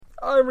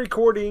I'm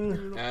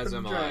recording. As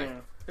am I.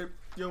 If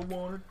you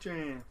wanna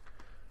jam.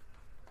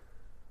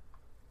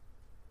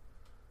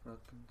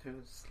 Welcome to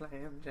the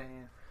Slam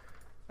Jam.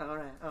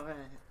 Alright.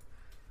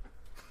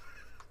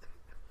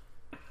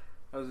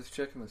 I was just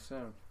checking the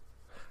sound.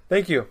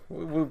 Thank you.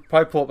 We'll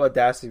probably pull up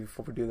Audacity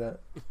before we do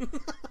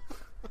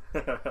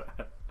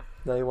that.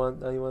 Now you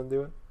want to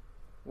do it?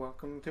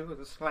 Welcome to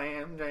the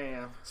Slam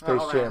Jam.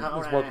 Space Jam. All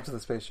It's right. Welcome to the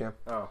Space Jam.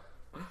 Oh.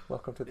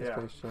 Welcome to the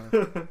Yeah. Space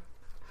Jam.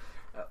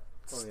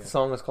 Oh, yeah. The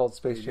song is called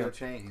Space Do Jam. your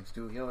chains,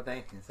 do your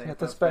dance. At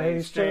the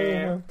Space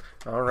Jam.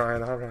 Alright.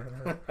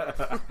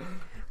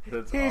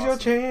 That's Here's your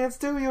chance,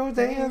 do your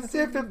dance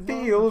if it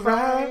feels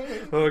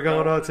right. We're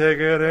gonna take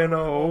it in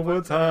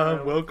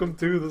overtime. Welcome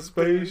to the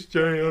Space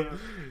Jam.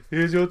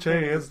 Here's your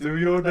chance, do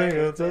your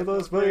dance at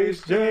the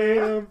Space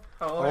Jam.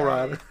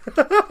 Alright.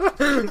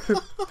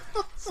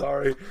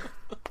 Sorry.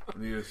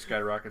 The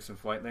Skyrockets in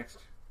flight next.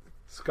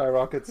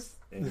 Skyrockets.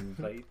 In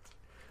flight.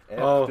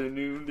 Oh.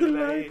 Afternoon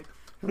delay.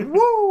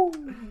 Woo!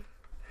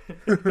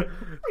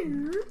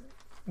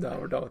 No,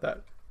 we're done with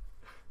that.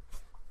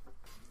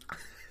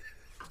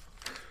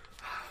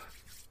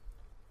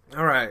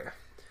 Alright.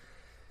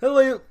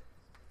 Hello.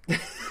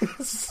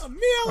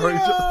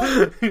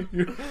 Amelia!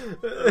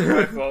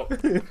 My fault.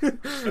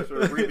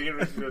 After breathing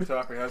was going to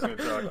talk, I was going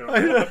to talk.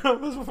 I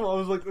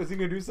was like, is he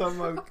going to do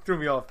something? It threw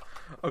me off.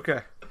 Okay.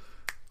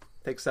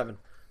 Take 7.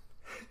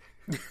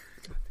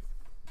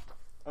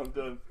 I'm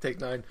done. Take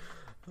 9.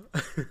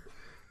 Fuck.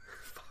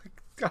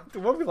 God,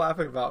 what are we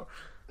laughing about?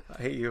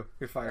 I hate you.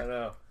 You're I fired.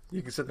 know.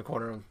 You can sit in the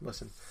corner and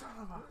listen.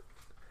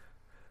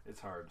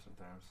 It's hard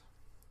sometimes.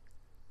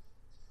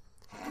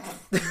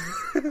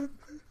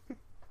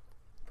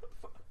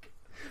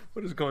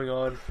 What is going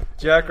on?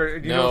 Jack, do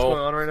you know what's going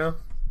on right now?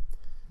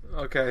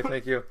 Okay,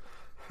 thank you.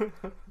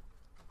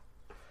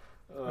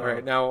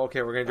 Alright, now,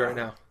 okay, we're going to do it right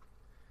now.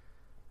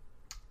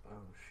 Oh,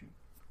 shoot.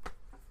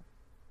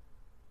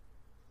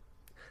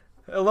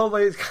 Hello,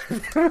 ladies.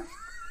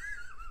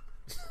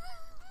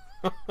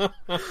 What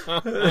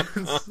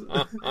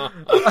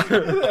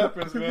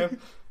happens, man?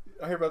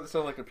 I hear about this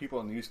on like the people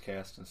on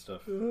newscast and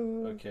stuff.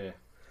 Okay.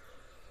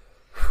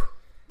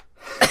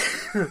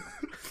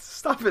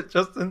 Stop it,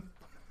 Justin.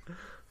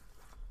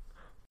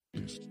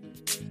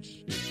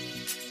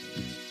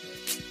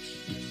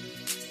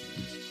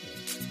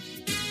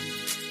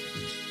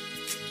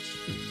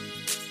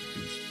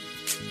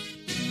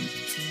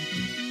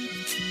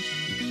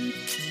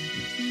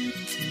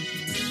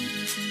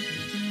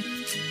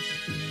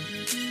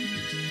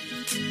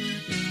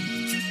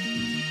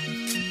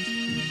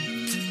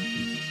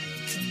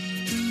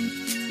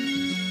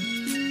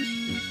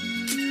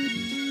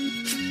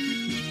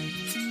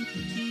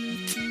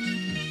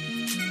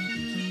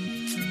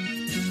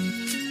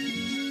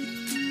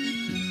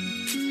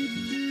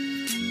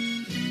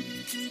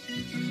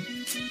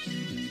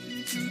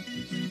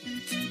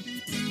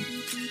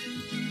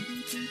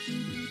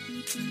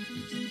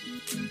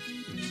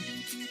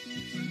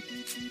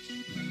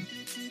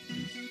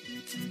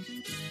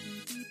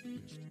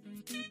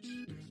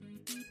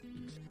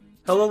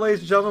 Hello, ladies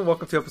and gentlemen.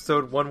 Welcome to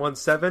episode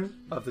 117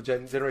 of the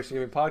Generation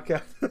Gaming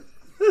Podcast.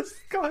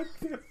 God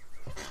damn.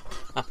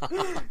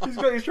 He's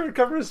trying to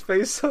cover his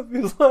face up.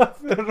 He's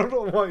laughing. I don't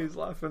know why he's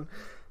laughing.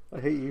 I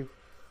hate you.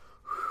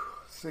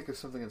 Let's think of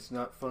something that's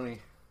not funny.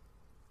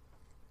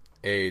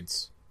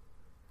 AIDS.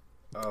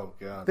 Oh,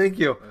 God. Thank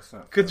you. That's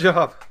not Good funny.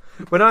 job.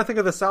 But now I think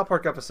of the South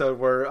Park episode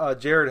where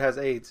Jared has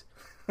AIDS.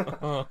 I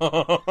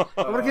want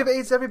to give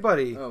AIDS to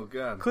everybody, Oh,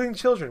 God. including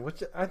children,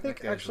 which I think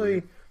That guy's actually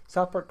weird.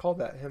 South Park called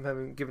that, him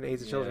having given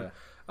AIDS to Yeah.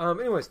 children.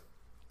 Anyways,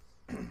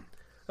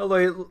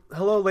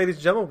 hello, ladies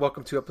and gentlemen.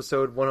 Welcome to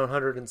episode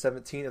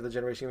 117 of the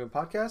Generation Gaming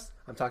Podcast.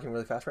 I'm talking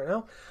really fast right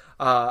now.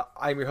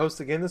 I'm your host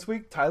again this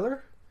week,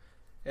 Tyler,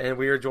 and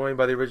we are joined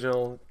by the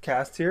original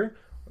cast here.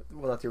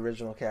 Well, not the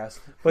original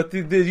cast, but the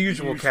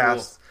usual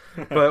cast.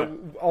 But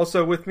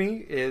also with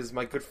me is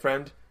my good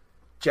friend,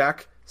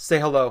 Jack. Say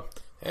hello.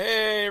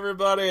 Hey,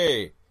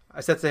 everybody!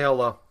 I said say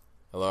hello.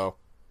 Hello.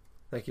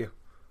 Thank you.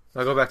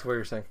 Now go back to what you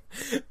were saying.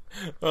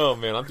 Oh,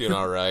 man, I'm doing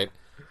alright.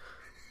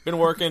 Been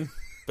working,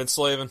 been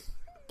slaving,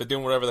 been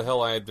doing whatever the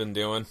hell I had been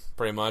doing,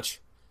 pretty much.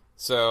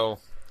 So,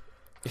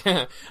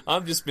 yeah,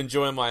 I've just been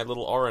enjoying my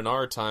little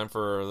R&R time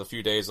for the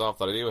few days off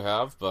that I do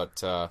have.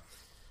 But,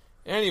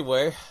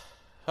 anyway,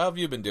 how have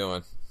you been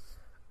doing?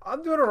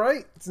 I'm doing all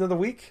right. It's another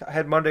week. I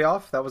had Monday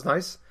off. That was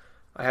nice.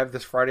 I have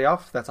this Friday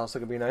off. That's also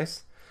going to be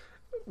nice.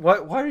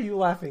 What? Why are you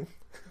laughing?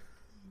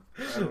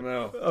 I don't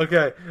know.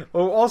 Okay.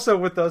 Well, also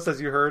with us,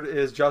 as you heard,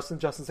 is Justin.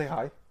 Justin, say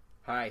hi.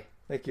 Hi.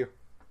 Thank you.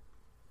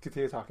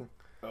 Continue talking.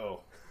 Oh.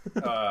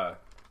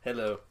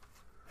 Hello.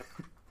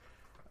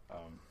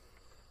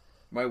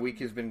 My week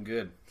has been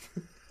good.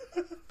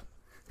 I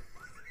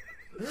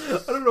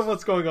don't know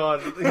what's going on.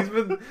 He's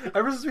been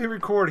ever since we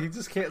record. He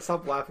just can't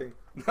stop laughing.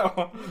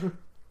 No.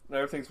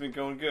 Everything's been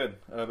going good.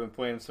 I've been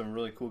playing some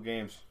really cool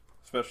games.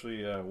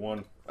 Especially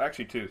one.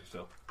 Actually, two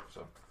still.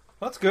 So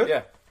That's good.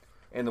 yeah.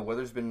 And the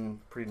weather's been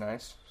pretty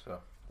nice. So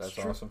that's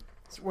It's true. awesome.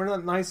 we're in a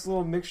nice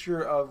little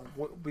mixture of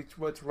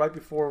what's right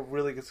before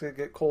really it's going to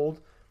get cold,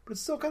 but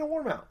it's still kind of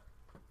warm out.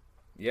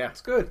 Yeah,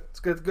 It's good. It's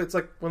good. It's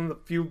like one of the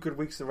few good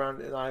weeks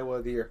around in Iowa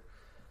of the year,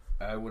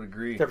 I would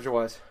agree.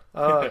 temperature-wise.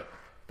 But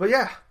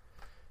yeah,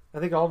 I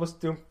think all of us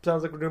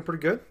sounds like we're doing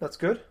pretty good. That's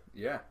good.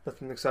 Yeah.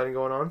 Nothing exciting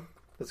going on.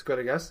 That's good,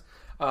 I guess.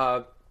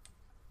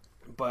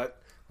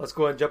 But let's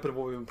go ahead and jump into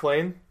what we've been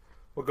playing.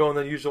 We'll go in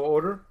the usual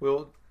order.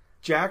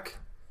 Jack,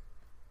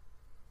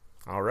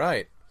 All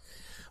right.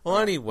 Well, what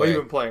have anyway, you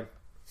been playing?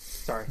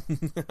 Sorry.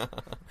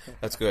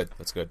 that's good.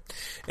 That's good.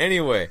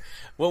 Anyway,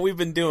 what we've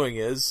been doing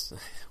is,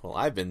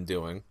 I've been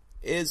playing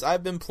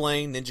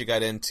Ninja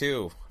Gaiden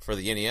 2 for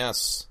the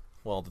NES.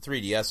 Well, the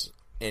 3DS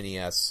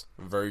NES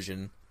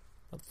version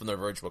from their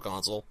Virtual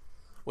Console,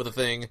 with a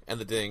thing and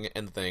the ding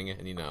and the thing,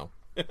 and you know.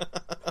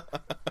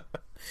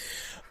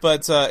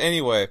 But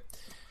anyway,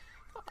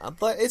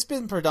 it's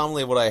been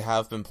predominantly what I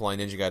have been playing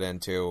Ninja Gaiden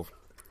 2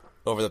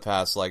 over the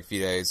past few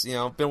days. You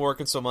know, been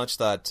working so much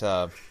that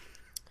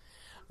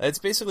it's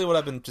basically what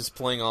I've been just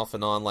playing off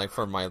and on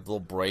for my little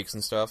breaks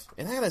and stuff.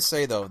 And I gotta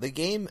say though, the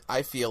game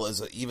I feel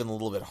is even a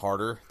little bit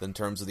harder than in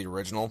terms of the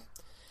original,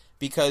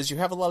 because you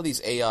have a lot of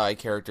these AI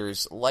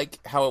characters like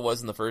how it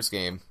was in the first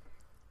game.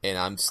 And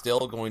I'm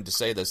still going to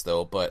say this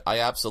though, but I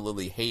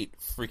absolutely hate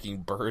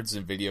freaking birds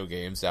in video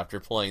games after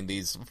playing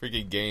these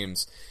freaking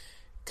games.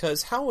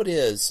 Because how it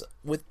is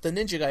with the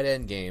Ninja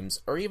Gaiden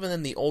games, or even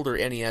in the older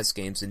NES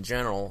games in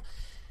general,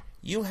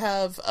 you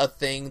have a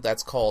thing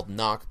that's called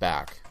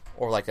knockback,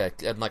 or like a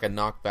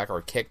knockback or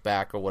a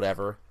kickback or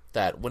whatever,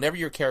 that whenever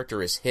your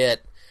character is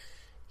hit,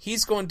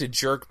 he's going to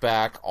jerk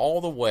back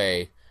all the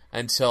way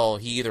until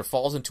he either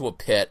falls into a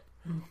pit,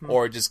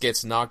 or just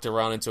gets knocked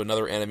around into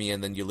another enemy,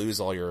 and then you lose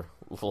all your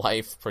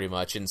life, pretty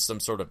much, in some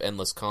sort of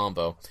endless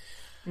combo.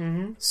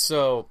 Mm-hmm.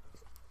 So,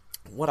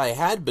 what I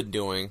had been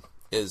doing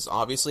is,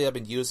 obviously, I've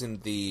been using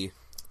the,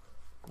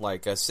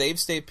 a save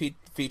state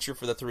feature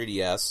for the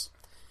 3DS,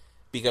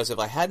 because if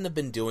I hadn't have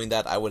been doing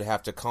that, I would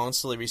have to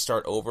constantly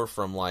restart over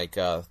from,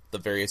 the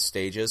various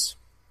stages,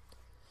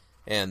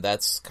 and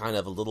that's kind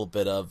of a little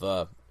bit of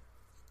a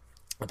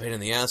pain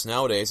in the ass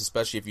nowadays,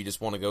 especially if you just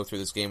want to go through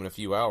this game in a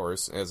few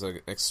hours,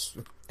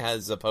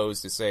 as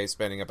opposed to, say,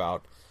 spending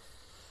about,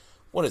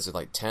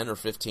 10 or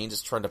 15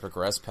 just trying to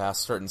progress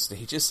past certain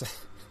stages.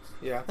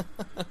 Yeah.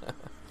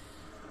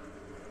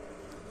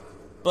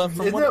 But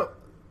from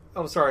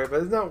I'm sorry, but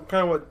isn't that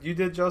kind of what you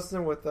did,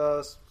 Justin, with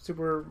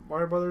Super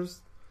Mario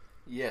Brothers?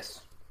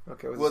 Yes.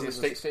 Okay. Was the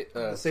save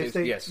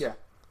state? Yes. Yeah.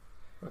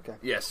 Okay.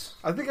 Yes.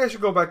 I think I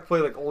should go back and play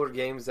older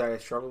games that I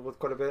struggled with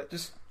quite a bit.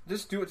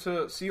 Just do it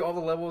to see all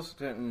the levels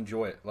and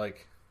enjoy it.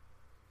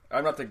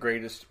 I'm not the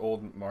greatest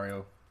old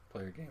Mario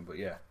player game, but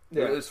yeah.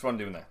 It's fun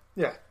doing that.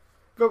 Yeah.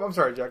 I'm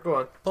sorry, Jack. Go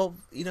on. Well,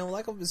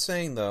 like I was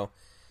saying, though,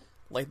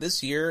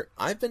 this year,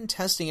 I've been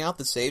testing out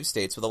the save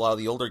states with a lot of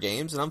the older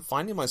games, and I'm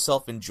finding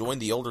myself enjoying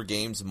the older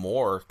games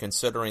more,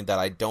 considering that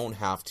I don't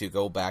have to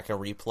go back and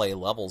replay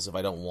levels if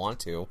I don't want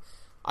to.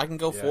 I can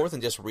go forth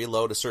and just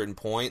reload a certain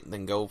point, and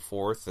then go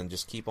forth and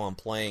just keep on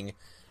playing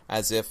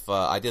as if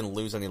I didn't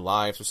lose any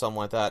lives or something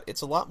like that.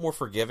 It's a lot more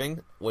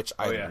forgiving, which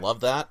I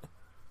love that.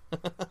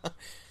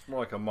 It's more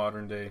like a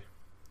modern-day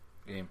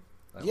game.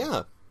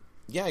 Yeah,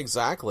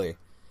 exactly.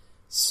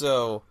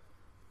 So,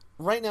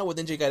 right now with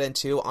Ninja Gaiden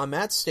 2, I'm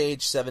at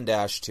stage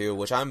 7-2,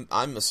 which I'm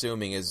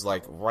assuming is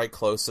right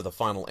close to the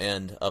final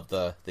end of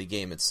the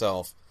game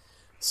itself.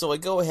 So I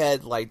go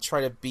ahead, try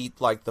to beat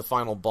the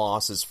final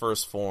boss's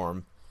first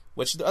form,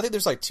 which I think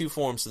there's 2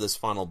 forms to this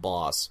final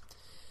boss.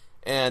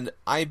 And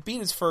I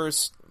beat his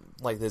first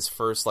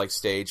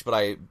stage, but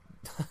I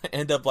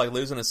end up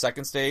losing a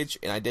second stage,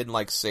 and I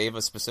didn't save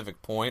a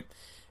specific point.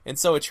 And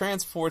so it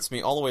transports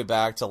me all the way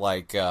back to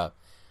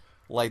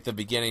the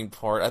beginning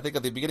part. I think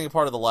at the beginning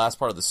part of the last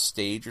part of the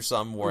stage or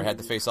something, where I had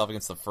to face off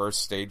against the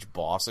first stage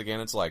boss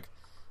again. It's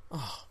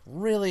oh,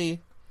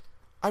 really?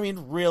 I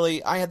mean,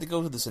 really? I had to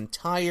go through this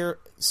entire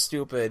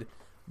stupid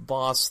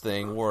boss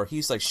thing where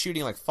he's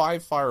shooting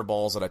 5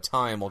 fireballs at a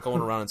time while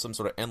going around in some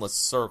sort of endless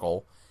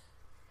circle.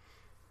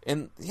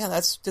 And yeah,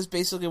 that's just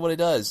basically what it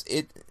does.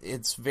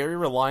 It's very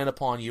reliant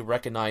upon you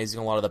recognizing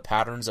a lot of the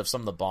patterns of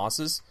some of the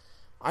bosses.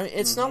 I mean,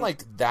 it's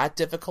not that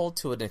difficult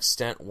to an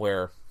extent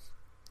where,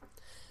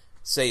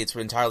 say, it's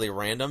entirely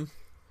random,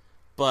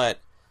 but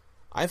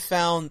I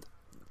found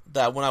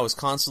that when I was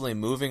constantly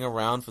moving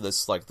around for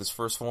this this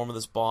first form of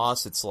this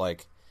boss, it's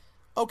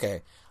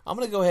okay, I'm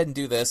gonna go ahead and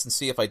do this and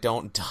see if I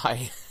don't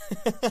die.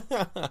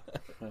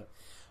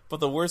 But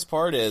the worst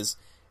part is,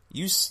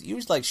 you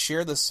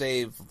share the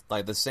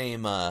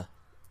same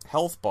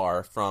health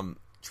bar from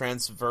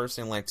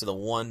transversing to the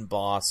one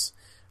boss,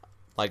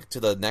 to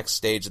the next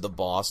stage of the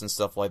boss and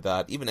stuff like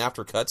that, even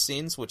after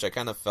cutscenes, which I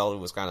kind of felt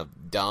was kind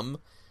of dumb.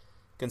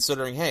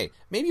 Considering, hey,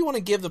 maybe you want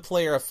to give the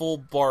player a full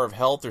bar of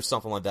health or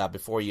something like that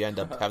before you end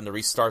up having to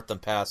restart them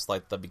past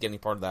the beginning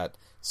part of that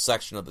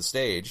section of the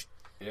stage.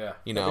 Yeah,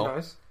 you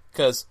know,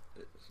 because,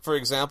 for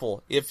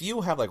example, if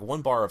you have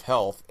 1 bar of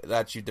health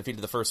that you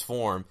defeated the first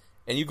form,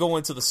 and you go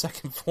into the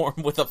second form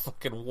with a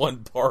fucking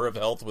 1 bar of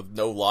health with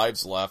no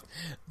lives left,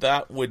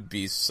 that would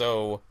be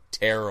so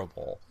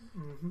terrible.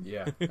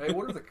 Yeah. Hey,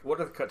 what are the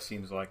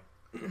cutscenes like?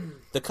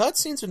 The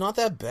cutscenes are not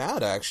that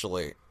bad,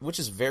 actually, which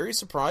is very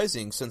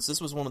surprising since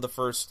this was one of the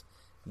first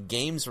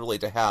games really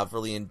to have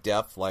really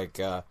in-depth, like,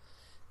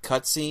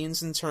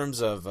 cutscenes in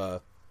terms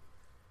of,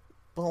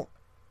 well,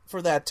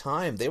 for that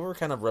time, they were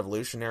kind of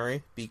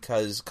revolutionary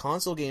because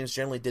console games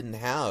generally didn't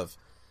have,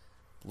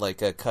 like,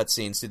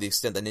 cutscenes to the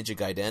extent that Ninja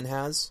Gaiden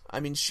has. I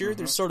mean, sure,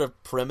 they're sort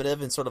of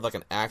primitive and sort of like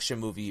an action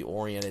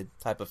movie-oriented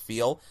type of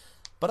feel,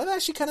 but I'm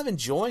actually kind of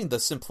enjoying the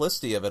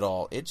simplicity of it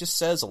all. It just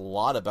says a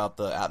lot about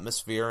the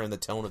atmosphere and the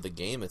tone of the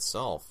game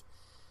itself.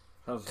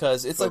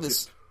 Because it's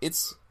focused. like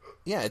this,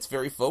 it's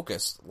very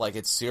focused. Like,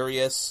 it's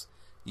serious.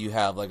 You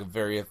have, like,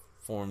 various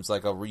forms,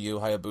 like a Ryu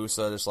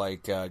Hayabusa, just,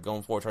 like,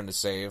 going forward trying to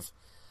save,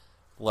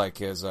 like,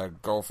 his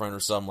girlfriend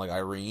or something, like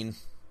Irene,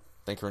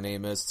 I think her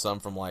name is. Some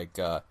from, like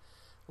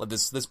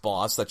this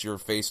boss that you're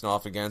facing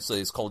off against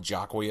is called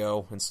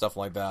Jaquio and stuff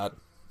like that.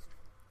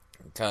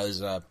 Because,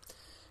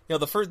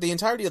 the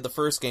entirety of the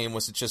first game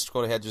was to just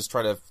go ahead and just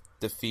try to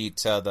defeat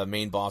the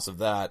main boss of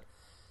that.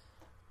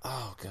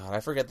 Oh, God, I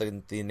forget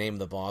the name of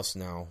the boss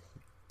now.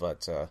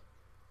 But,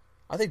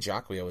 I think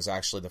Jaquio was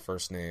actually the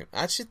first name.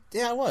 Actually,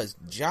 yeah, it was.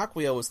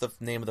 Jaquio was the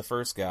name of the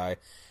first guy.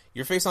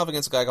 You're facing off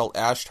against a guy called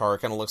Ashtar.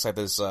 Kind of looks like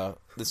this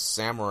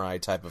samurai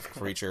type of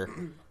creature.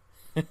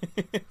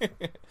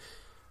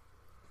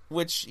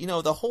 Which,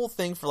 the whole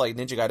thing for, like,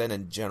 Ninja Gaiden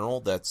in general,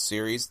 that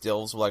series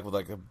deals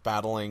with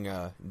battling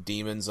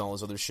demons and all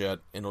this other shit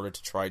in order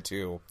to try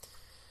to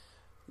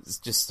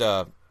just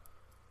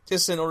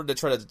in order to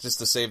try to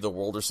save the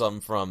world or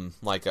something from,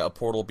 like, a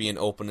portal being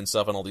open and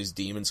stuff and all these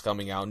demons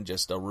coming out and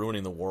just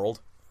ruining the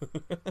world.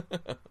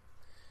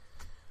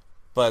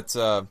 But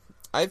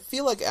I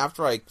feel like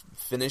after I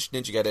finish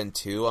Ninja Gaiden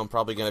 2, I'm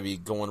probably going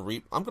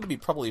to be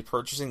probably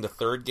purchasing the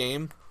third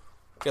game,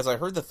 because I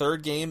heard the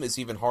third game is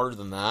even harder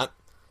than that.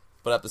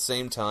 But at the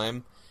same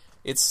time,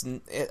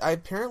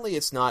 apparently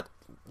it's not,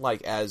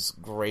 like, as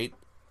great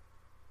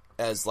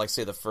as, like,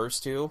 say, the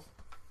first two,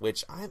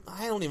 which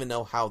I don't even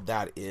know how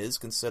that is,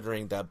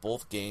 considering that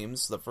both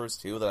games, the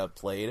first two that I've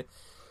played,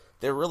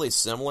 they're really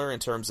similar in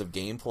terms of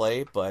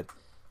gameplay, but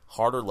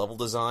harder level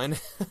design.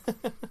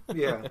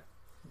 Yeah.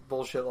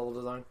 Bullshit level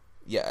design.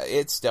 Yeah,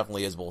 it's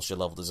definitely is bullshit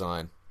level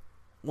design.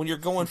 When you're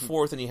going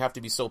forth and you have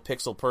to be so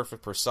pixel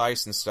perfect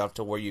precise and stuff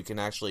to where you can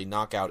actually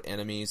knock out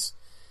enemies,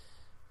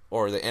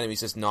 or the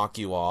enemies just knock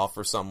you off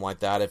or something like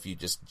that if you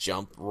just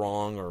jump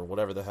wrong or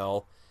whatever the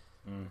hell.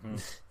 Mm-hmm.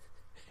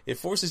 It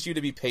forces you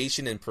to be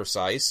patient and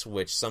precise,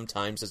 which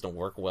sometimes doesn't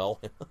work well.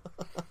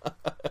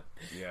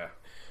 Yeah.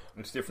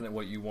 It's different than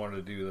what you wanted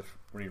to do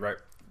when you right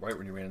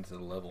when you ran into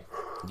the level.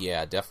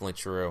 Yeah, definitely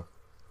true.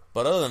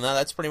 But other than that,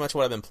 that's pretty much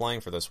what I've been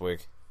playing for this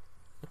week.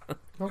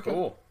 Okay.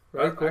 Cool.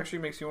 Very That cool. actually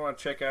makes you want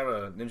to check out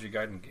a Ninja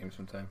Gaiden game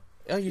sometime.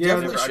 Oh, you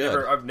Yeah, definitely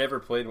should. I've never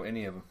played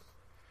any of them.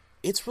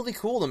 It's really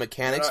cool, the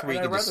mechanics where you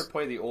I'd can rather just...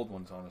 play the old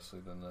ones,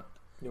 honestly, than the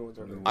New ones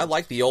are new I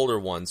like the older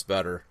ones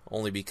better,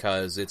 only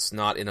because it's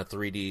not in a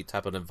 3D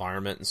type of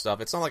environment and stuff.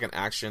 It's not like an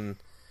action,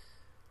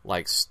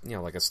 like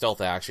a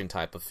stealth action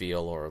type of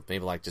feel, or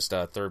maybe like just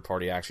a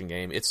third-party action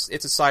game. It's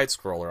a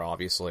side-scroller,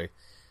 obviously.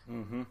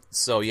 Mm-hmm.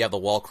 So you have the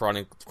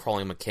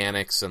wall-crawling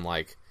mechanics, and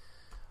like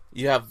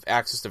you have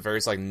access to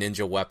various like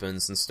ninja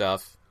weapons and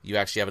stuff. You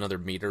actually have another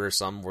meter or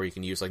something where you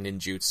can use like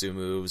ninjutsu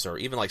moves, or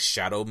even like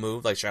shadow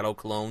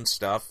clone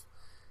stuff.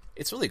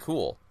 It's really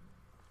cool.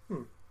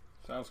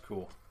 Sounds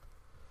cool.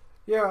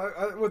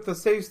 Yeah, with the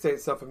save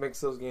state stuff, it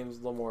makes those games a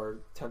little more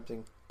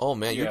tempting. Oh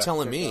man, you're Yeah,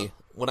 telling check me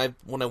when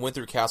I went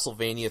through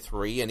Castlevania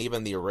 3 and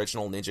even the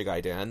original Ninja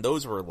Gaiden,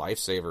 those were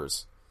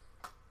lifesavers.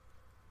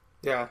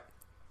 Yeah,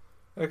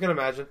 I can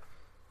imagine.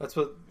 That's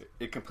what.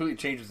 It completely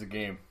changes the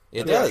game.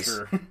 It That's does.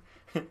 for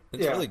sure.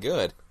 It's Yeah. really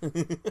good.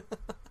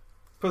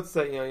 Puts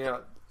that you're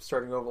not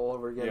starting over all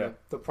over again. Yeah.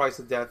 The price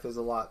of death is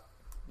a lot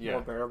Yeah.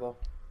 more bearable.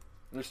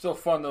 They're still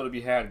fun though to be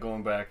had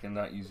going back and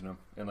not using them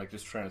and like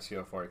just trying to see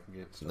how far you can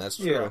get. So That's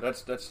true. Yeah.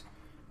 that's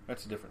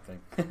a different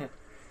thing.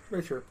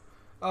 Very true.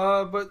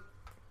 But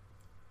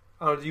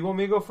do you want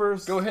me to go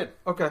first? Go ahead.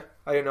 Okay.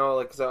 I didn't know,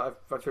 like, cause I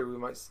figured we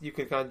might. You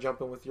can kind of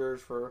jump in with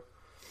yours for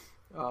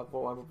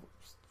what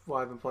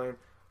I've been playing,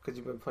 because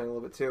you've been playing a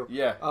little bit too.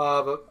 Yeah.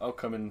 But I'll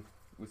come in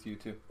with you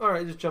too. all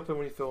right, just jump in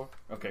when you feel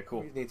Okay,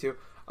 cool. you need to.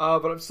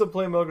 But I'm still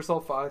playing Metal Gear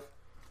Solid 5.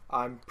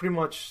 I'm pretty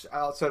much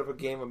outside of a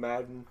game of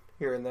Madden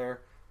here and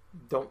there.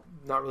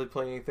 Not really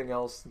playing anything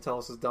else until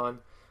this is done.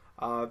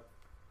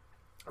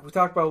 We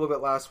talked about it a little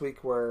bit last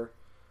week where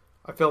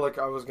I felt like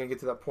I was going to get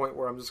to that point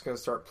where I'm just going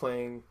to start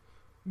playing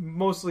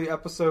mostly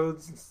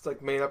episodes,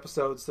 like main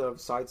episodes instead of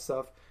side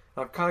stuff.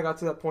 And I've kind of got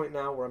to that point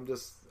now where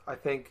I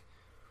think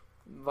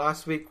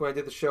last week when I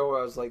did the show,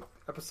 I was like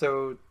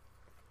episode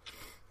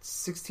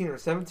 16 or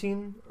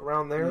 17,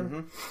 around there.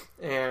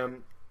 Mm-hmm.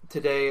 And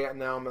today,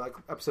 now I'm at like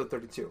episode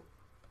 32.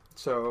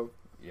 So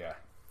Yeah.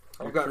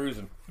 I've I'm got-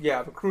 cruising. yeah,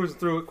 I've been cruising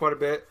through it quite a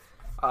bit.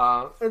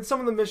 And some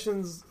of the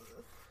missions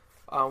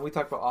we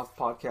talked about off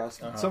the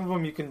podcast. Uh-huh. Some of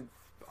them you can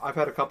I've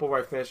had a couple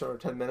where I finished under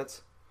 10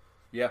 minutes.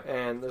 Yeah.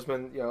 And there's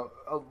been,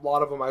 a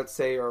lot of them I'd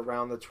say are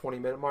around the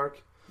 20-minute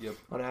mark. Yep.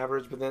 On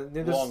average, but then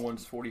there's long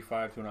ones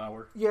 45 to an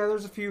hour. Yeah,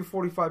 there's a few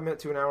 45-minute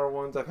to an hour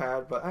ones I've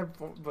had, but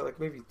like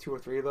maybe 2 or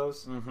 3 of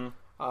those. Mm-hmm.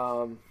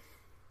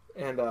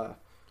 And the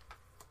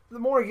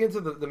more I get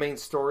into the main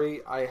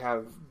story, I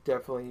have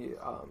definitely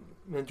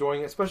been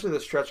enjoying it, especially the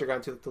stretch I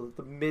got into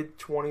the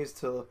mid-20s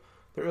to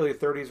the early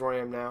 30s where I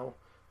am now.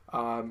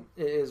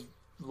 It is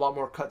a lot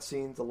more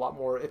cutscenes, a lot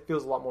more. It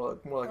feels a lot more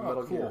like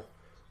Metal Gear,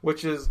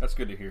 which is that's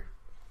good to hear.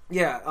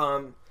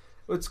 Yeah,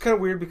 it's kind of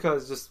weird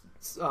because just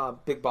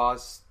Big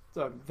Boss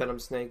Venom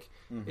Snake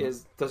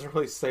doesn't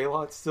really say a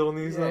lot still in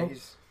these. Yeah, though.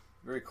 he's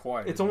very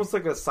quiet. It's almost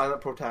like a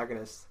silent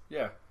protagonist.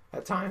 Yeah.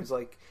 At times,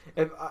 like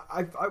if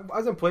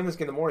as I'm playing this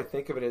game, the more I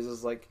think of it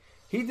is like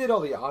he did all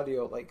the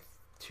audio like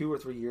 2 or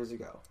 3 years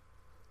ago.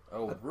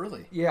 Oh,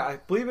 really? Yeah, I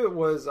believe it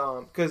was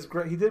because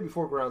he did it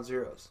before Ground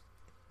Zeroes.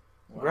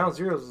 Wow. Ground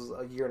Zeroes was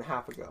a year and a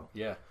half ago.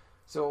 Yeah.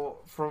 So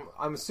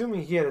I'm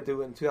assuming he had to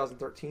do it in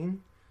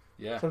 2013.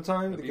 Yeah.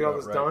 Sometime to get all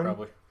this done.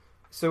 Probably.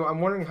 So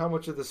I'm wondering how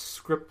much of the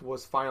script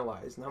was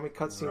finalized and how many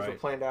cutscenes were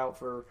planned out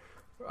for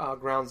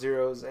Ground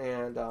Zeroes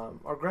and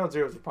or Ground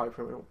Zeroes were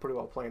probably pretty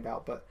well planned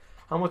out, but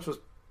how much was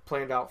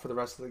planned out for the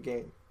rest of the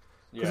game?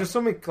 Because there's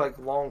so many like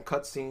long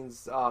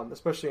cutscenes,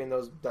 especially in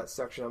that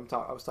section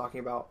I was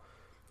talking about,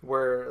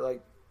 where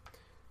like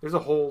there's a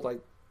whole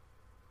like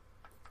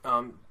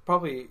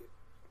probably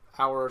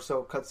hour or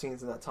so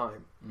cutscenes in that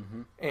time,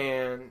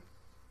 and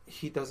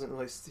he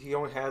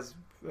only has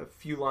a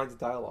few lines of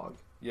dialogue.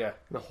 Yeah,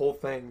 the whole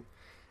thing.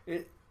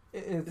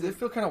 Does it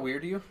feel kind of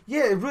weird to you?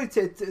 Yeah, it really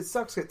it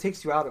sucks. It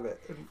takes you out of it.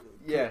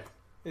 You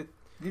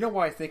know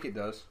why I think it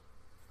does?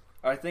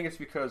 I think it's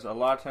because a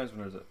lot of times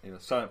when there's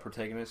a silent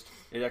protagonist,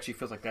 it actually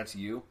feels like that's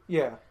you.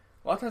 Yeah.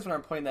 A lot of times when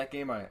I'm playing that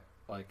game, I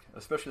like,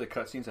 especially the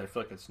cutscenes, I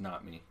feel like it's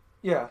not me.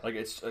 Yeah. Like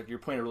it's like you're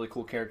playing a really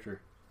cool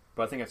character,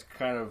 but I think it's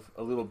kind of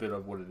a little bit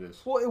of what it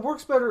is. Well, it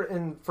works better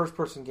in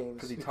first-person games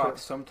because he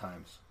talks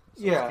sometimes.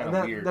 So yeah,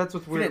 and weird. That's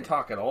what's weird. He didn't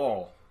talk at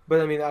all.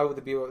 But I mean,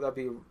 that'd be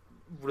a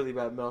really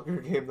bad Metal Gear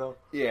game, though.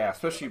 Yeah,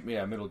 especially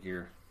Metal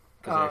Gear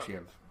because they actually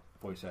have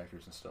voice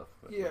actors and stuff.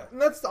 But, yeah,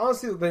 and that's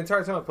honestly the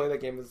entire time I play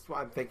that game is what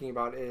I'm thinking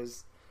about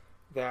is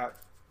that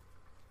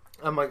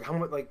I'm like, how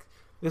much like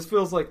this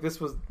feels like this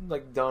was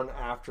like done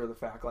after the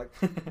fact. Like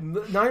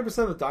 90%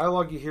 of the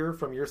dialogue you hear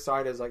from your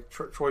side is like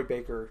Troy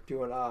Baker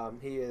doing.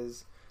 He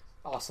is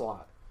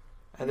Ocelot,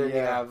 and then you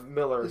have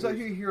Miller. Is that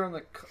who you hear on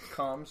the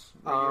comms?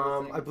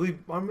 I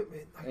believe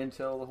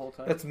Intel the whole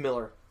time. That's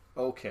Miller.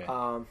 Okay.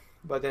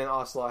 But then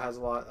Ocelot has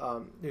a lot.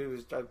 I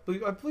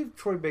believe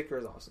Troy Baker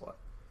is Ocelot.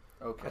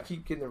 Okay. I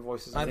keep getting their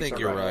voices. I think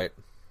you're right.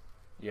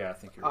 Yeah, I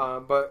think you're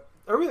right. But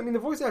I mean, the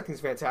voice acting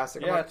is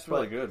fantastic. Yeah, it's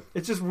really good.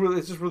 It's just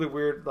really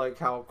weird, like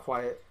how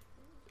quiet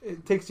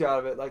it takes you out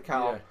of it. Like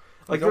how,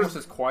 like it's almost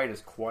as quiet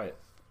as quiet.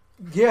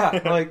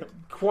 Yeah, like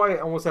quiet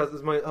almost has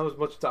as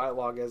much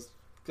dialogue as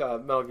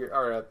Metal Gear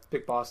or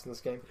Big Boss in this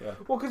game. Yeah.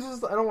 Well,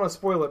 because I don't want to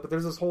spoil it, but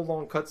there's this whole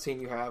long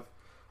cutscene you have.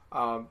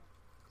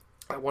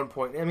 At one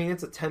point, I mean,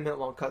 it's a 10-minute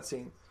long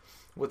cutscene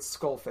with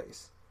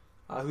Skullface,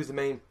 who's the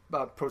main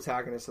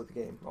protagonist of the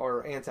game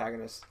or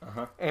antagonist,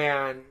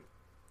 and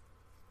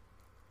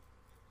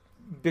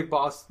Big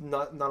Boss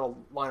not a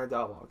line of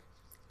dialogue.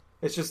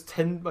 It's just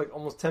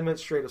almost 10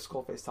 minutes straight of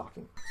Skullface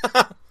talking,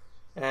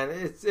 and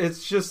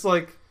it's just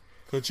like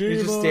Kojima.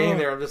 He's just standing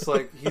there. I'm just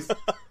like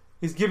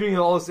he's giving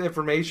you all this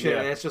information,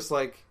 and it's just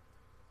like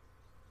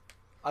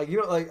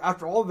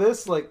after all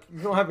this, like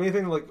you don't have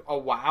anything like a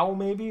wow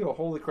maybe or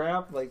holy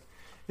crap like.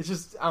 It's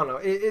just, I don't know.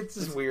 It's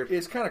just weird.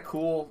 It's kind of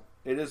cool.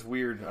 It is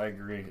weird. I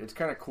agree. It's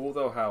kind of cool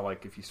though how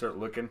like if you start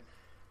looking,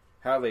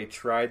 how they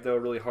tried though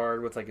really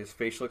hard with like his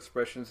facial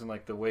expressions and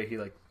like the way he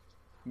like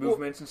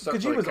movements and stuff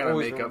to like, kind of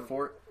make up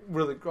for it.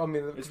 Really, I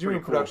mean, the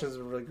Kojima Productions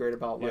are really great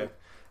about like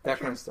that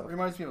kind of stuff. It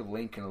reminds me of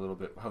Lincoln a little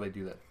bit how they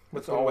do that.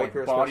 With all like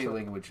body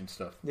language and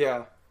stuff.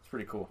 Yeah, it's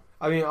pretty cool.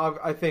 I mean,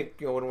 I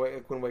think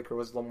Wind Waker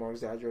was a little more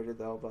exaggerated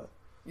though, but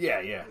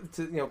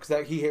because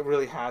he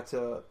really had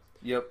to.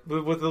 Yep.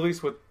 With at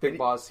least with Big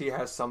Boss, he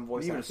has some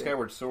voice acting. Even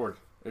Skyward Sword,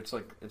 it's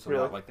a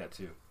lot like that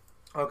too.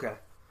 Okay,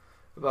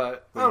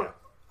 but I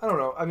don't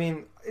know. I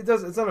mean,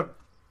 it's not a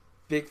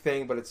big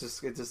thing, but it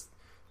just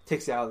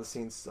takes you out of the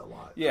scenes a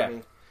lot. Yeah. I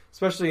mean,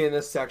 especially in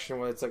this section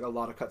where it's like a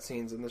lot of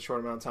cutscenes in this short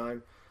amount of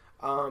time.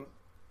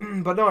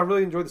 But no, I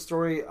really enjoyed the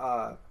story. We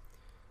talked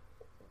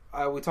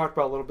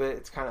about it a little bit.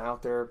 It's kind of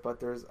out there,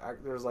 but there's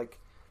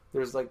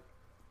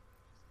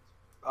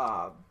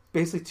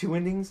basically 2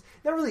 endings.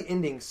 Not really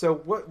endings. So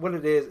what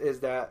it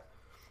is that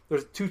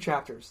there's 2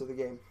 chapters of the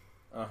game,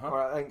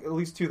 or at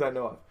least 2 that I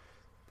know of.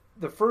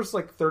 The first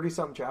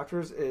 30-something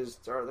chapters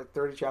or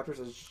 30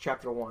 chapters is just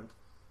chapter 1.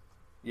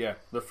 Yeah,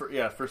 the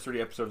first 30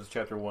 episodes is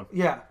chapter 1.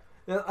 Yeah,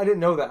 I didn't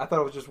know that. I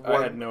thought it was just 1.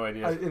 I had no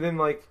idea. And then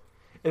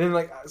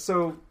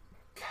so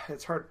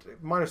it's hard.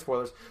 Minor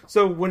spoilers.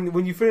 So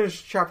when you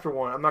finish chapter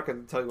 1, I'm not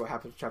going to tell you what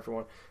happens in chapter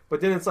 1,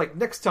 but then it's like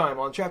next time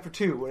on chapter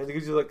 2, and it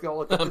gives you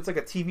it's like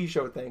a TV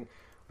show thing.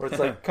 Where it's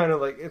like kind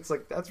of like it's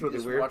like that's really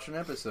just weird. Watch an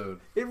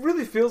episode. It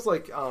really feels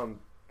like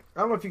I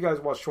don't know if you guys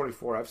watch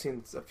 24. I've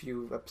seen a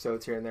few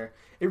episodes here and there.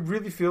 It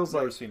really feels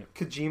like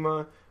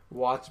Kojima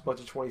watched a bunch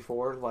of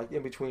 24, like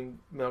in between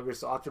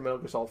after Metal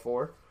Gear Solid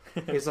 4.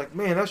 He's like,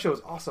 man, that show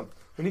is awesome.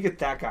 When you get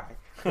that guy,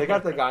 they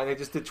got that guy, and they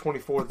just did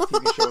 24, the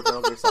TV show with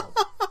Metal Gear Solid.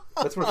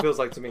 That's what it feels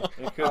like to me.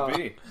 It could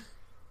be.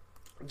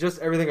 Just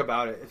everything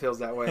about it feels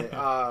that way.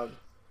 But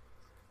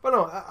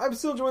no, I'm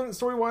still enjoying it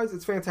story-wise.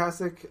 It's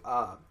fantastic.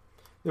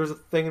 There was a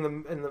thing in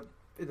the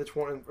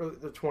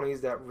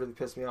 20s that really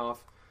pissed me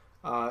off.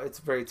 It's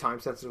very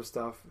time-sensitive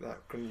stuff that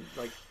can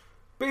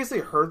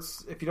basically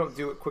hurts if you don't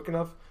do it quick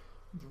enough.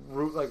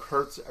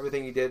 Hurts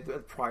everything you did the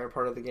prior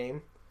part of the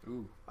game.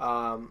 Ooh.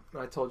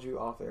 I told you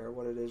off air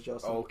what it is,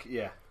 Justin. Oh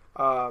yeah.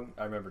 I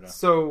remember now.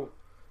 So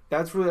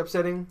that's really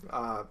upsetting.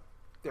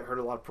 It hurt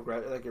a lot of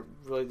progression. It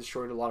really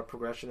destroyed a lot of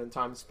progression and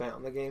time spent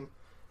on the game.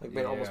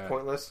 Made it almost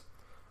pointless.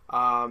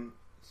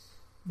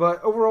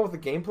 But overall with the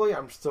gameplay,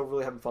 I'm still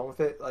really having fun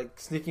with it.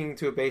 Sneaking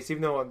into a base,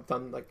 even though I'm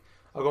done,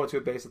 I'll go into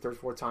a base the third,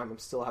 fourth time, I'm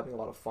still having a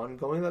lot of fun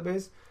going to that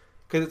base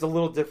because it's a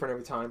little different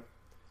every time.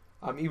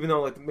 Even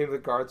though maybe the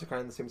guards are kind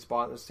of in the same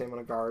spot, there's the same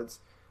amount of guards,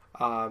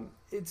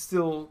 it's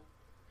still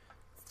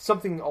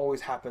something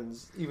always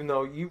happens. Even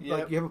though you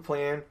have a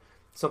plan,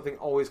 something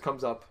always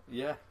comes up.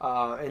 Yeah,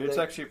 and it's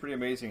actually pretty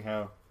amazing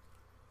how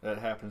that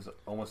happens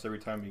almost every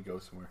time you go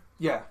somewhere.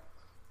 Yeah,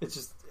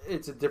 it's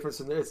a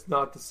difference. It's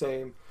not the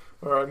same.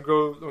 Or I'm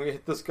going to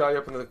hit this guy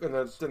up in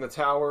the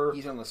tower.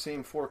 He's on the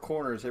same four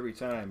corners every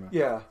time.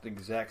 Yeah,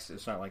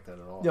 it's not like that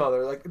at all. No,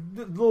 they're a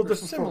little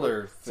different.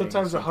 Similar.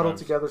 Sometimes they're huddled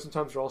together.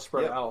 Sometimes they're all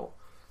spread out.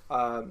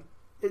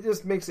 It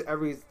just makes it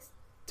every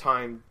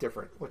time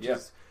different, which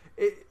is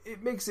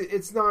it makes it.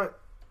 It's not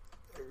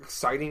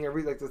exciting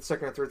the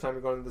second or third time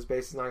you're going to this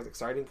base is not as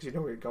exciting because you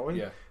know where you're going.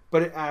 Yeah.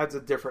 But it adds a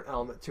different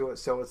element to it,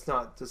 so it's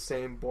not the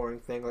same boring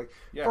thing.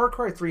 Far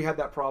Cry 3 had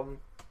that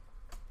problem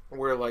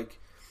where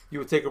you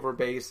would take over a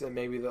base and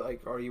maybe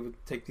or you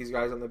would take these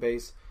guys on the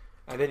base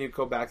and then you'd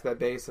go back to that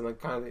base and you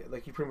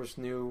pretty much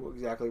knew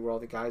exactly where all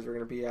the guys were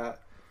going to be at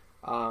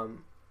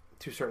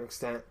to a certain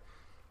extent.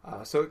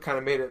 So it kind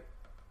of made it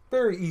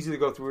very easy to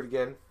go through it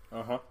again.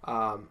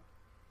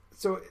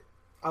 So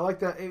I like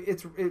that.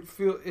 It's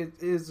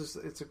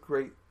a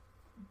great.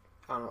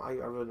 I don't know. I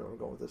really don't know where to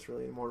go with this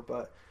really anymore,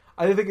 but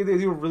I think they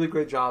do a really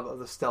great job of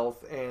the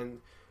stealth and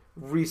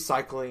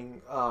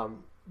recycling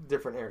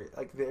different areas,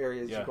 the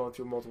areas you're going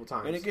through multiple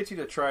times. And it gets you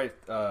to try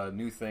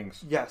new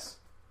things. Yes.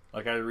 I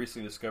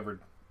recently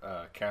discovered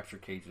capture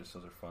cages.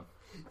 Those are fun.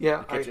 Yeah.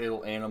 You catch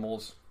little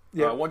animals.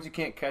 Yeah. Ones you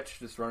can't catch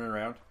just running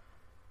around.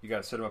 You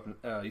got to set them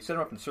up. You set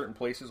them up in certain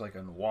places, like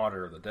in the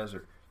water or the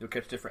desert. You'll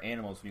catch different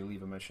animals when you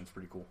leave a mission. It's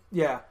pretty cool.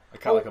 Yeah.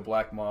 Like a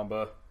black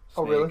mamba.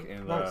 Snake, really?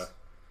 And nice.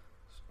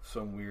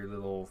 Some weird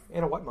little.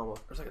 And a white mamba.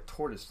 There's a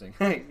tortoise thing.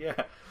 Yeah.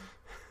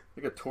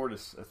 Like a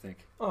tortoise, I think.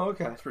 Oh,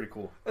 okay. That's pretty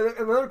cool. And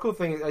another cool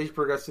thing is as you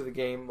progress through the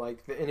game,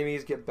 the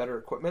enemies get better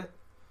equipment.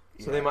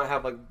 So they might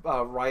have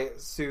riot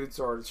suits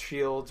or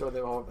shields or they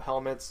all have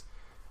helmets.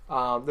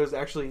 There's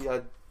actually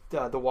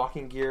the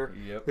walking gear.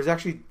 Yep.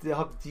 They'll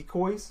have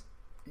decoys.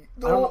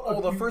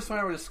 The first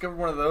time I discovered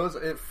one of those,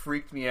 it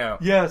freaked me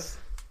out. Yes.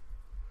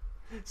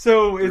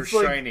 So it's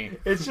shiny.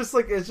 It just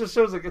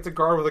shows it's a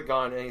guard with a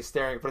gun and he's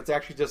staring, but it's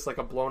actually just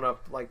a blown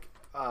up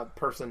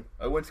person.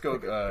 I went to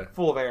go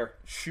full of air.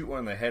 Shoot one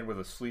in the head with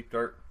a sleep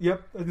dart.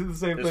 Yep, I did the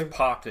same thing. Just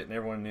popped it and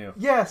everyone knew.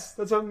 Yes,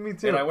 that's happened to me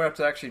too. And I went up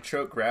to actually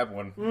choke grab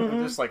one.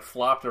 It just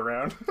flopped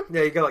around.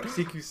 Yeah, you got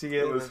CQC it.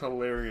 It was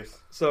hilarious.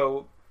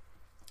 So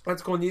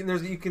that's cool. And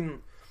you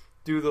can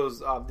do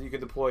those. You can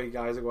deploy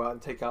guys that go out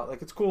and take out.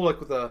 It's cool.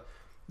 With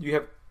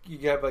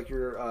you have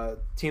your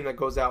team that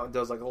goes out and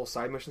does little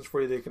side missions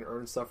for you. They can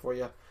earn stuff for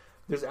you.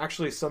 There's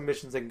actually some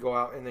missions they can go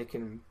out and they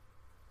can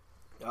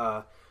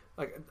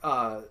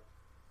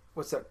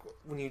what's that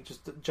when you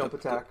just jump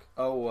attack?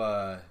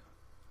 I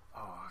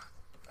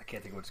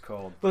can't think of what it's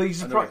called. But you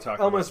just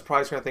element of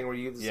surprise kind of thing where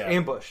you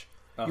ambush.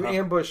 You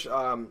ambush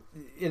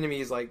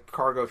enemies like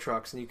cargo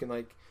trucks, and you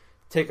can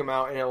take them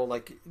out, and it'll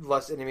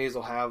less enemies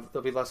will have.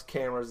 There'll be less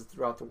cameras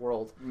throughout the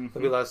world. Mm-hmm.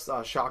 There'll be less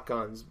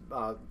shotguns,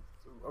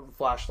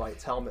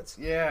 flashlights, helmets.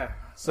 Yeah,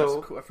 so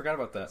that's cool. I forgot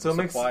about that. So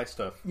supply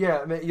stuff.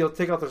 Yeah, you'll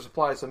take out their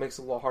supplies, so it makes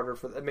it a little harder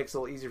it makes it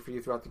a little easier for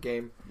you throughout the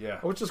game. Yeah,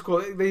 which is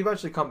cool. They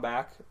eventually come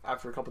back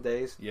after a couple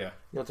days. Yeah,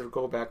 you have to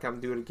go back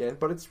and do it again,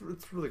 but it's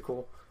really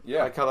cool.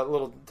 Yeah, how that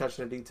little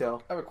attention to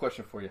detail. I have a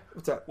question for you.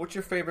 What's that? What's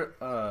your favorite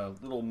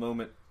little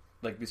moment?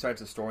 Besides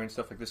the story and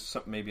stuff, this is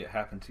something maybe it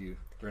happened to you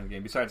during the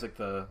game. Besides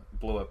the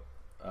blow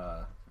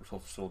up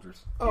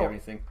soldiers. Do you have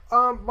anything?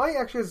 Mine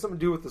actually has something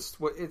to do with this.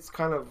 It's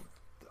kind of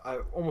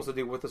almost to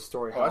do with the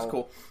story. Oh, that's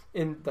cool.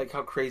 In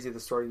how crazy the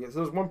story gets.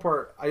 There was one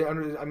part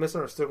I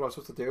misunderstood what I was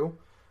supposed to do.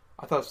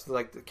 I thought I was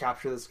supposed to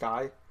capture this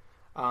guy,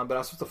 but I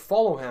was supposed to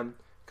follow him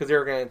because they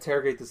were going to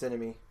interrogate this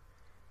enemy.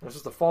 And I was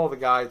supposed to follow the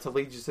guy to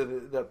lead you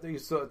to you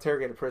to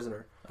interrogate a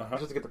prisoner. I was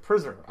supposed to get the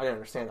prisoner. I didn't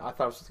understand. I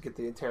thought I was supposed to get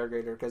the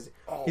interrogator because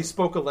he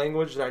spoke a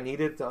language that I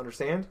needed to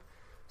understand.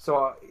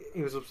 So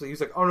he was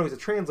like, oh no, he's a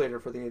translator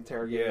for the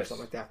interrogator or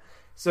something like that.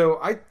 So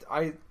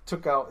I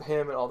took out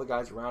him and all the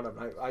guys around him.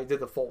 I did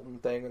the Fulton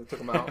thing and took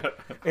him out.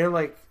 And they're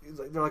like,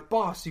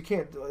 boss, you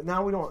can't.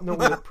 Now we don't know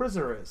where the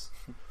prisoner is.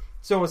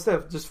 So instead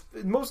of just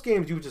in most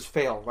games, you would just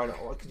fail right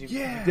now because you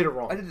did it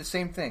wrong. I did the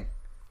same thing.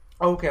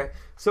 Okay,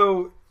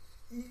 so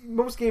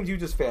most games you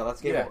just fail.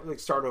 That's game like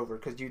start over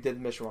because you did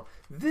the mission wrong.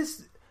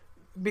 This.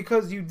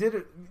 Because you did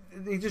it,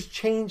 they just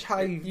change how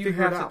you figure it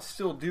out. You have to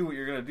still do what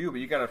you're going to do, but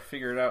you got to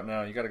figure it out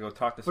now. You got to go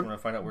talk to someone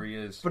and find out where he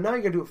is. But now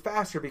you got to do it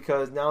faster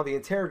because now the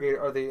interrogator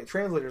or the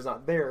translator is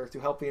not there to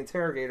help the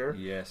interrogator.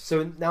 Yes.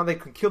 So now they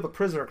can kill the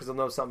prisoner because they'll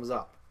know something's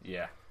up.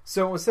 Yeah.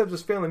 So instead of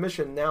just failing the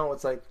mission, now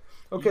it's like,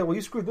 okay, well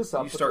you screwed this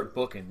up. You start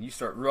booking. You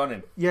start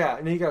running. Yeah,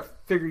 and then you got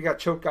to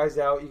choke guys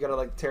out. You got to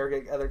like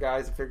interrogate other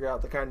guys to figure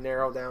out to kind of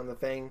narrow down the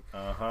thing.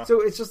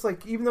 So it's just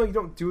like even though you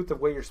don't do it the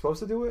way you're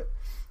supposed to do it,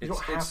 you don't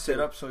have to. It's set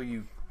up so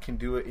you can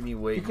do it any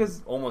way,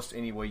 almost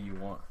any way you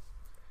want.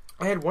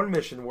 I had one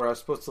mission where I was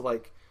supposed to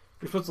you're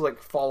supposed to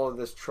follow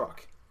this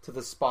truck to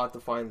the spot to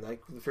find to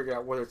figure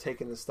out where they're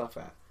taking this stuff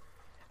at,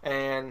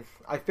 and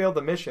I failed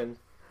the mission.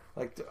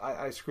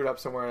 I screwed up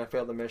somewhere and I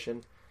failed the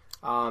mission,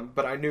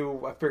 but I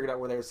figured out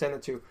where they were sending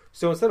it to.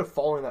 So instead of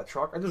following that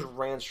truck, I just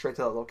ran straight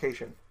to that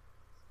location.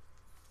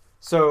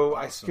 So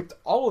I skipped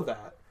all of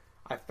that.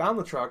 I found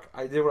the truck.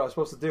 I did what I was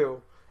supposed to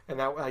do,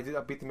 and I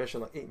beat the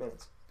mission in 8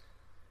 minutes.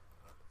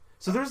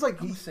 So there's I'm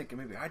thinking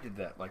maybe I did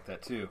that like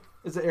that too.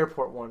 It's the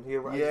airport one. I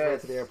just ran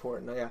to the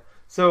airport. And, yeah.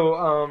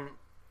 So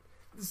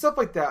stuff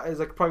like that is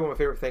probably one of my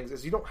favorite things.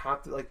 Is you don't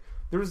have to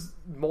there's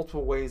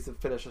multiple ways to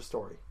finish a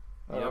story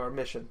or a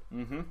mission.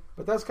 Mm-hmm.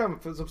 But that's kind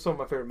of some of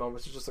my favorite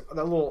moments. It's just that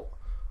little,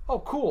 oh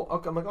cool.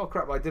 Okay, I'm like, oh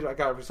crap, I did it. I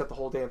got to reset the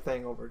whole damn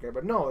thing over again.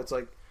 But no, it's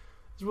it's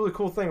a really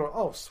cool thing. Where,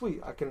 oh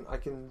sweet, I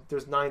can.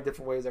 There's 9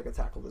 different ways I can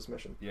tackle this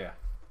mission. Yeah,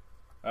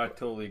 I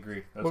totally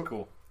agree. That's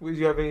cool. Do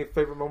you have any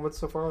favorite moments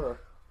so far? Or?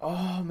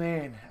 Oh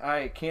man,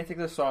 I can't think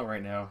of the song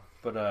right now,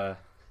 but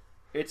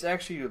it's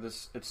actually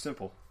it's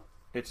simple.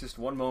 It's just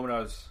one moment I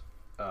was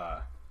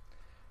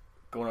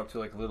going up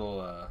to a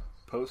little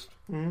post,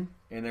 and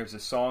there's a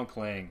song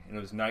playing, and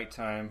it was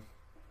nighttime.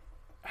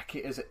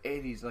 It's the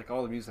 80s,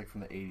 all the music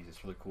from the 80s.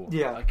 It's really cool.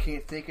 Yeah, I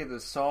can't think of the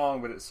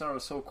song, but it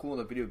sounded so cool in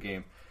the video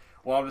game.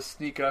 Well, I'm just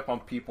sneaking up on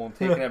people and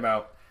taking them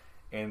out,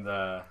 and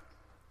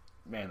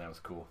man, that was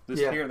cool.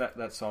 Just hearing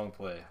that song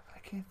play. I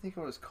can't think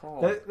of what it's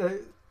called.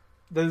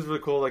 That is really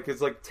cool.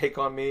 It's Take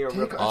On Me or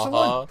Take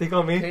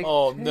On Me.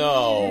 Oh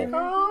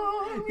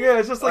no! Yeah,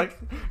 it's just and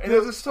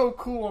it's just so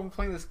cool. I'm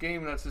playing this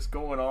game and that's just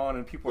going on,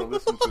 and people are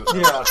listening to it.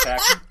 Yeah,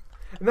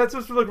 and that's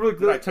what's really good.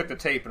 Then I took the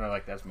tape and I'm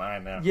like, that's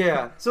mine now.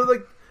 Yeah,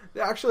 so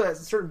actually at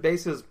certain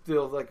bases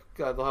they'll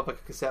have a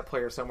cassette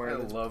player somewhere. I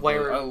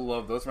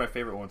love those. Are my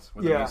favorite ones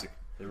with the music.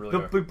 They really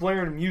are. They'll be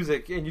blaring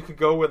music, and you could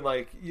go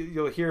and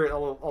you'll hear it.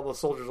 All the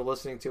soldiers are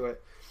listening to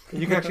it,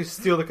 and you can actually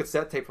steal the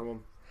cassette tape from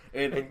them.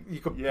 And you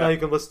can now you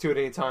can listen to it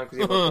anytime because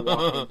you have to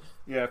walk.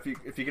 Yeah,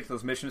 if you get to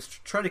those missions,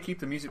 try to keep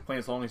the music playing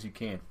as long as you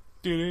can.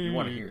 You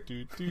want to hear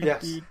it.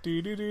 Yes.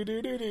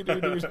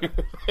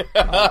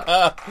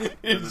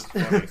 It's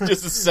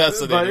just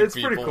assassinating but it's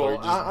people pretty cool.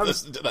 Just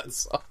listen to that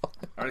song.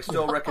 I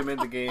still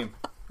recommend the game.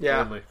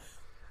 Yeah. Totally.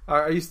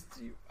 Are you?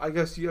 I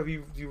guess do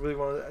you really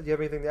want to? Do you have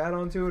anything to add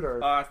on to it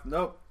or?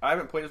 Nope. I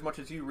haven't played as much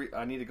as you.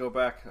 I need to go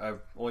back. I've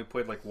only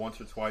played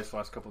once or twice the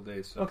last couple of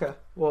days. So. Okay.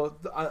 Well,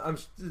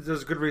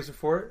 there's a good reason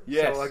for it.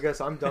 Yes. So I guess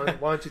I'm done.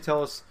 Why don't you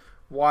tell us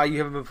why you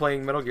haven't been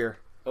playing Metal Gear?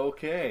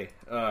 Okay.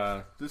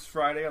 This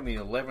Friday on the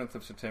 11th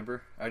of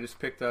September, I just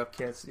picked up.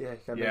 You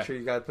gotta make sure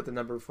you gotta put the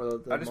number for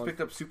the I just month.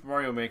 picked up Super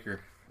Mario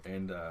Maker,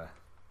 and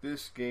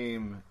this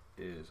game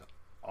is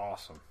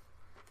awesome.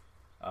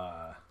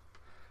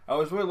 I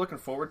was really looking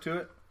forward to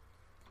it,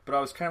 but I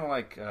was kind of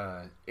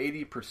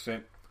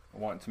 80%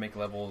 wanting to make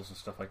levels and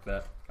stuff like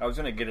that. I was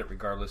gonna get it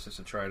regardless just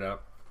to try it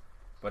out,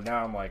 but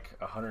now I'm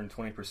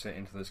 120%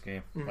 into this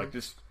game. Mm-hmm.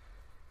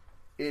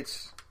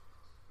 It's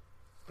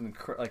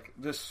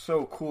just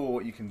so cool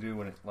what you can do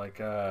when it what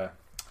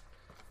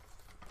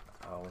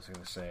was I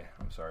gonna say?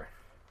 I'm sorry,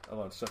 a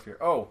lot of stuff here.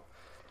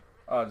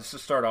 Just to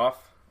start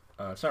off,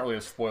 it's not really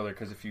a spoiler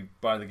because if you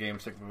buy the game,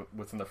 it's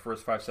within the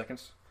first 5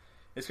 seconds.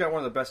 It's got one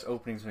of the best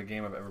openings in a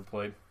game I've ever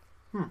played.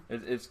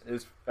 It's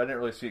I didn't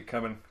really see it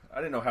coming. I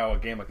didn't know how a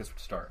game like this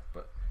would start,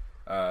 but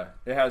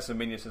it has some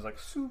minions like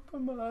Super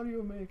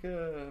Mario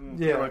Maker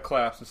and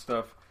claps and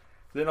stuff.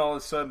 Then all of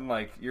a sudden,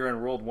 you're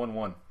in World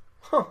 1-1,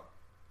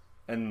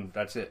 and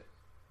that's it.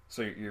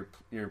 So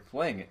you're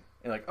playing it,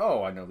 and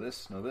I know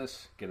this.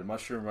 Get a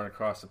mushroom, run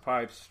across the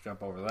pipes,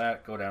 jump over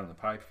that, go down the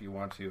pipe if you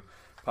want to,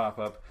 pop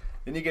up.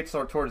 Then you get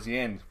towards the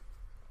end,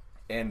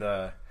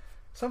 and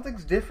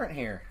something's different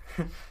here.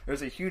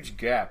 There's a huge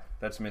gap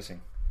that's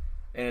missing.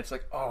 And it's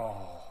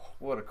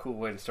what a cool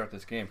way to start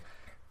this game.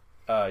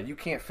 You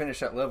can't finish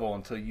that level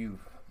until you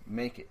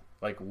make it.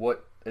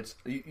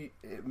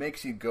 It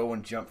makes you go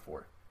and jump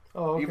for it.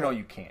 Oh, okay. Even though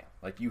you can't.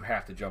 You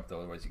have to jump,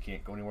 though, otherwise you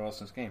can't go anywhere else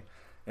in this game.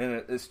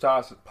 And it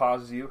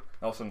pauses you,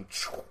 and all of a sudden,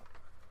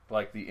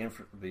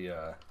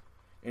 the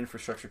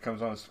infrastructure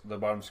comes on the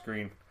bottom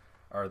screen.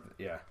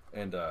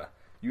 and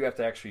you have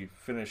to actually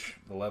finish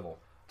the level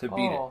to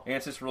beat it, and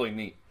it's just really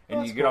neat.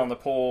 And you get cool. on the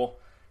pole,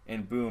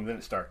 and boom, then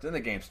it starts. Then the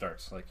game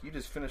starts. Like you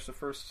just finish the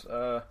first.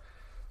 So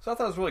I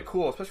thought it was really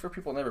cool, especially for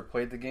people who never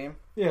played the game,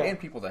 and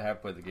people that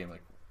have played the game.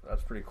 Like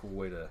that's a pretty cool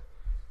way to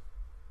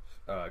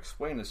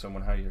explain to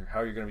someone how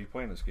you're going to be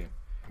playing this game.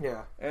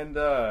 Yeah. And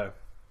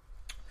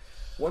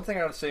one thing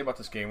I would say about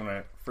this game when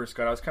I first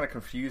got it, I was kind of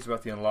confused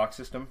about the unlock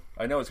system.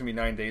 I know it's going to be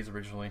 9 days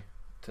originally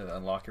to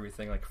unlock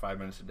everything, like 5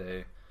 minutes a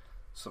day,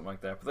 something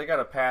like that. But they got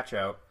a patch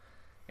out,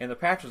 and the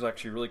patch was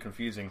actually really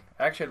confusing.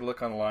 I actually had to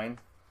look online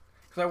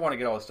because I want to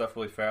get all this stuff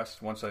really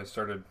fast. Once I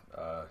started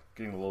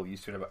getting a little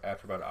used to it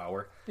after about an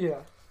hour. Yeah.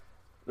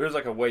 There's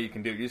like a way you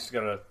can do it. You just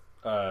got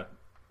to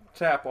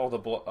tap all the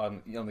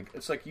on the.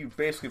 It's like you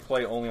basically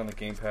play only on the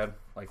gamepad,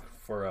 like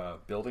for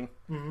building.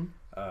 Mm-hmm.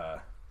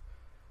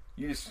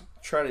 You just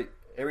try to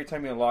every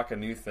time you unlock a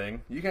new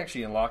thing. You can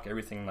actually unlock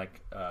everything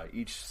like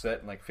each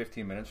set in like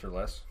 15 minutes or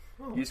less.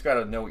 Oh. You just got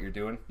to know what you're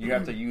doing. You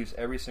have to use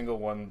every single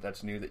one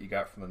that's new that you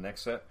got from the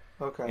next set.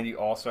 Okay. And you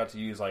also have to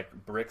use like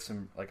bricks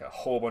and like a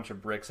whole bunch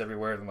of bricks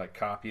everywhere and like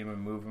copy them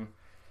and move them,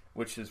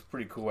 which is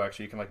pretty cool.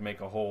 Actually, you can like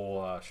make a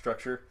whole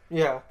structure.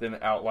 Yeah. Then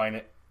outline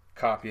it.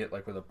 Copy it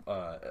like with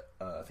a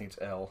I think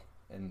it's L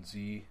and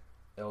Z,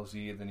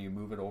 LZ, and then you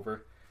move it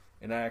over,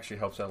 and that actually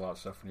helps out a lot of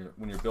stuff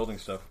when you're building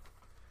stuff.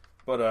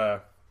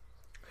 But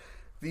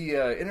the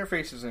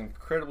interface is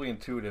incredibly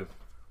intuitive,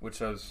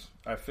 which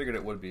I figured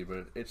it would be,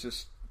 but it's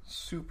just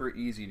super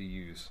easy to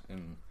use,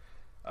 and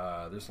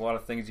there's a lot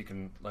of things you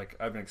can like.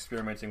 I've been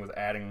experimenting with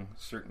adding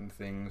certain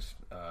things,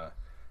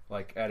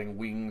 like adding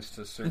wings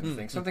to certain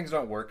things. Some things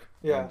don't work,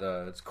 and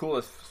it's cool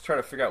to try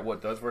to figure out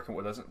what does work and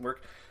what doesn't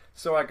work.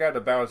 So I got a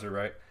Bowser,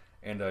 right?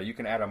 And you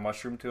can add a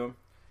mushroom to him.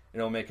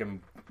 It'll make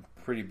him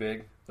pretty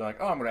big. They're like,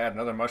 oh, I'm going to add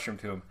another mushroom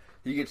to him.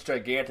 He gets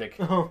gigantic.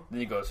 Then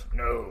he goes,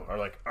 no. Or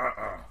like,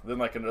 Then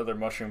like another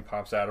mushroom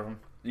pops out of him.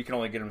 You can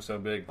only get him so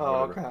big.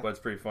 Okay. But it's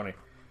pretty funny.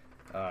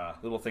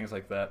 Little things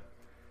like that.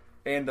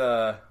 And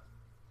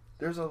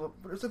there's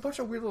a bunch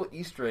of weird little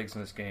Easter eggs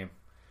in this game.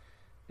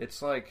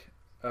 It's like,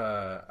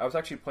 I was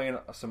actually playing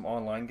some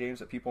online games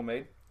that people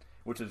made,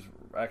 which is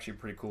actually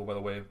pretty cool, by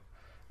the way.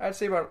 I'd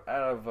say I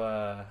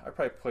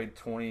probably played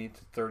 20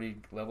 to 30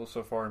 levels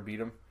so far and beat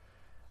them.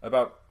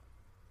 About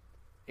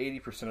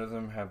 80% of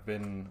them have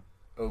been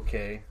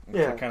okay,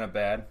 kind of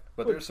bad,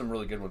 but there's some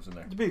really good ones in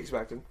there. To be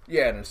expected.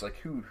 Yeah, and it's like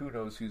who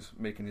knows who's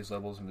making these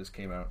levels and this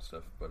came out and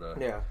stuff.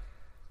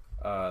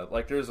 But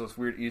like there's this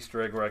weird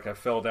Easter egg where like I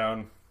fell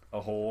down a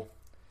hole,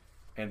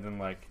 and then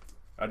like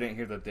I didn't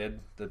hear the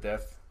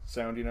death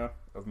sound,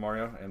 of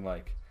Mario, and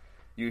like.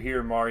 You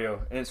hear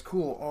Mario, and it's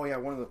cool. Oh yeah,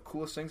 one of the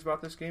coolest things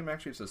about this game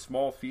actually, it's a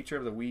small feature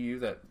of the Wii U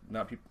that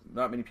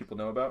not many people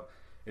know about.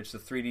 It's the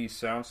 3D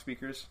sound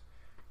speakers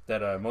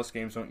that most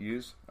games don't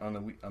use on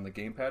the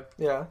gamepad.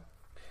 Yeah.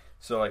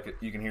 So like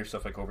you can hear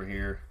stuff like over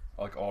here,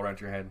 like all around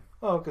your head.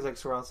 Oh, because like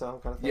surround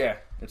sound kind of thing. Yeah,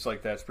 it's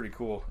like that. It's pretty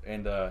cool.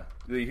 And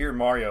you hear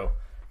Mario.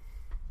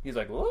 He's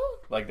like, whoa,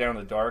 like down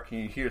in the dark,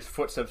 and you hear his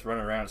footsteps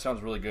running around. It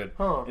sounds really good.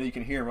 Huh. And you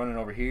can hear him running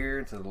over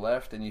here to the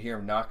left, and you hear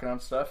him knocking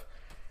on stuff.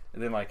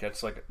 And then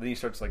then he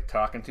starts like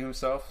talking to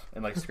himself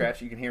and like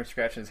scratch. You can hear him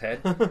scratching his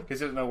head because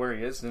he doesn't know where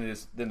he is.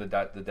 Then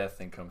the death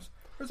thing comes.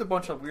 There's a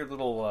bunch of weird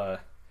little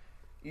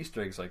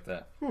Easter eggs like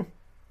that.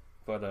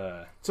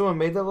 But someone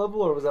made that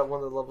level, or was that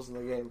one of the levels in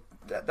the game?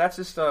 That's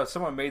just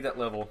someone made that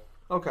level.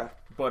 Okay.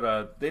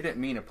 But they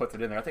didn't mean to put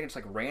that in there. I think it's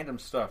like random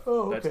stuff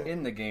that's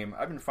in the game.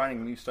 I've been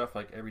finding new stuff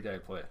like every day I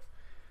play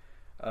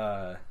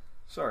it.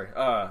 Sorry.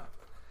 I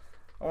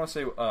want to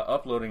say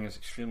uploading is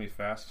extremely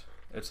fast.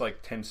 It's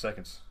like 10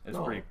 seconds. It's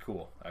pretty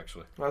cool,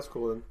 actually. That's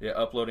cool then. Yeah,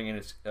 uploading and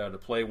it's the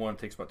play one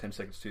takes about 10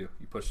 seconds too.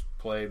 You push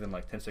play, then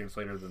like 10 seconds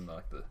later, then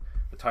like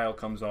the tile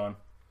comes on,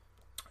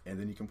 and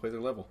then you can play their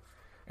level.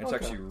 And it's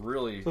actually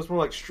really. So it's more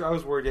like I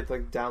was worried you had to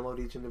like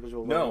download each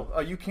individual level. No,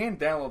 you can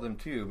download them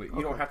too, but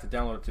you don't have to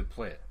download it to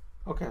play it.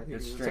 Okay,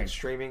 it's like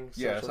streaming.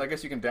 Yeah, so I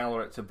guess you can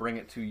download it to bring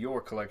it to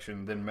your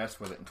collection, then mess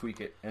with it and tweak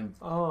it, and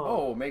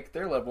make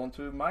their level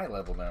into my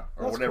level now,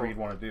 or that's whatever cool. you'd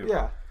want to do.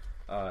 Yeah,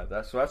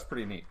 that's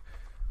pretty neat.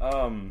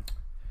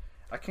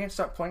 I can't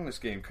stop playing this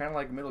game, kind of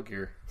like Metal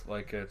Gear.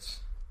 Like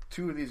it's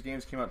two of these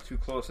games came out too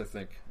close, I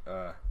think.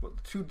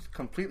 Two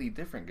completely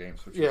different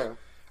games. Which is,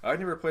 I've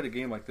never played a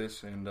game like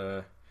this, and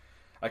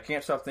I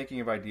can't stop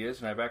thinking of ideas.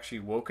 And I've actually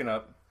woken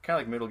up, kind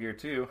of like Metal Gear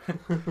 2.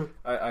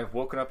 I've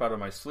woken up out of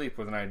my sleep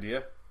with an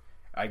idea.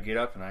 I get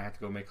up and I have to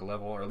go make a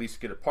level, or at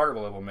least get a part of a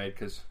level made,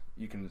 because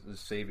you can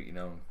just save it,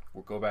 and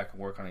we'll go back and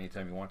work on it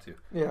anytime you want to.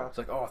 Yeah. It's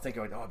like, I think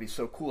it'd be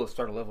so cool to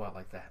start a level out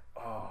like that.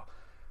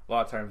 A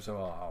lot of times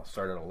I'll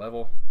start at a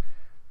level,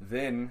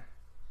 then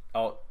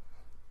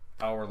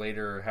hour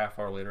later, half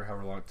hour later,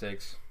 however long it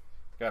takes,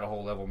 got a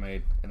whole level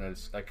made, and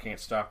I can't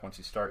stop once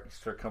you start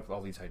coming up with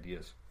all these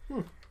ideas.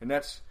 And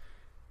that's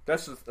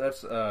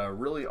a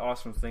really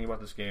awesome thing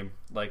about this game.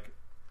 Like,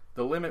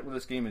 the limit with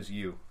this game is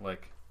you.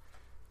 Like,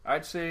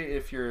 I'd say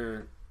if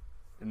you're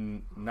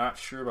not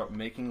sure about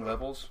making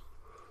levels,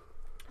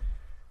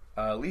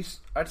 at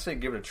least I'd say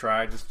give it a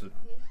try just to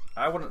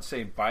I wouldn't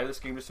say buy this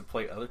game just to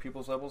play other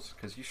people's levels,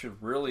 because you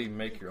should really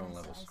make your own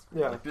levels.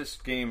 Yeah. Like, this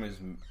game is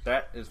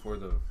where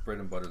the bread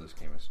and butter of this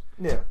game is.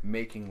 Yeah.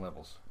 Making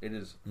levels. It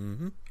is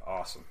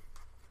awesome.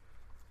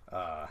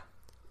 I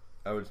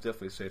would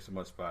definitely say it's a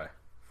must buy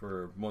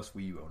for most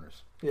Wii U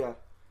owners. Yeah.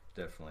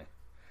 Definitely.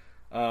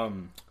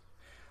 Some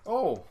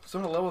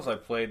of the levels I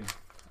played,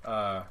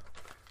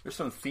 there's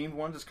some themed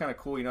ones. It's kind of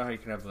cool. You know how you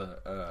can have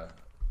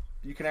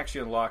you can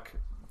actually unlock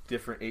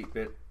different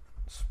 8-bit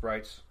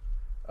sprites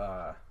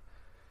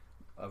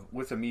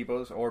with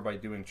amiibos or by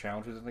doing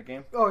challenges in the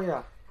game. Oh,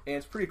 yeah. And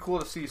it's pretty cool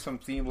to see some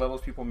themed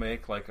levels people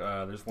make. Like,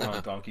 there's one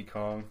on Donkey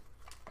Kong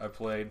I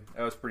played.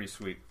 That was pretty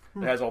sweet.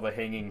 It has all the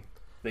hanging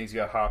things you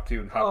got to hop to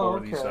and hop over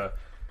these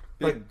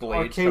big like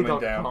blades coming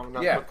Donkey down. Kong,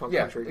 not yeah,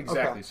 Country.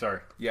 Exactly. Okay. Sorry.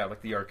 Yeah,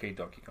 like the arcade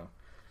Donkey Kong,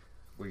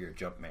 where you're a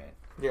jump man.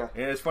 Yeah.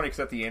 And it's funny because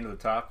at the end of the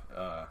top,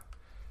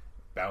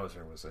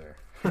 Bowser was there,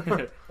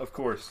 of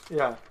course.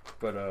 Yeah.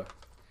 But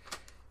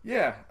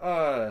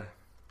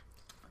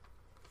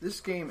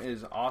this game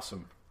is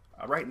awesome.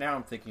 Right now,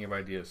 I'm thinking of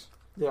ideas.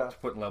 To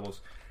put in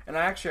levels. And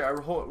I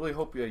really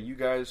hope you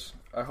guys.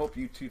 I hope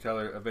you too,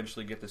 Tyler,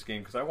 eventually get this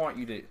game, because I want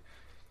you to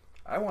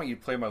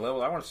play my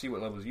level. I want to see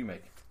what levels you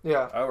make.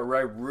 Yeah. I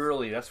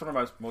really. That's one of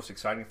my most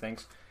exciting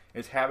things,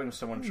 is having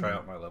someone try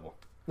out my level.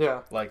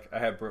 Yeah. Like, I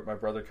had my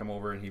brother come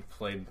over and he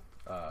played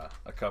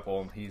a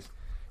couple, and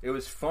it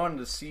was fun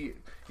to see,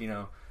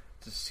 to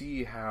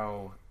see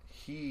how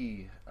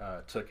he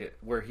took it,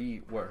 where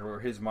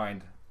his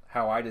mind,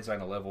 how I design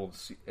a level.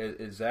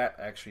 Is that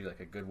actually like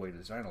a good way to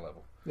design a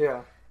level?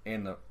 Yeah.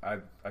 And I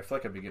feel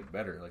like I've been getting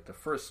better. Like, the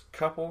first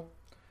couple,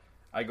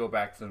 I go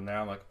back to them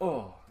now. I'm like,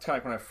 oh, it's kind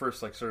of like when I first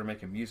started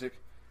making music.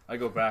 I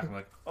go back and I'm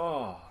like,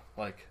 oh,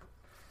 like,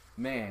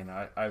 man,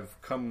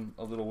 I've come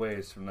a little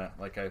ways from that.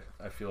 Like,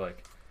 I feel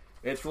like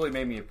it's really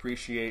made me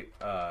appreciate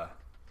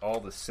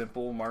all the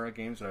simple Mario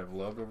games that I've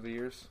loved over the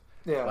years.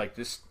 Yeah. Like,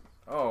 just,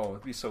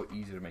 it'd be so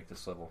easy to make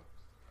this level.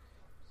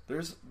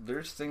 There's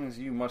things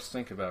you must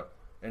think about.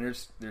 And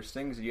there's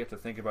things that you have to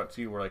think about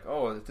too, where, like,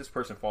 if this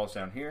person falls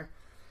down here,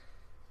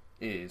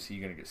 is he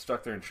going to get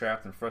stuck there and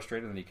trapped and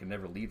frustrated and he can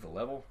never leave the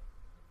level?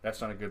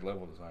 That's not a good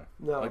level design.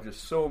 No. Like, there's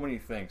so many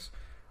things.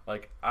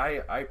 Like,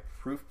 I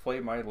proof play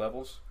my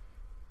levels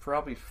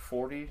probably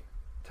 40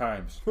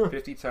 times,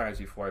 50 times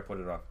before I put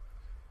it on.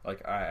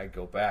 Like, I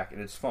go back, and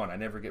it's fun. I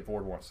never get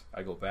bored once.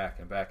 I go back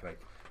and back, and I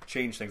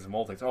change things and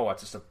mold things. Oh,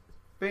 it's just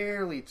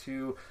barely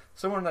too...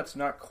 Someone that's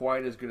not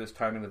quite as good as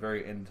timing the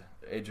very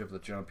edge of the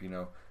jump,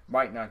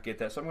 might not get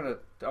that. So I'm going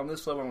to... On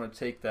this level, I'm going to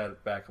take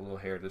that back a little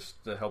hair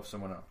just to help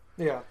someone out.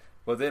 Yeah.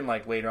 But then,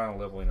 like, later on in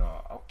the level,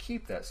 I'll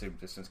keep that same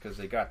distance because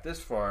they got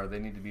this far. They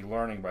need to be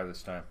learning by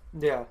this time.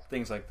 Yeah.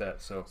 Things like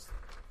that. So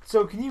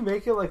can you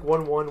make it like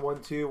 1-1,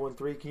 1-2,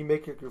 1-3? Can you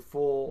make it your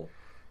full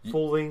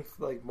length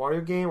like Mario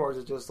game, or is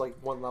it just like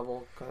one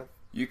level kind of?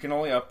 You can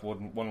only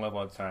upload one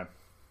level at a time.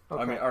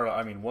 Okay.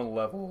 I mean one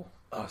level.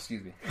 Oh,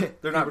 excuse me.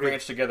 They're not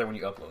branched together when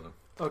you upload them.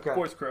 Okay. Of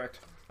course, correct.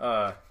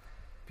 But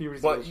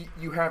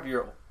you have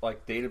your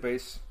like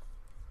database.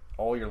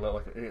 All your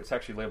level, it's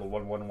actually labeled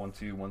 1-1,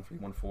 1-2, 1-3,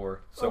 1-4,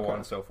 so on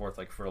and so forth.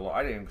 Like, for a long,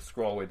 I didn't even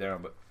scroll all the way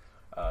down,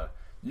 but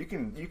you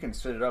can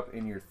set it up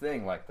in your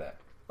thing like that.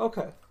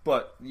 Okay.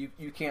 But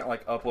you can't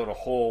like upload a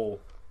whole.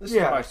 This is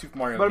my Super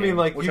Mario game. But I mean,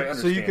 like,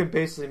 so you can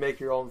basically make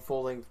your own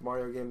full length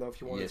Mario game though if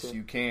you wanted to. Yes,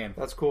 you can.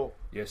 That's cool.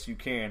 Yes, you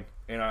can.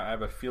 And I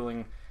have a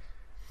feeling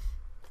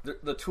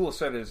the tool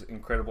set is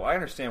incredible. I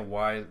understand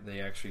why they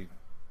actually.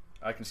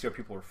 I can see how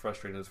people are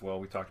frustrated as well.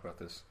 We talked about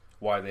this.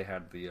 Why they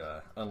had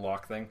the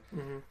unlock thing.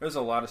 Mm-hmm. There's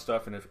a lot of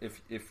stuff, and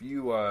if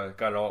you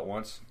got it all at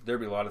once,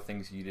 there'd be a lot of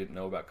things you didn't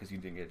know about because you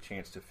didn't get a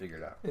chance to figure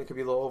it out. It could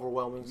be a little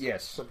overwhelming.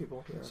 Yes, some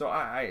people. Yeah. So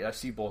I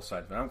see both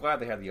sides, but I'm glad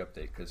they had the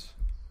update because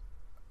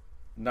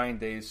 9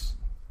 days,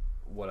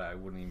 I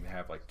wouldn't even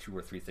have like 2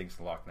 or 3 things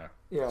to lock now.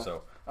 Yeah.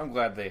 So I'm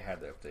glad they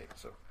had the update.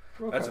 So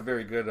that's a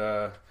very good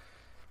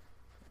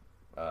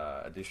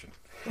addition.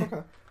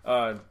 Okay.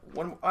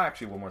 One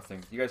more thing.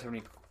 Do you guys have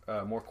any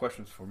more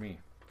questions for me?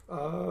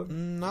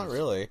 Not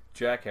really.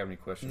 Jack, have any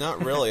questions?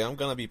 Not really. I'm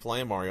going to be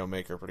playing Mario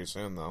Maker pretty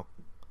soon, though.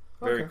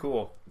 Very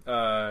cool.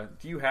 Do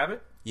you have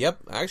it?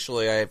 Yep.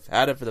 Actually, I've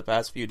had it for the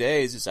past few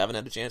days. Just haven't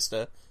had a chance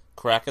to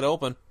crack it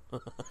open.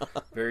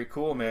 Very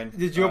cool, man.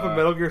 Did you open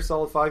Metal Gear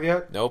Solid 5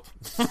 yet? Nope.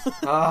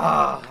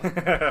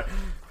 I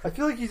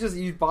feel like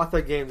you bought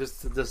that game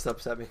just to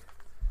upset me.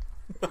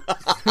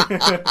 you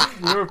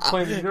never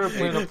played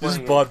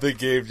just bought the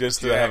game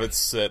just to have it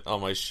sit on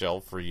my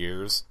shelf for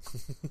years.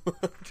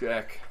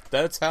 Jack,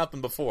 that's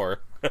happened before.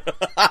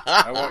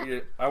 I want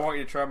you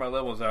to try my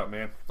levels out,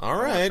 man. All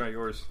right, try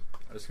yours.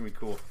 That's gonna be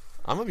cool.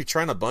 I'm gonna be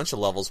trying a bunch of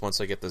levels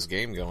once I get this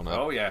game going up.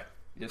 Oh yeah,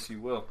 yes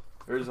you will.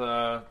 There's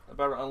about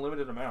an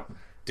unlimited amount.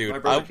 Dude, my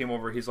brother came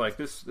over. He's like,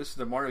 "This is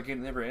the Mario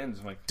game that never ends."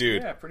 I'm like,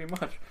 "Dude, yeah, pretty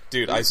much."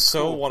 Dude, I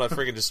so want to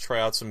freaking just try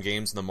out some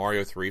games in the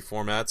Mario 3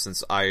 format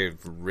since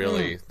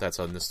that's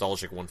a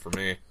nostalgic one for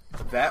me.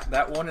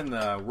 That one and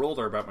the World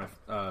are about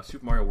my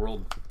Super Mario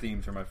World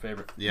themes are my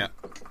favorite. Yeah,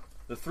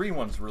 the 3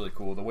 one's really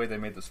cool. The way they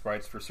made the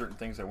sprites for certain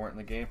things that weren't in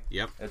the game.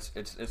 Yep,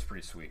 it's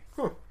pretty sweet.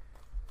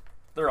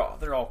 they're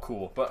all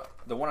cool. But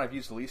the one I've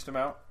used the least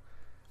amount,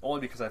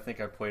 only because I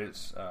think I played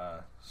it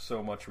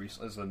so much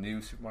recently, is the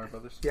new Super Mario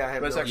Brothers. Yeah,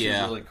 but it's actually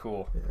really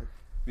cool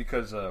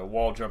because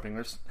wall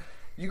jumping.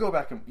 You go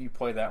back and you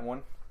play that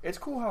one. It's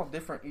cool how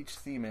different each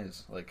theme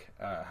is, like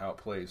how it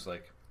plays.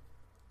 Like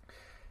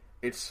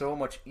it's so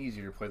much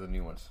easier to play the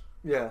new ones.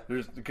 Yeah,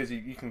 because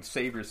you can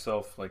save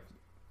yourself like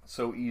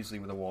so easily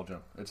with a wall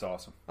jump. It's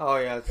awesome. Oh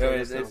yeah,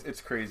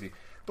 it's crazy.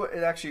 But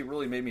it actually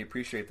really made me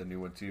appreciate the new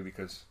one too,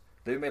 because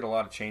they've made a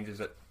lot of changes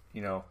that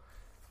that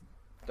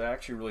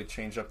actually really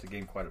changed up the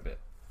game quite a bit.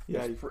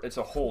 Yeah, it's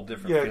a whole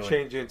different feeling.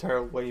 Change the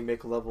entire way you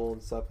make a level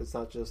and stuff. It's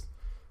not just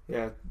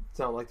it's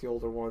not like the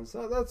older ones.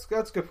 That's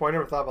a good point. I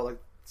never thought about like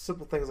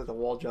simple things like the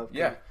wall jump.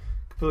 Yeah,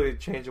 completely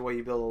change the way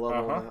you build a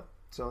level. And that.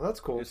 So that's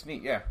cool. It's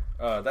neat. Yeah,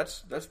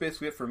 that's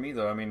basically it for me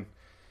though. I mean,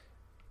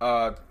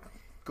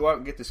 go out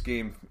and get this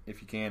game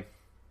if you can.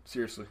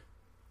 Seriously.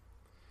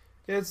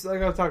 Yeah, it's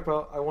like I've talked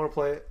about. I want to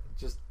play it.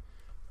 Just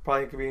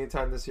probably inconvenient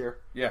time this year.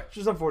 Yeah, which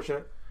is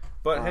unfortunate.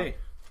 But hey,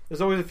 there's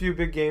always a few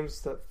big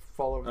games that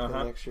fall over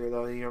the next year,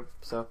 though.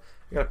 So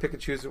you got to pick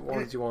and choose what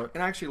ones you want.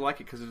 And I actually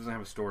like it because it doesn't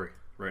have a story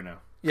right now.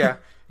 Yeah,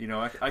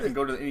 I can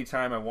go to any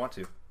time I want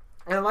to.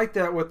 And I like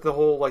that with the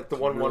whole like the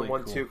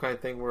 1-1-1-2 cool. kind of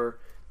thing, where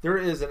there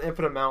is an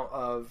infinite amount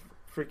of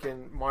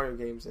freaking Mario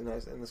games in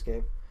this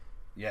game.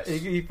 Yes,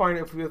 you find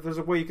if there's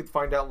a way you could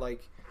find out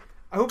like.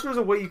 I hope there's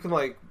a way you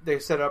can they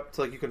set up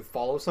to you can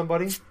follow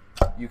somebody.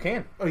 You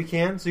can. Oh, you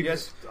can. So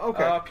yes.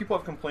 Okay. People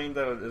have complained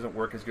that it doesn't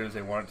work as good as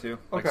they want it to.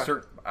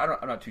 Okay.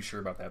 I'm not too sure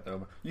about that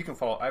though. You can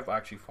follow. I've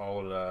actually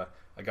followed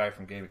a guy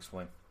from Game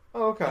Explain.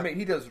 Oh, okay. I mean,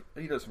 he does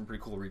some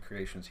pretty cool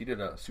recreations. He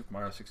did a Super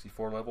Mario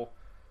 64 level.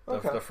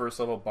 The first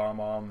level,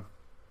 Bomb.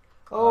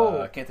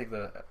 I can't think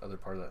of the other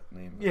part of that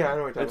name. Yeah, I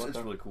know what you're talking about. It's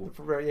really cool.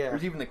 Yeah.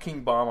 There's even the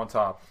King Bomb on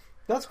top.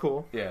 That's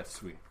cool. Yeah, it's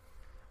sweet.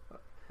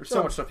 There's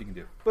so much stuff you can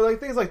do. But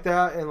things like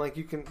that, and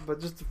you can.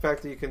 But just the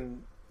fact that you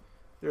can.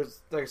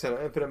 There's, like I said,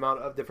 an infinite amount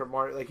of different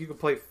Mario. You can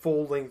play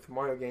full-length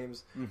Mario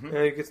games, and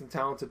you get some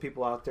talented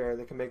people out there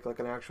that can make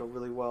an actual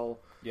really well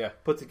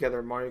put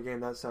together Mario game.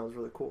 That sounds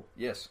really cool.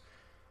 Yes.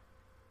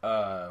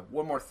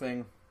 One more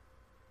thing.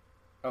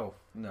 Oh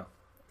no,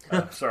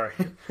 sorry.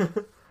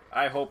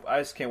 I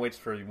just can't wait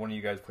for one of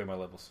you guys to play my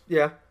levels.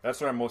 Yeah, that's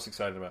what I'm most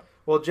excited about.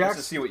 Well, Jack's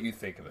to see what you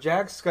think of it.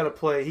 Jack's got to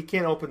play. He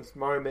can't open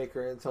Mario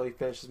Maker until he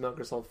finishes Metal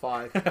Gear Solid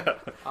 5.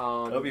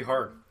 That'll be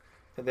hard.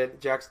 And then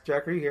Jack,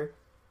 are you here?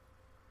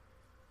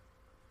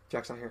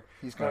 Jack's not here.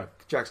 He's gone.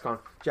 Jack's gone.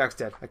 Jack's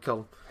dead. I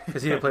killed him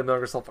because he didn't play Metal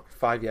Gear Solid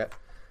 5 yet.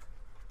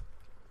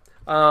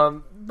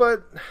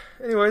 But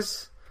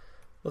anyways,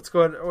 let's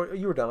go ahead. Oh,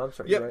 you were done. I'm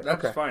sorry. Yep, right?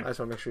 that's fine. I just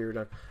want to make sure you were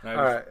done. All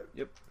right.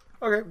 Yep.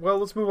 Okay. Well,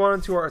 let's move on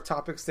to our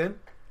topics then.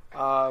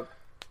 Should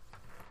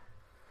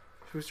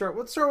we start?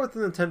 Let's start with the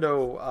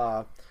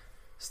Nintendo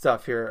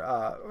stuff here.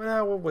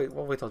 We'll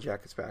wait till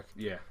Jack gets back.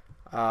 Yeah.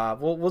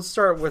 We'll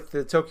start with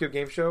the Tokyo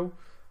Game Show.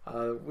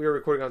 We are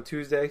recording on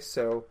Tuesday,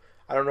 so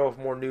I don't know if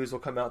more news will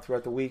come out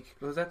throughout the week.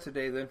 Was that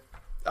today then?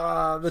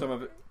 Some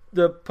of it.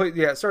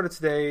 It started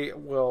today.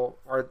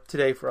 Or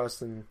today for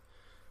us, and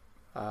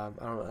I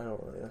don't really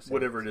know.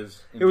 Whatever it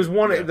is. It was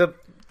one. Yeah.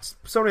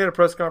 Sony had a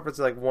press conference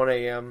at 1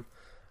 a.m.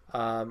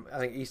 I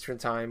think Eastern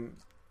time.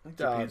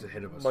 Japan's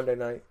ahead of us. Monday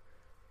night.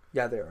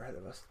 Yeah, they are ahead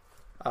of us.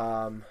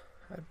 I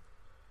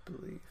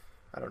believe.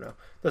 I don't know.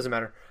 Doesn't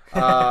matter.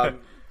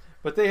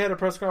 But they had a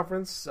press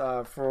conference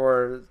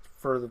for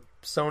the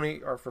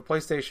Sony or for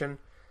PlayStation.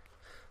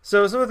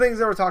 So some of the things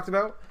that were talked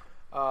about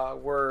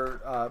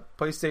were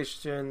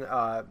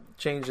PlayStation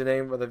changed the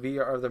name of the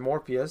VR of the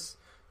Morpheus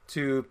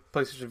to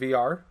PlayStation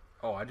VR.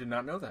 Oh, I did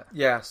not know that.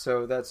 Yeah,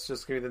 so that's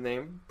just going to be the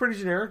name. Pretty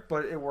generic,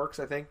 but it works.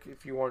 I think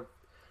if you want,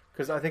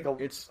 because I think a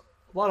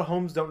lot of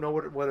homes don't know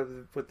what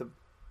the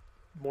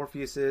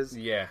Morpheus is.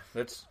 Yeah,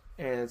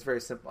 and it's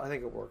very simple. I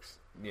think it works.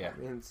 Yeah,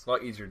 it's a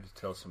lot easier to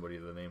tell somebody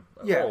the name.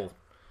 Yeah,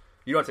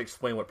 you don't have to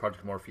explain what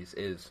Project Morpheus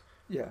is.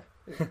 Yeah,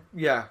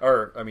 yeah.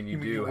 Or I mean, you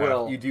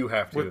do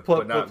have to,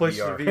 but not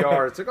PlayStation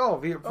VR. It's like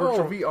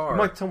virtual VR. You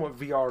might tell them what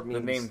VR means.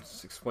 The name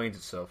explains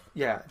itself.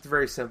 Yeah, it's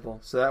very simple,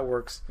 so that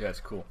works. Yeah, it's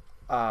cool.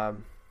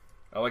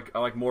 I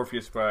like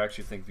Morpheus, but I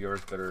actually think VR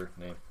is a better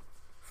name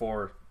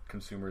for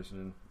consumers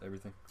and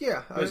everything.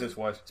 Yeah, business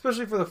wise,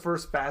 especially for the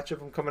first batch of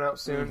them coming out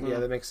soon. Mm-hmm. Yeah,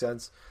 that makes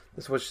sense.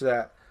 To switch to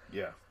that.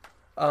 Yeah.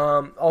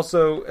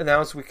 Also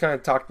announced, we kind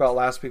of talked about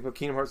last week, but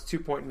Kingdom Hearts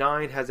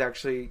 2.9 has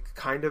actually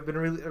kind of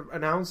been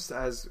announced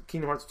as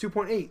Kingdom Hearts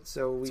 2.8.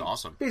 So we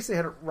basically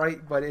had it right,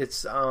 but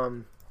it's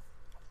 2.8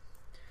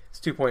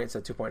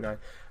 instead of 2.9.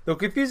 The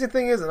confusing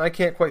thing is, and I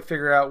can't quite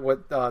figure out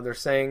what they're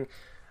saying,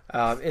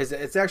 is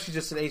it's actually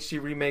just an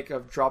HD remake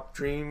of Drop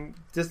Dream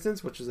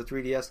Distance, which is a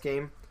 3DS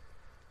game.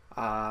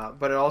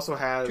 But it also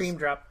has Dream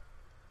Drop.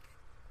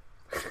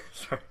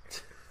 Sorry.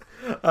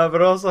 But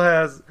it also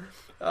has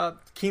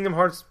Kingdom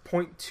Hearts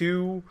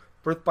 .2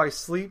 Birth by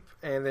Sleep,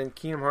 and then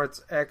Kingdom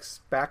Hearts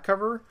X back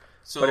cover.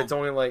 But it's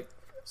only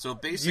So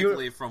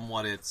basically, from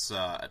what it's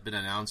been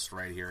announced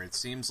right here, it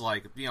seems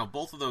like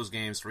both of those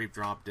games, Dream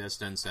Drop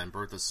Distance and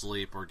Birth of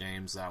Sleep, were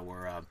games that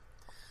were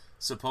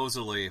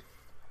supposedly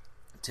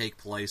take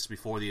place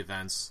before the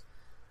events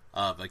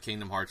of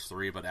Kingdom Hearts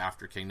 3, but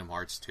after Kingdom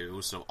Hearts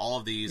 2. So all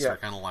of these are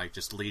kind of like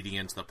just leading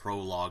into the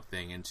prologue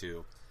thing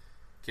into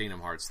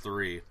Kingdom Hearts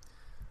 3.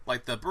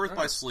 Like, the Birth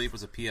by Sleep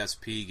was a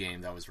PSP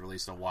game that was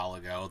released a while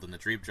ago. Then the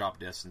Dream Drop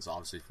Distance,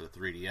 obviously, for the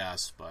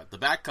 3DS. But the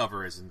back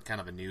cover is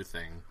kind of a new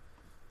thing,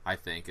 I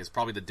think. It's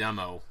probably the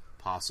demo,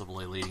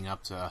 possibly, leading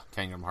up to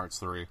Kingdom Hearts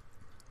 3.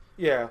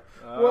 Yeah.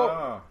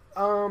 Well,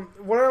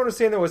 what I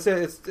understand, though, is that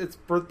it's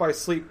Birth by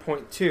Sleep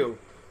 .2.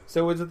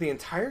 So is it the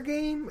entire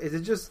game? Is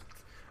it just...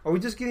 Are we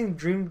just getting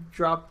Dream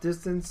Drop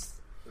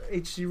Distance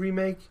HD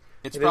remake?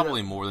 It's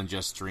probably more than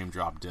just Dream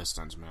Drop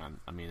Distance, man.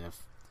 I mean,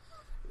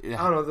 I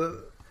don't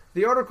know,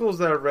 the articles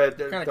that I read...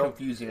 They're kind of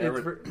confusing. I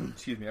read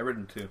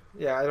them too.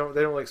 Yeah, they don't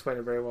really explain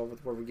it very well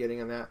with what we're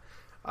getting on that.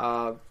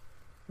 But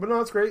no,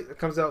 it's great. It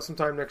comes out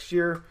sometime next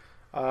year.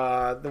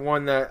 The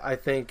one that I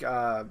think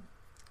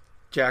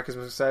Jack is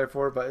most excited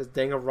for, but is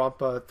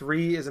Danganronpa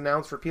 3 is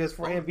announced for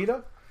PS4 and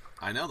Vita.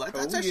 I know.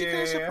 That's actually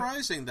kind of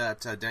surprising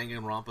that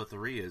Danganronpa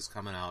 3 is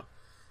coming out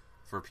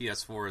for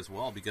PS4 as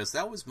well, because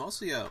that was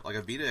mostly a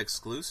Vita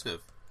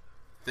exclusive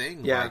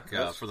thing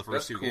for the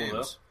first two games.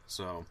 Though.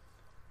 So...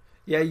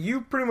 Yeah, you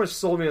pretty much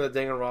sold me on the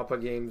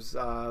Danganronpa games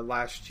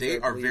last year.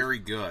 They are very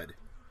good.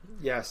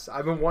 Yes,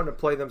 I've been wanting to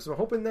play them, so I'm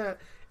hoping that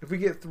if we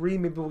get 3,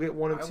 maybe we'll get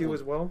 1 and 2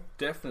 as well.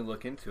 Definitely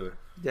look into it.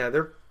 Yeah,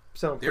 they're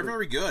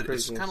very good.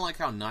 It's kind of like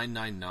how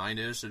 999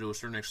 is to a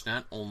certain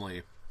extent,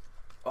 only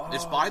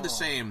it's by the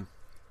same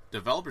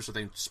developers, I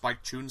think,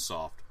 Spike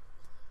Chunsoft.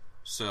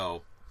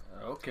 So,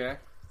 okay.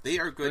 They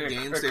are good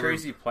games. A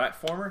crazy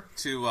platformer?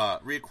 To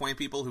reacquaint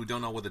people who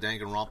don't know what the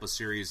Danganronpa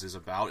series is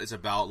about, it's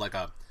about like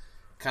a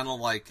kind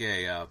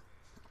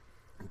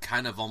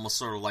of almost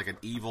sort of like an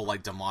evil,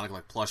 like demonic,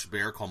 like plush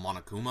bear called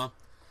Monokuma,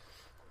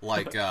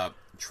 like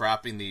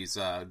trapping these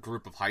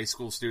group of high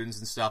school students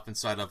and stuff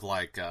inside of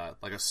like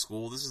a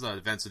school. This is the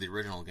events of the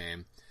original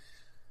game.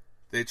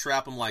 They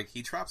trap them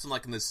he traps them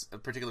in this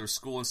particular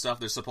school and stuff.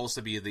 They're supposed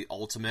to be the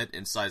ultimate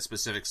inside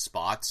specific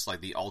spots,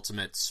 like the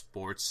ultimate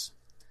sports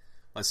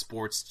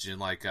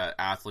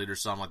athlete or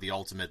something, like the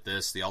ultimate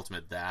this, the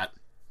ultimate that.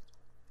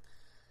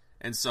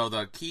 And so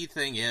the key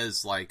thing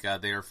is,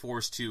 they are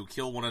forced to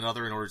kill one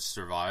another in order to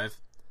survive.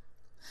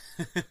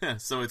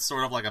 So it's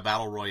sort of like a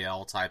battle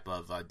royale type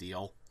of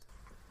deal.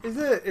 Is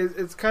it?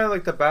 It's kind of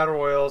like the battle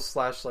royale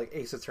 /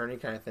 Ace Attorney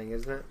kind of thing,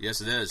 isn't it?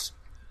 Yes, it is.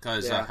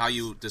 Because how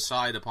you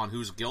decide upon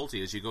who's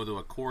guilty is you go to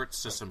a court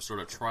system sort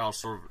of trial,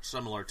 sort of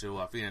similar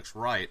to Phoenix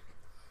Wright.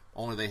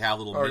 Only they have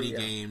little mini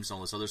games, all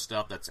this other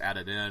stuff that's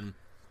added in.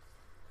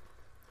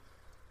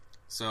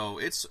 So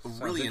it's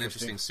really an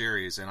interesting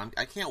series, and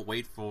I can't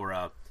wait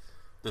for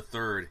the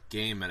third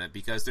game in it,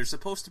 because there's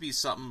supposed to be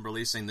something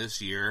releasing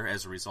this year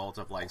as a result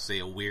of, say,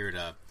 a weird,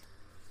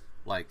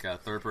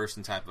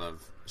 third-person type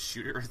of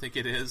shooter, I think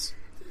it is.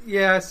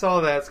 Yeah, I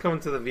saw that. It's coming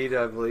to the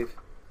Vita, I believe.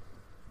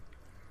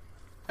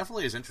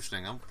 Definitely is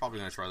interesting. I'm probably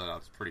going to try that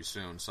out pretty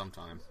soon,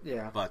 sometime.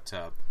 Yeah. But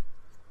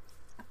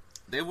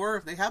they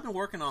have been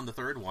working on the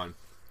third one.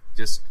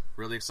 Just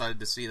really excited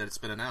to see that it's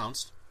been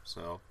announced.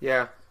 So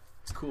yeah.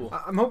 It's cool.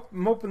 I'm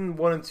hoping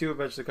 1 and 2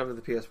 eventually come to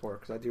the PS4,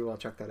 because I do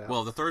want to check that out.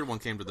 Well, the third one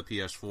came to the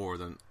PS4,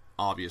 then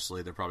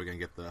obviously they're probably going to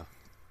get the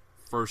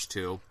first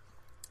 2.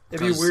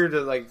 It'd be weird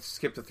to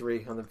skip the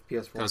 3 on the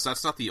PS4. Because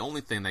that's not the only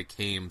thing that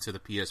came to the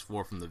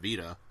PS4 from the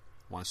Vita.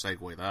 Want to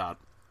segue that?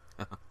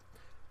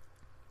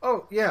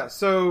 Oh yeah,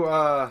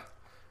 so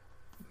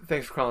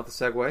thanks for calling it the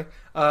segue.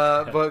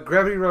 But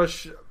Gravity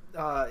Rush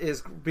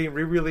is being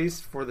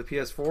re-released for the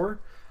PS4,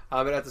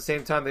 but at the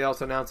same time they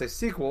also announced a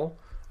sequel.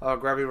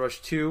 Gravity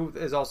Rush 2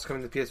 is also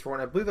coming to the PS4,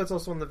 and I believe that's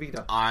also on the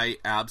Vita. I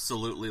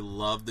absolutely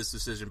love this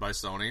decision by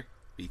Sony,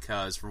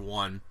 because, for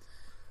one,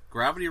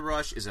 Gravity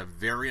Rush is a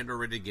very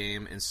underrated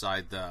game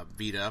inside the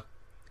Vita.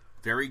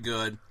 Very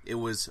good. It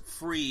was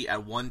free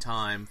at one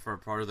time for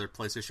part of their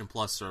PlayStation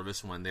Plus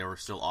service when they were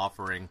still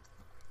offering,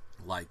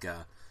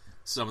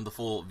 some of the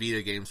full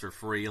Vita games for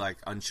free, like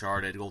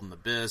Uncharted, Golden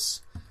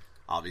Abyss.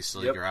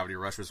 Obviously, Gravity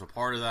Rush was a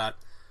part of that.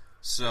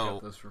 So I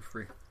got those for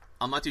free.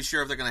 I'm not too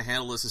sure if they're going to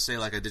handle this as, say,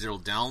 like a digital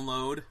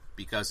download,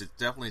 because it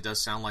definitely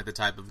does sound like the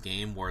type of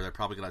game where they're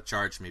probably going to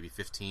charge maybe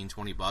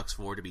 $15-$20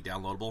 for it to be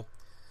downloadable.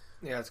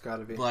 Yeah, it's got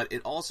to be. But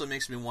it also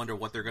makes me wonder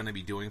what they're going to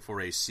be doing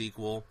for a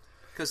sequel,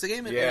 because the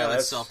game in and of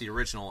itself, the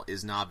original,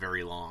 is not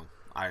very long.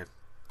 I've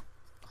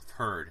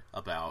heard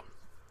about.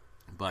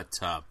 But,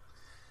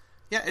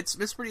 yeah, it's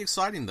pretty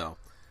exciting, though.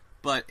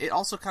 But it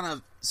also kind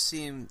of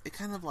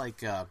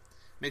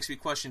makes me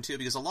question, too,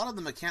 because a lot of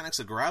the mechanics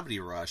of Gravity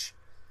Rush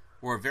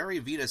were very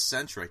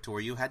Vita-centric, to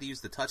where you had to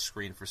use the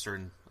touchscreen for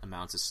certain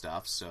amounts of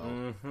stuff,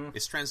 so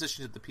its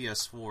transition to the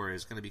PS4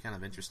 is going to be kind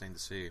of interesting to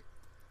see.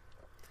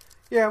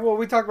 Yeah, well,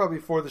 we talked about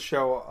before the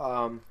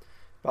show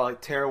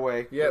about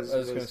Tearaway. Yeah, I was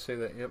going to say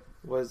that, yep.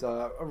 Was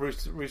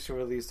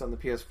recently released on the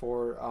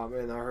PS4,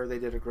 and I heard they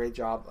did a great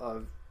job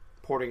of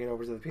porting it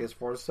over to the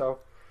PS4, so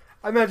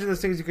I imagine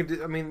there's things you could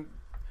do. I mean,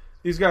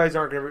 these guys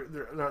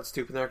they're not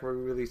stupid. They're not going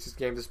to release these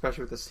games,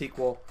 especially with the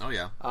sequel. Oh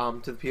yeah.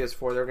 To the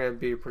PS4, they're going to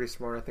be pretty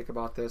smart, I think,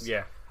 about this.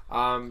 Yeah.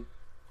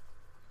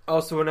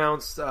 Also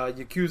announced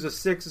Yakuza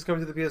 6 is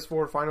coming to the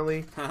PS4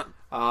 finally.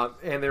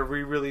 And they're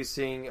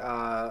re-releasing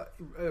the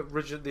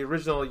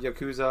original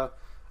Yakuza.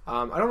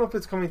 I don't know if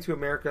it's coming to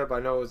America, but I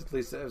know it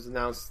was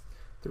announced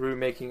they're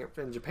remaking it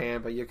in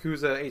Japan. But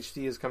Yakuza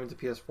HD is coming to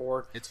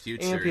PS4. It's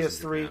huge and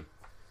PS3.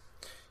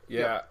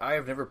 Yeah, I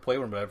have never played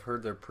one, but I've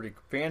heard they're pretty...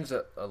 Fans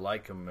that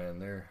like them, man,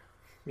 they're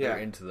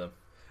into them.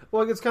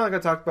 Well, it's kind of like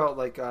I talked about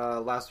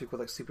last week with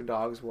like Sleeping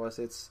Dogs was.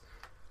 It's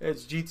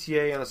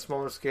GTA on a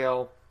smaller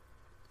scale,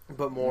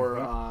 but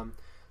more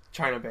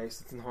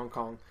China-based. It's in Hong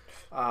Kong.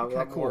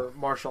 More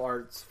martial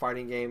arts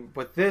fighting game.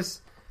 But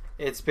this,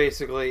 it's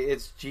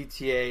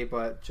GTA,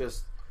 but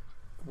just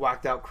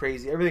whacked out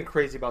crazy. Everything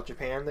crazy about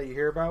Japan that you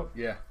hear about,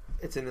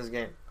 it's in this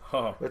game.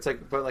 Oh. It's in a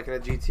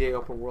GTA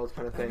open world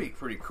kind of thing. That'd be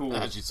pretty cool.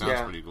 That actually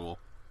sounds pretty cool.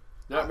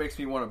 That makes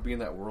me want to be in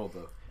that world,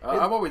 though.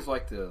 I've always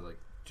liked the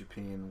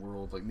Japan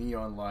world, like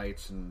neon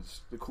lights and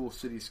the cool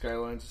city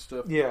skylines and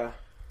stuff. Yeah.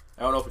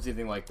 I don't know if it's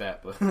anything like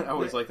that, but I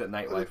always like that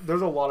nightlife.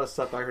 There's a lot of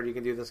stuff I heard you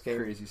can do in this game.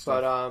 Crazy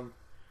stuff.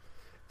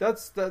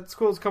 But that's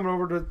cool. It's coming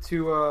over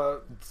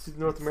to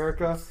North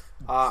America.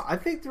 I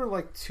think they're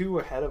like 2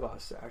 ahead of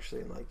us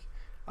actually in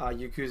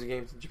Yakuza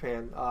games in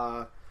Japan.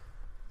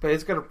 But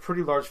it's got a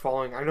pretty large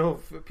following. I know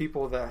of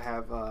people that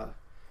have.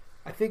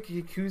 I think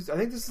Yakuza. I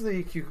think this is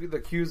the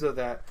Yakuza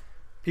that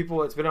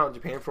people. It's been out in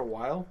Japan for a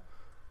while.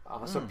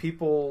 So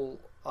people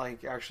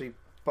actually,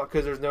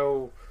 because there's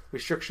no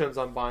restrictions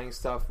on buying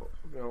stuff,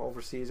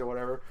 overseas or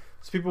whatever.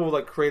 So people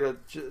will create a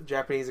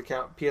Japanese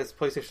account,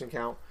 PlayStation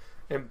account,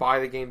 and buy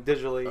the game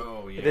digitally,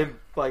 and then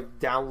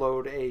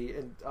download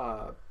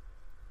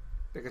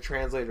a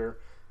translator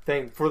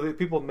thing for the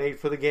people made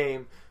for the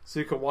game, so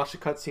you can watch the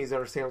cutscenes and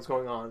understand what's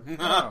going on.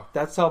 Wow.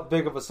 That's how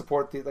big of a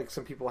support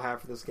some people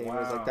have for this game.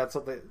 Wow. That's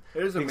what it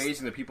is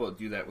amazing that people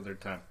do that with their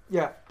time.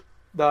 Yeah.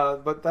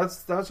 But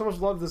that's how much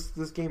love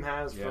this game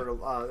has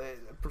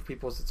for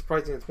people. It's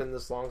surprising it's been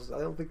this long. I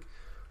don't think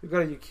we've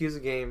got a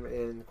Yakuza game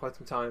in quite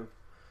some time.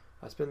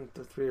 It's been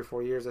 3 or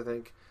 4 years, I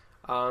think.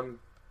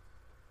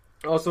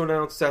 Also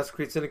announced Assassin's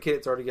Creed Syndicate.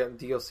 It's already getting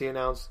DLC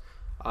announced.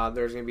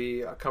 There's going to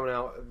be coming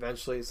out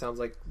eventually. It sounds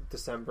like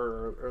December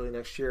or early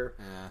next year.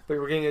 Yeah. But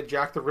we're getting a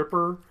Jack the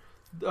Ripper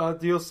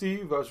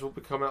DLC, which will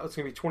be coming out. It's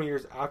going to be 20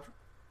 years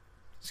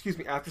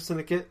after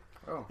Syndicate.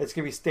 Oh. It's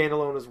going to be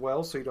standalone as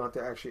well, so you don't have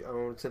to actually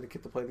own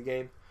Syndicate to play the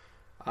game.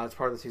 It's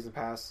part of the season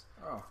pass.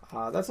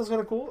 Oh. That sounds kind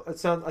of cool. It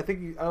sounds. I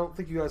don't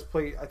think you guys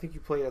play. I think you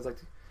play as the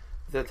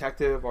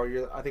detective, or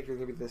I think you're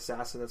going to be the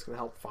assassin that's going to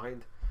help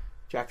find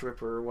Jack the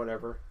Ripper or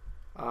whatever.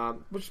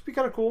 Which would be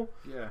kind of cool.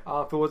 Yeah.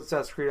 If it was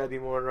Assassin's Creed, I'd be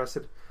more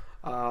interested.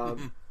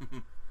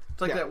 It's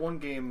like that one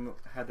game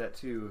had that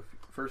too.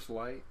 First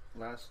Light.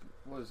 What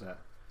was that?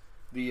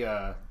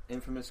 The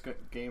infamous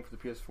game for the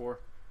PS4.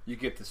 You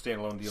get the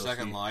standalone DLC.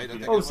 Second Light.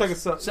 Second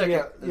Son.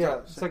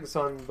 Second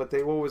Son. But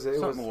what was it?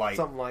 Something light.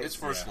 Something light. It's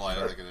First Light.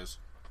 I think it is.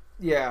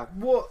 Yeah.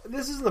 Well,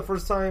 this isn't the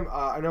first time.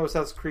 I know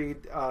Assassin's Creed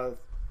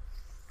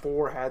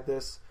 4 had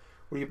this,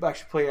 where you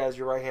actually play as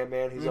your right hand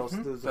man, who's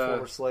also the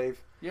former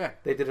slave. Yeah.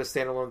 They did a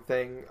standalone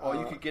thing. Oh,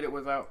 you could get it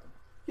without.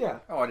 Yeah.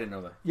 Oh, I didn't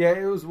know that. Yeah,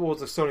 it was a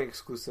Sony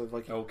exclusive,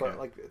 but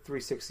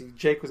 360.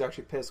 Jake was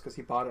actually pissed because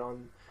he bought it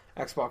on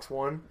Xbox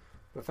One,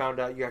 but found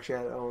out you actually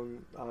had to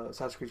own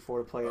Assassin's Creed 4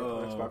 to play it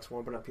on Xbox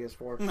One, but not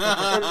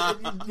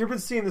PS4. You've been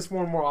seeing this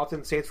more and more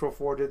often. Saints Row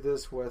 4 did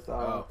this with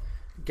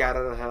Gat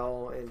Out of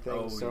Hell and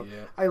things.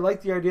 I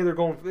like the idea they're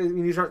going. I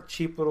mean, these aren't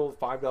cheap little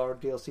 $5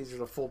 DLCs. These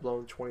are full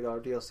blown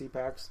 $20 DLC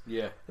packs.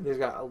 Yeah, and they've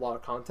got a lot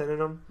of content in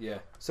them. Yeah,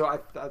 so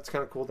that's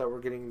kind of cool that we're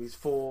getting these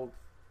full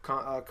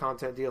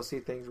content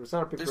DLC things. It's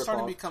not a big. They're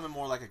starting becoming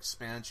more like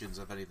expansions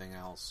of anything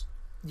else.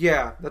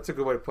 Yeah, that's a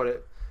good way to put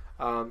it.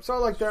 So I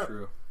like that.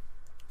 True.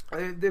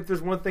 If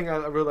there's one thing I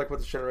really like about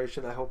this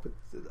generation, I hope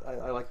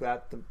I like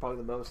that probably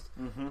the most.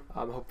 Mm-hmm.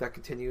 I hope that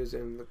continues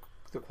and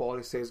the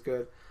quality stays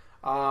good.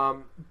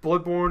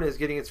 Bloodborne is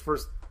getting its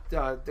first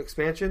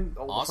expansion.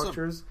 All the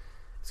Punchers.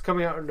 It's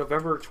coming out on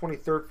November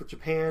 23rd for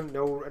Japan.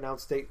 No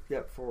announced date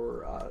yet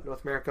for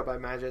North America, but I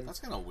imagine that's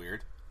kind of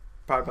weird.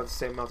 Probably about the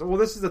same amount. Well,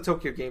 this is the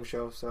Tokyo Game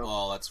Show, so.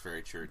 Well, that's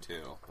very true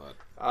too.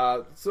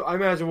 But so I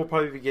imagine we'll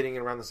probably be getting it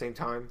around the same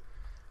time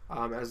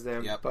as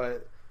them. Yep.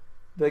 But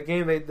the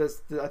game I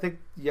think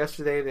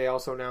yesterday they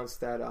also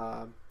announced that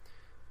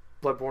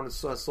Bloodborne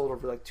has sold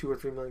over 2 or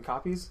 3 million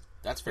copies.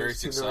 That's very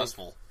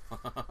successful.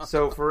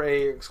 So for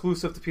a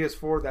exclusive to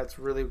PS4, it's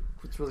really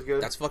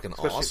good. That's fucking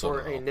especially awesome.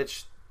 Especially for a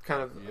niche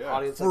kind of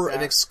audience. For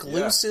an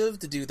exclusive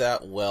to do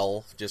that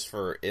well, just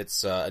for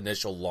its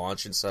initial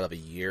launch instead of a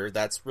year,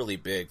 that's really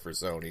big for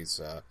Sony.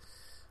 So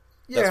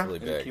that's really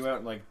big. It came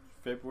out in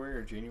February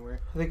or January.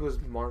 I think it was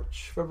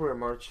February or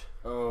March.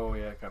 Oh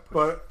yeah, it got pushed.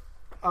 But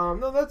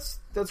no, that's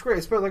great.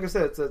 Especially like I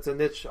said, it's a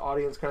niche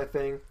audience kind of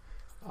thing.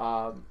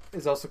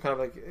 It's also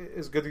kind of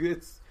it's good.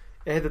 It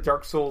had the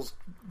Dark Souls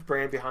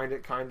brand behind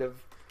it, kind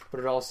of. But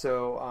it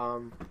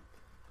also,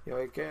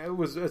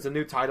 it's a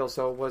new title,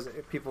 so it was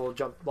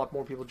a lot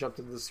more people jumped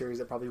into the series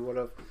that probably would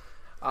have.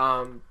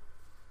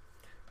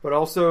 But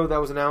also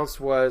that was announced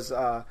was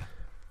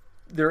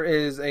there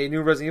is a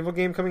new Resident Evil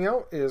game coming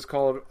out. It is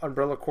called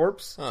Umbrella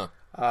Corps. Huh.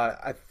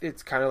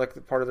 It's kind of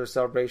like part of their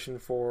celebration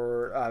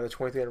for the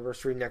 20th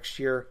anniversary next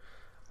year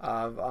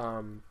of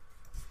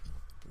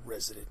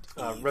Resident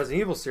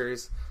Evil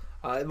series.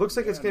 It looks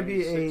like it's going to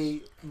be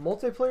a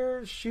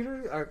multiplayer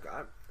shooter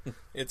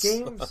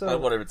game. So I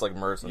wonder if it's like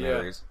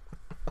Mercenaries.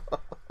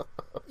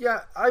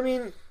 Yeah, I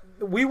mean,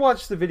 we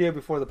watched the video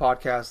before the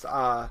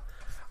podcast.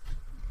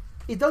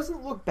 It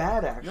doesn't look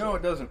bad, actually. No,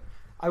 it doesn't.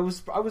 I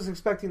was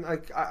expecting,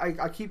 like,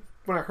 I keep,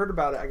 when I heard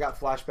about it, I got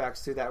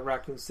flashbacks to that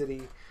Raccoon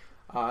City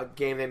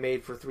game they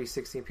made for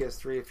 360 and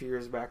PS3 a few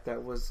years back.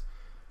 That was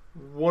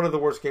one of the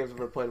worst games I've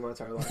ever played in my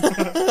entire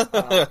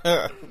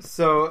life.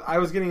 So I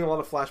was getting a lot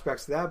of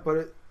flashbacks to that,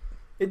 but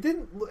it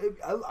didn't.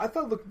 I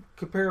thought it looked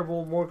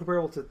more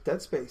comparable to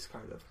Dead Space,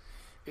 kind of.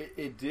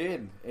 It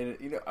did, and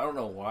I don't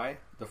know why.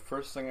 The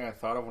first thing I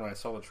thought of when I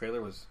saw the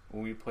trailer was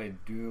when we played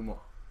Doom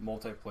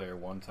multiplayer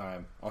one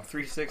time on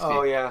 360.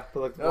 Oh yeah,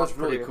 but that was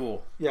really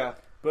cool. Yeah,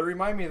 but it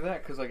reminded me of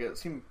that because like it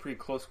seemed pretty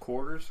close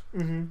quarters,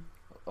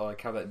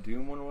 like how that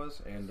Doom one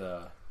was, and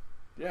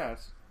it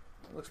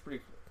looks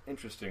pretty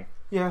interesting.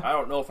 Yeah, I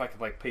don't know if I could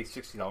like pay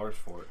 $60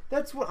 for it.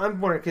 That's what I'm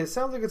wondering because it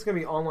sounds like it's going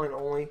to be online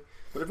only.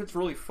 But if it's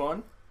really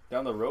fun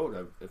down the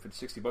road, if it's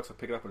 $60, I'll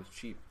pick it up when it's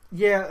cheap.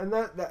 Yeah, and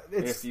that it's,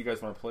 and if you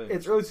guys want to play it,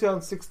 it's early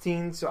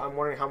 2016, so I'm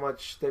wondering how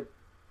much they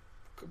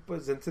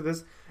put into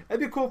this. It'd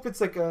be cool if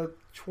it's like a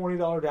 $20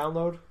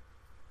 download.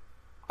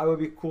 I would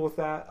be cool with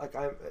that. Like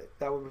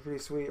that would be pretty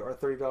sweet, or a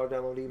 $30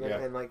 download even. Yeah.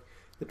 And like,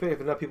 depending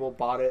if enough people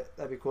bought it,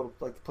 that'd be cool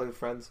to play with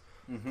friends.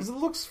 Because it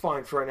looks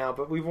fine for right now,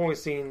 but we've only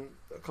seen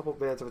a couple of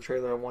minutes of a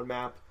trailer on one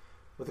map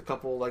with a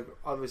couple like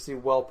obviously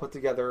well put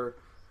together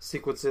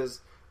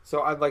sequences.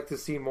 So I'd like to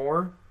see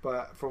more,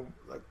 but from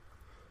like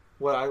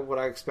what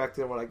I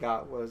expected and what I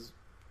got was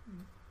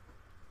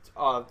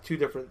two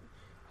different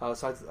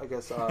sides, I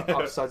guess,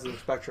 opposite sides of the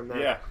spectrum there.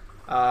 Yeah.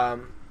 But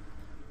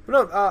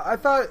no, I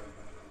thought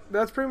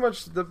that's pretty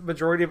much the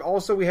majority of.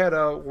 Also, we had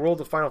a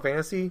World of Final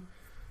Fantasy.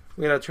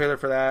 We had a trailer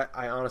for that.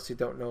 I honestly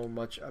don't know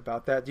much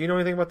about that. Do you know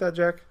anything about that,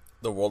 Jack?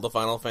 The World of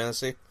Final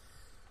Fantasy?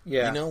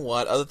 Yeah. You know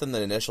what? Other than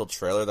the initial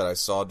trailer that I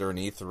saw during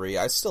E3,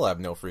 I still have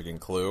no freaking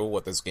clue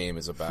what this game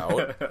is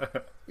about.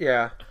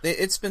 Yeah.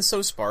 It's been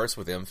so sparse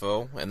with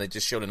info, and they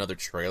just showed another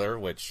trailer,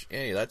 which,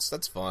 hey,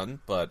 that's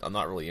fun, but I'm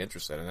not really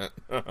interested in it.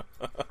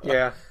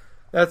 Yeah.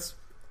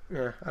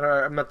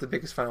 I'm not the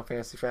biggest Final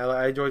Fantasy fan.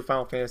 I enjoyed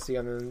Final Fantasy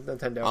on the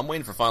Nintendo. I'm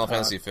waiting for Final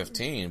Fantasy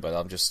 15, but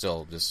I'm just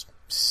still.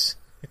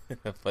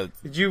 But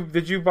did you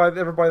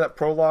ever buy that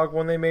prologue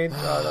one they made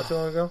not too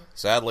long ago?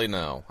 Sadly,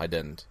 no, I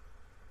didn't.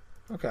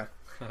 Okay.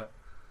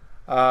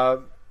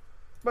 But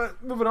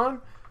moving on,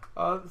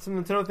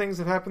 some Nintendo things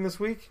have happened this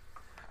week.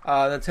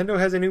 Nintendo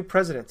has a new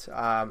president. Do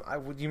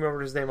you remember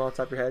his name off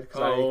the top of your head?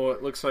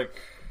 It looks like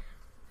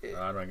I'm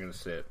not going to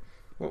say it.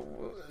 I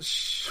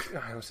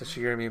almost said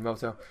Shigeru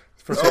Miyamoto.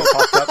 First name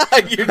popped up.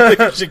 You're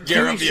thinking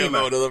Shigeru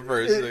Miyamoto the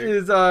first thing. It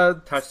is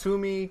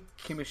Tatsumi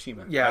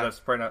Kimishima. Yeah. That's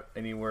probably not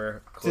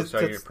anywhere close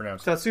to how you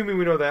pronounce it. Tatsumi,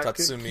 we know that.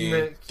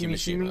 Tatsumi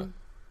Kimishima.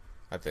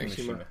 I think.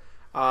 Kimishima.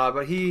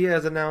 But he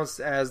has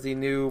announced as the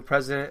new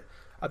president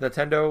of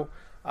Nintendo.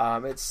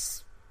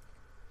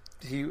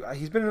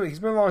 He's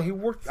been along. He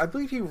worked. I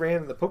believe he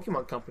ran the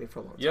Pokemon company for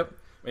a long time. Yep.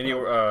 And he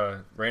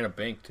ran a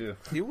bank too.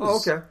 He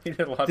was, okay. He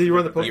did a lot. Did he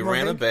run the Pokemon? He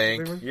ran a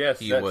bank. Yes,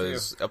 he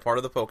was a part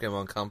of the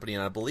Pokemon company,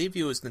 and I believe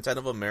he was Nintendo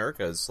of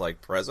America's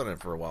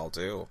president for a while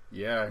too.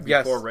 Yeah,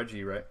 before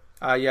Reggie, right?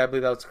 Yeah, I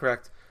believe that's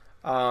correct.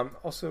 But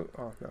they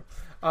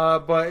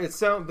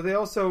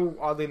also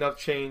oddly enough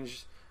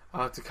changed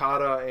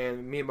Takada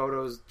and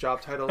Miyamoto's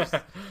job titles.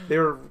 They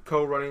were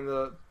co-running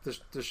the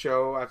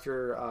show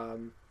after I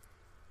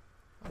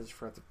just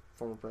forgot the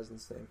former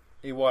president's name.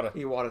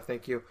 Iwata,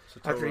 thank you.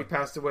 Satoru. After he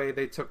passed away,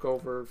 they took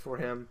over for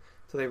him.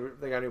 So they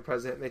got a new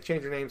president. And they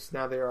changed their names.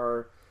 Now they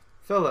are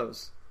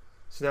fellows.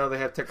 So now they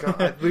have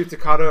I believe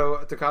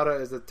Takada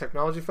is the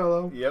technology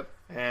fellow. Yep.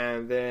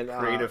 And then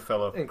creative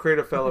fellow. And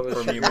creative fellow is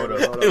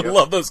Miyamoto. I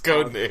love those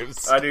code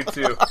names. I do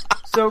too.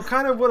 So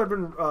kind of what I've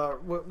been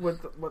what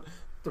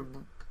the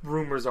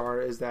rumors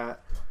are is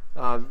that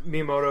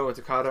Miyamoto and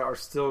Takada are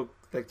still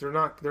they're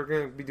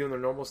going to be doing their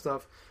normal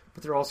stuff,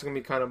 but they're also going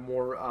to be kind of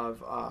more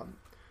of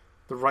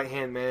the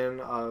right-hand man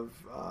of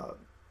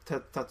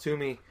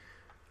Tatsumi,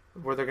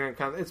 where they're going to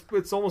kind of...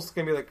 It's almost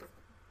going to be like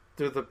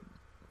they're the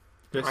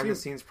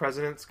behind-the-scenes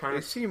presidents, kind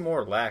of. They seem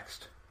more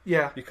laxed.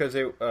 Yeah. Because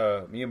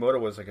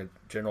Miyamoto was like a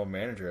general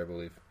manager, I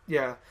believe.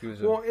 Yeah. And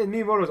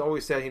Miyamoto's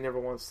always said he never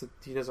wanted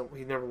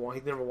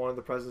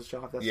the president's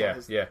job. That's not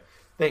his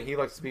thing. He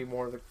likes to be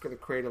more of the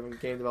creative and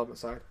game development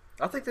side.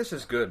 I think this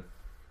is good.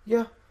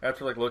 Yeah.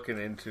 After looking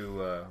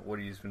into what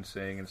he's been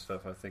saying and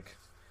stuff, I think...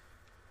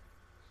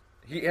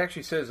 He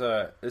actually says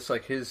it's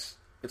like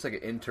an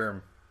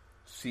interim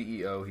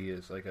CEO. He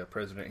is like a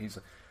president. He's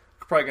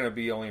probably going to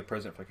be only a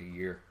president for like a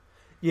year.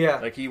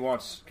 Yeah,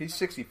 he's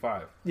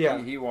 65.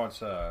 Yeah, he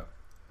wants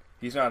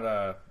he's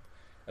not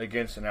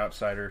against an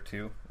outsider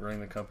too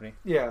running the company.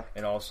 Yeah,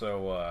 and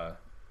also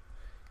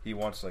he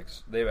wants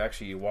they've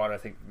actually Iwata, I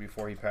think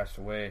before he passed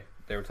away,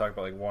 they were talking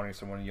about like wanting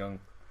someone young,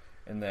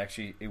 and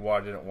actually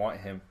Iwata didn't want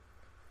him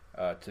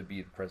to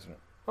be the president.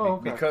 Oh,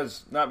 okay.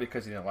 Not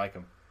because he didn't like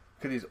him,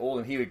 because he's old,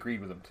 and he agreed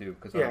with him too.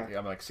 Because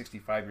I'm like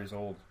 65 years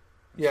old.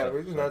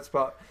 That's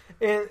about.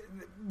 And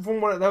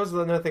from what that was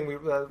another thing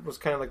that was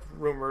kind of like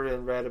rumored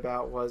and read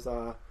about was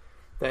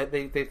that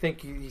they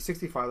think he's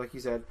 65, like you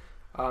said.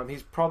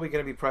 He's probably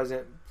going to be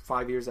president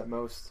 5 years at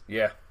most.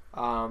 Yeah.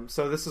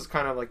 So this is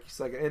kind of like he's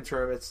like an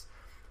interim.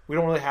 We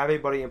don't really have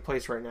anybody in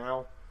place right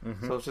now,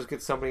 so let's just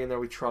get somebody in there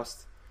we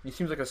trust. He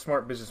seems like a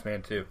smart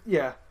businessman too.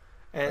 Yeah.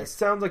 And it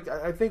sounds like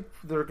I think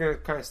they're going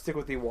to kind of stick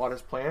with the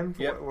Iwata's plan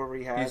where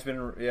he had. He's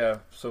been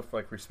so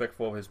like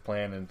respectful of his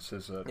plan and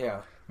says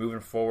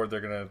moving forward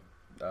they're going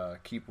to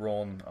keep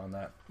rolling on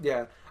that.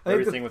 Yeah,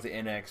 everything with the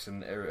NX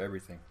and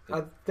everything.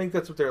 I think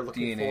that's what they're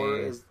looking DNA. for.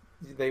 Is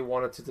they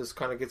wanted to just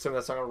kind of get something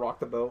that's not going to rock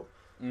the boat,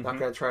 not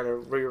going to try to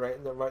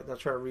rewrite, not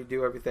try to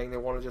redo everything. They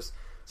want to just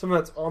someone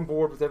that's on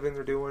board with everything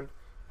they're doing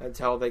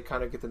until they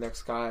kind of get the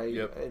next guy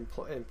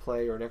in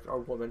play or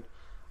woman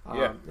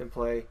in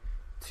play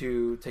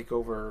to take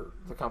over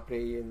the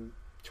company in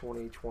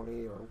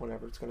 2020 or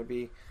whenever it's going to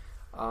be.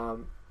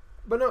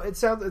 But no, it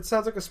sounds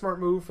like a smart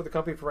move for the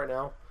company for right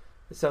now.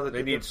 It sounds like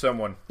they need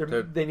someone.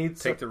 They need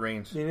to take the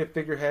reins. They need a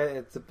figurehead,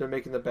 and they're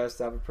making the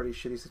best out of a pretty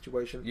shitty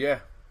situation. Yeah,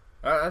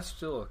 that's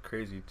still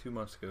crazy. 2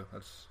 months ago.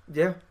 That's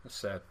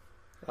sad.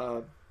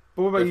 But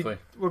what about you?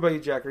 What about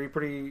you, Jack? Are you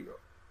pretty?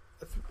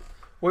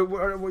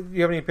 Do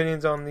you have any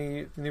opinions on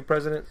the new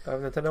president of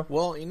Nintendo?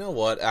 Well, you know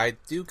what, I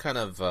do kind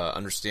of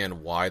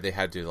understand why they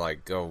had to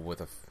like go with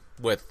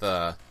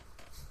the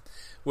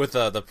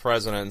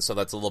president, so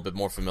that's a little bit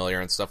more familiar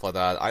and stuff like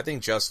that. I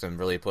think Justin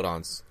really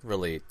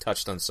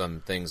touched on some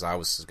things I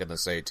was going to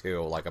say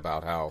too, like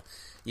about how,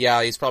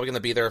 he's probably going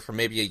to be there for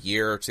maybe a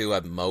year or two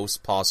at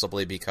most,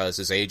 possibly because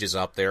his age is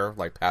up there,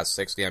 like past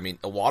 60. I mean,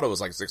 Iwata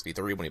was like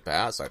 63 when he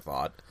passed, I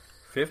thought.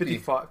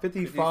 55?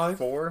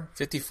 54?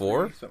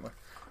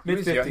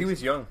 He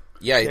was young.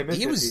 Yeah,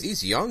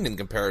 he's young in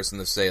comparison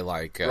to say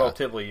like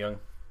relatively young.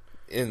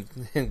 In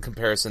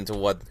comparison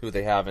to who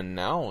they have in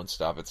now and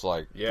stuff, it's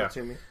like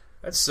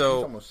he's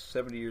almost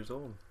 70 years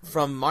old.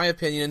 From my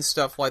opinion and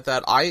stuff like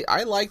that,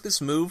 I like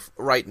this move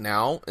right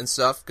now and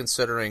stuff,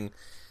 considering,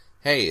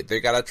 hey, they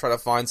got to try to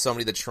find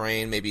somebody to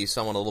train, maybe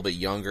someone a little bit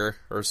younger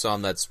or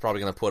someone that's probably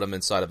going to put them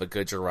inside of a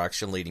good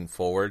direction leading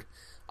forward.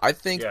 I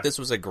think this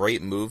was a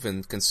great move,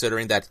 and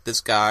considering that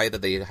this guy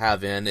that they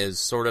have in is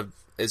sort of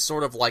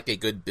like a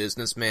good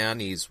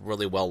businessman. He's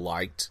really well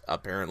liked,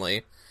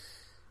 apparently.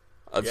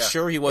 I'm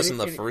sure he wasn't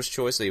the first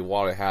choice that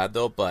Iwata had,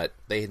 though, but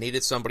they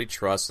needed somebody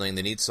trusting.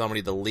 They need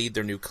somebody to lead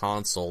their new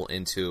console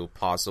into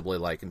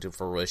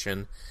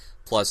fruition.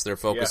 Plus, they're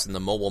focused in the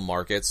mobile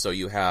market, so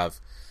you have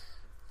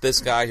this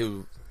guy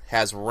who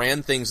has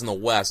ran things in the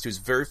West, who's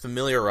very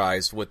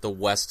familiarized with the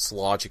West's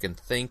logic and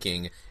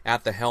thinking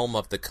at the helm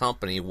of the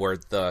company, where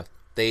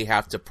they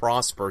have to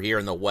prosper here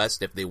in the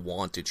West if they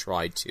want to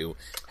try to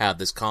have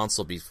this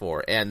console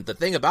before. And the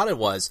thing about it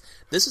was,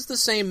 this is the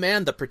same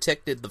man that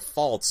protected the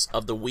faults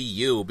of the Wii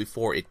U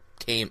before it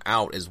came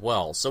out as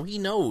well. So he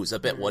knows a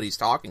bit what he's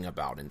talking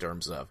about in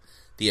terms of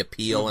the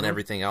appeal and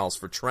everything else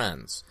for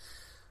trends.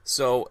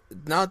 So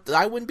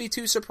I wouldn't be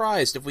too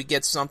surprised if we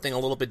get something a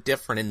little bit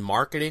different in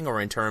marketing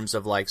or in terms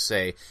of, like,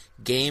 say,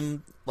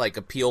 game like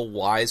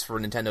appeal-wise for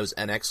Nintendo's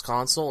NX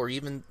console, or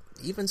even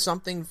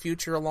something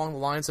future along the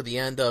lines of the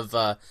end of,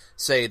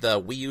 say,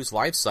 the Wii U's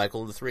life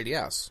cycle of the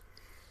 3DS.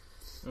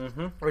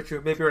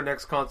 Richard, maybe our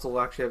next console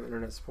will actually have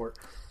internet support.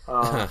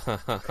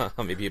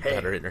 Maybe a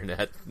better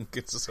internet.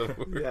 This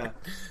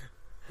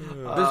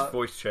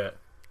voice chat.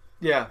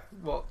 Yeah,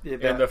 well,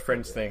 and the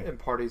friends thing, and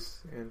parties,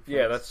 and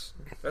friends.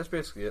 That's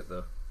basically it,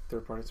 though.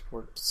 Third-party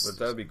support, but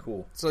that would be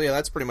cool. So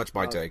that's pretty much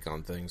my take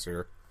on things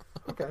here.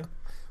 Okay,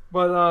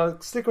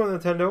 but sticking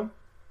with Nintendo.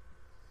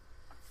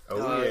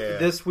 Oh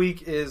this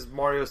week is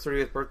Mario's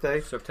 30th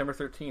birthday. September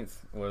 13th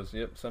was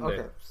Sunday.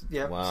 Okay,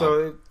 yeah. Wow.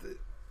 So it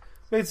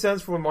made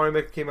sense for when Mario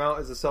Maker came out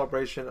as a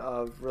celebration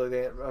of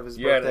his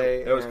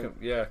birthday. That was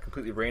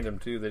completely random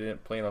too. They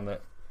didn't plan on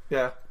that.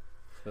 Yeah,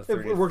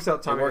 it works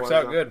out. It works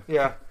out good.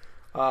 Yeah.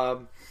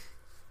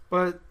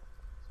 But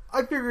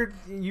I figured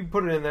you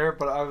put it in there,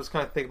 but I was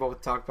kind of thinking about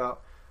what to talk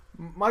about.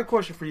 My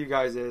question for you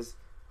guys is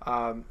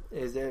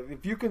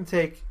if you can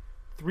take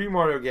 3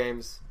 Mario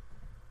games,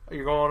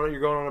 you're going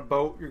on a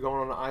boat, you're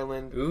going on an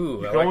island, you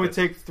can only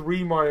take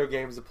 3 Mario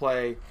games to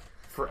play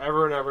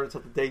forever and ever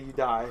until the day you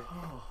die.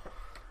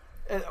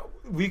 And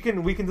we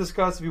can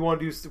discuss if we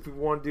want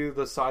to do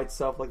the side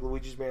stuff like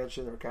Luigi's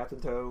Mansion or Captain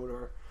Toad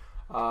or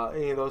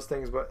any of those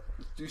things, but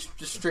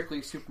just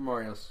strictly Super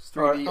Mario's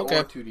 3D or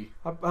 2D.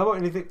 How about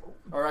anything?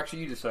 Or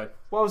actually, you decide.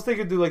 Well, I was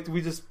thinking, do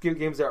we just get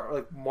games that are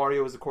like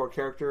Mario is the core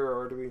character,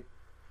 or do we?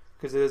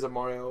 Because it is a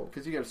Mario.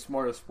 Because you have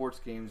Mario sports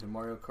games and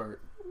Mario Kart.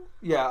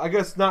 Yeah, I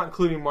guess not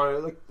including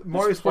Mario. Like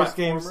Mario sports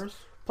games,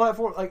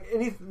 platform like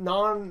any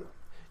Mario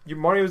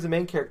is the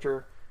main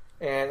character,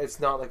 and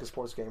it's not like a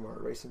sports game or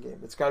a racing game.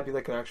 It's got to be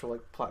like an actual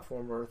like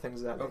platformer or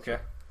things of that nature.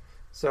 Okay.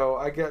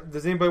 So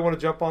does anybody want to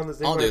jump on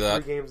this? I'll do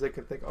that. 3 games they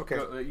can think. Okay,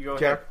 you go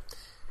Jack.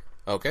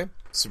 Okay.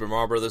 Super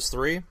Mario Brothers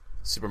 3,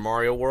 Super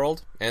Mario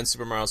World, and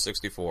Super Mario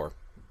 64.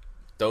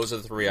 Those are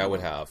the 3 I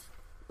would have.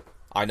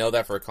 I know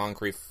that for a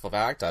concrete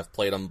fact. I've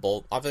played them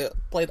both. I've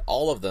played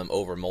all of them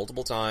over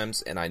multiple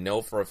times, and I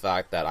know for a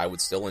fact that I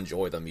would still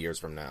enjoy them years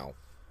from now.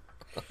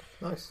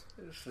 Nice.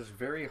 This is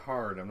very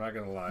hard. I'm not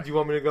gonna lie. Do you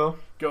want me to go?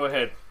 Go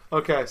ahead.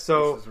 Okay,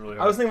 so Really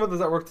I was thinking about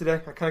this at work today.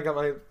 I kind of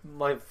got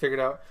my figured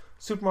out.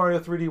 Super Mario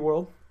 3D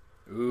World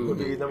would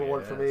be number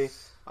one for me.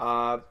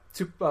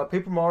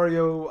 Paper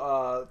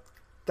Mario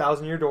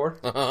 1,000-Year Door.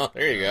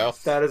 There you go.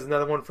 That is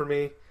another one for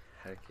me.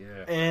 Heck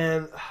yeah.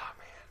 And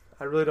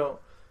I really don't.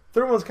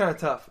 Third one's kind of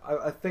tough.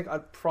 I think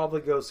I'd probably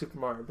go Super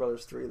Mario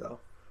Brothers 3 though.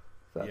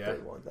 That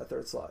third one, that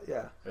third slot.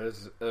 Yeah. It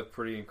is a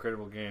pretty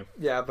incredible game.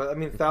 Yeah, but I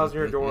mean,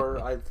 1,000-Year Door.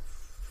 I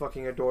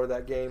fucking adore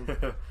that game.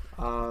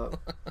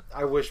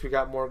 I wish we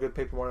got more good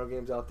Paper Mario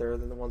games out there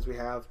than the ones we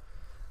have.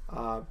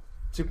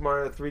 Super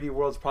Mario 3D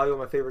World is probably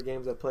one of my favorite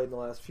games I've played in the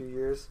last few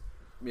years.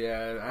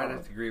 Yeah, I'd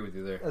have to agree with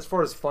you there. As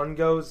far as fun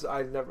goes,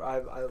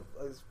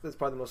 it's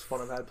probably the most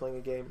fun I've had playing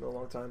a game in a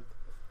long time.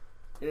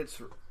 There's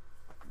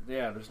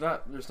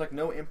like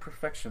no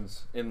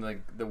imperfections in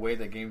the way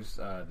that game's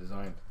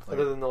designed.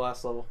 Other than the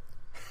last level.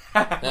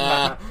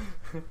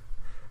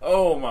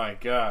 Oh my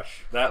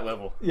gosh, that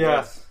level.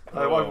 Yes.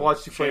 I've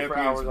watched you play for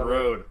hours. Champions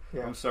Road.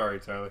 Yeah. I'm sorry,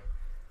 Tyler.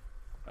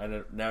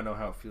 I now know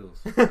how it feels.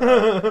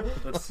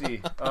 Let's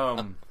see.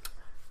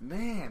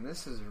 Man,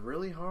 this is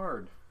really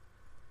hard.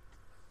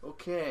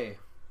 Okay.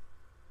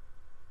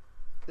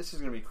 This is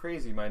going to be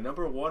crazy. My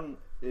number one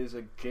is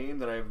a game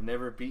that I've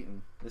never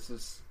beaten. This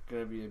is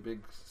going to be a big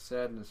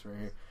sadness right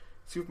here.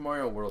 Super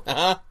Mario World.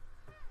 I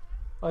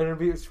never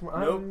beat it.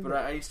 Nope, but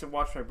I used to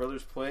watch my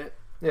brothers play it.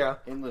 Yeah.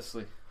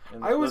 Endlessly.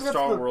 And I always the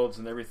Star Worlds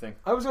and everything.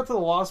 I always got to the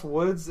Lost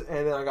Woods,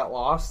 and then I got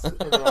lost, and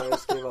then I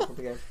just gave up with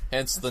the game.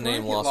 Hence the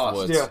name Lost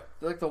Woods. Yeah.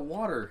 Like the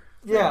water.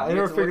 Yeah, I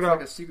never figured out.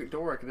 Like a secret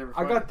door I could never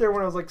find. I got there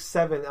when I was like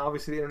 7.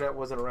 Obviously, the internet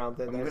wasn't around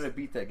then. I'm going to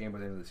beat that game by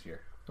the end of this year.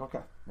 Okay.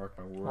 Mark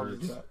my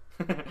words.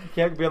 You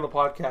can't be on the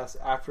podcast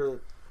after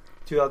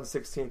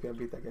 2016 if you don't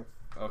beat that game.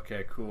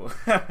 Okay, cool.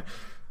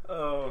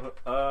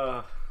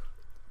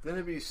 Then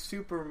it'd be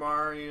Super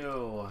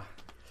Mario.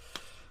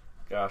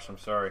 Gosh, I'm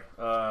sorry.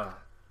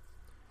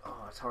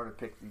 It's hard to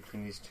pick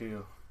between these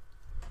two.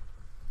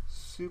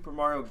 Super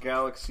Mario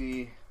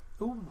Galaxy.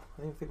 Ooh,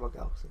 I didn't think about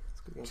Galaxy.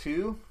 It's a good game.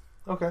 2.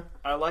 Okay.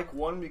 I like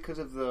 1 because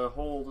of the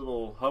whole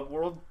little hub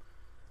world,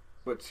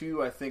 but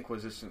 2 I think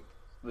was just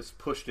this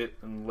pushed it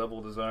and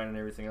level design and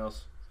everything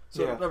else.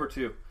 So number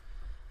 2,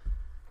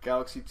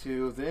 Galaxy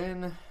 2.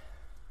 Then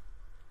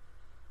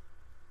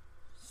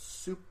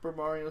Super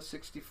Mario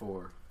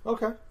 64.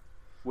 Okay.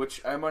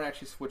 Which I might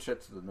actually switch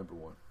that to the number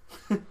 1.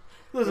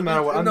 Doesn't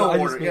matter what. No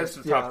order. Yes,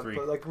 the top 3.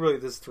 But like really,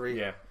 this 3.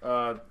 Yeah.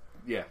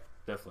 Yeah.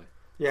 Definitely.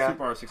 Yeah. Super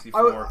Mario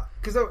 64.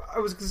 Because I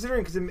was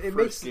considering because it First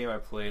makes game I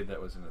played that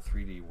was in a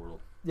 3D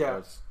world. Yeah. That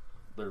was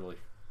literally.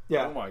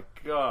 Yeah. Oh my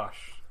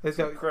gosh. It's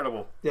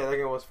incredible. Yeah, that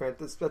game was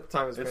fantastic. At the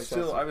time, it was fantastic.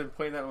 Still, I've been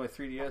playing that on my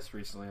 3DS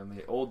recently on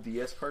the old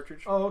DS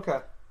cartridge. Oh,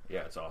 okay.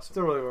 Yeah, it's awesome.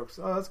 Still really works.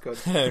 Oh, that's good.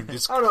 I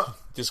don't know.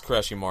 Just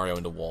crashing Mario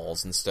into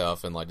walls and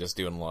stuff, and like just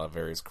doing a lot of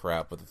various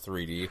crap with the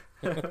 3D.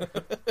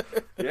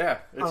 Yeah,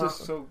 it's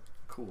just so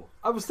cool.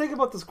 I was thinking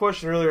about this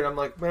question earlier, and I'm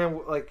like,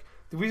 man, like,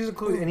 did we just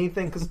include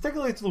anything? Because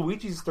technically, it's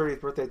Luigi's 30th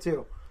birthday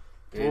too.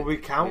 Will we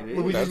count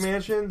Luigi's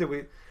Mansion? Did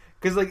we?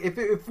 Because like,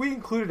 if we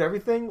included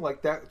everything,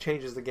 like that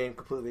changes the game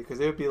completely. Because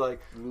it would be like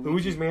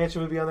Luigi's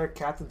Mansion would be on there.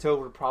 Captain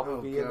Toad would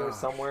probably be in there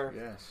somewhere.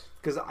 Yes.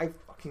 Because I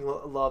fucking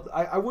loved.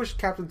 I wish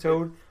Captain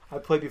Toad I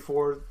played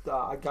before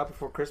I got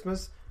before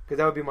Christmas, because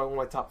that would be one of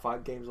my top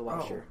 5 games of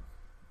last year.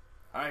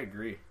 I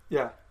agree.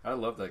 Yeah, I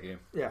love that game.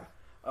 Yeah.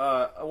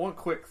 One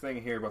quick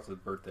thing here about the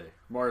birthday,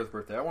 Mario's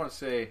birthday. I want to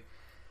say,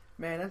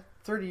 man,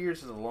 30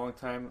 years is a long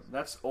time.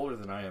 That's older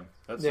than I am.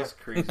 That's just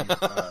crazy.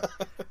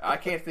 I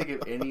can't think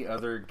of any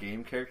other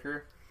game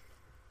character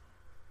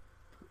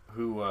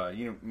who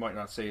you might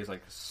not say is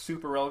like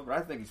super relevant, but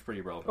I think he's pretty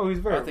relevant. Oh, he's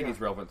very. I think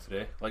he's relevant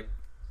today. Like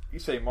you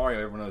say, Mario,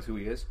 everyone knows who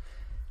he is,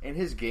 and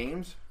his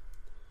games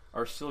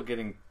are still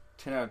getting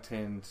 10 out of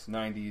 10s,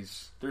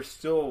 90s. They're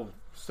still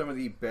some of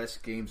the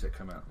best games that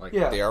come out. Like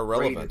they are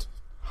relevant, rated,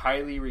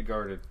 highly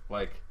regarded.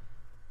 Like,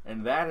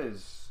 and that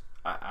is,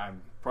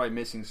 I'm probably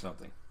missing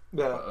something.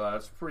 Yeah,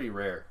 that's pretty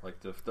rare. Like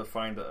to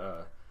find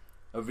a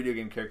video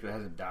game character that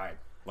hasn't died.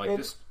 Like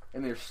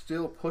and they're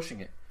still pushing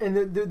it. And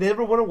they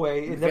never went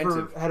away. It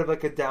Inventive. never had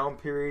like a down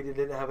period. It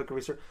didn't have like a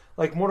restart.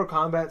 Like Mortal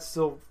Kombat's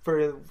still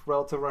very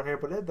relative around here,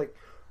 but it like.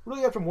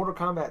 Really, after Mortal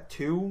Kombat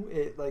 2,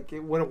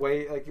 it went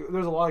away. Like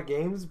there's a lot of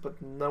games, but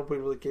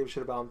nobody really gave a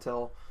shit about them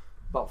until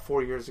about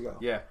 4 years ago.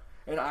 Yeah,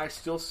 and I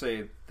still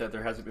say that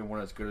there hasn't been one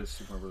as good as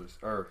Super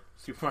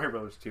Mario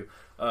Brothers 2,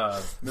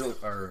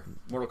 Mortal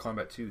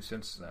Kombat 2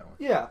 since that one.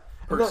 Yeah,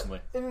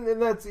 personally, and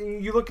that's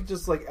you look at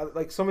just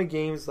like so many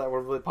games that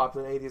were really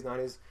popular in the 80s,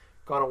 90s,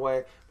 gone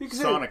away. Because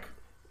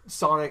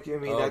Sonic. I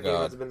mean, that game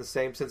hasn't been the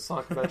same since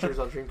Sonic Adventures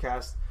on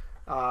Dreamcast.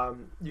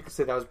 You could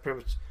say that was pretty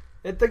much.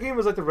 The game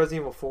was like the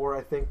Resident Evil 4,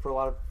 I think,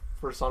 for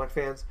Sonic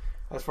fans.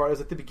 as far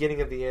as at the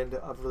beginning and the end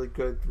of really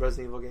good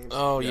Resident Evil games.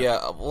 Oh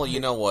yeah, well you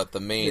know what,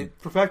 they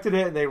perfected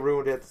it and they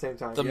ruined it at the same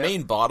time. The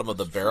main bottom of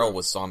the barrel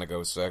was Sonic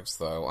 06,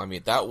 though. I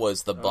mean, that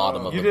was the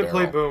bottom of the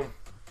barrel.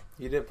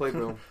 You didn't play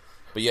Boom.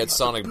 But you had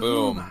Sonic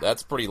Boom.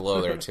 That's pretty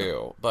low there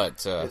too.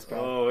 But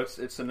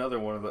it's another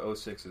one of the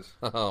 06s.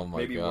 Oh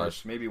my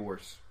gosh. Maybe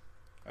worse.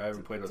 I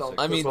haven't played 06.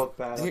 I mean,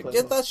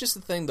 that's just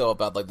the thing though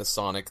about like the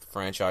Sonic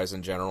franchise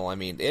in general. I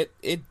mean,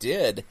 it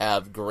did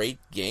have great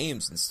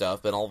games and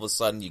stuff, but all of a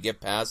sudden you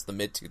get past the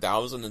mid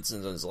 2000s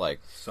and it's like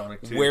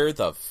Sonic 2. Where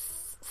the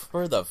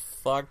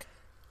fuck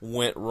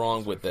went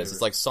wrong with this?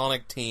 It's like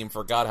Sonic Team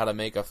forgot how to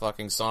make a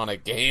fucking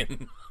Sonic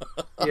game.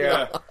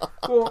 Yeah.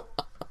 Well,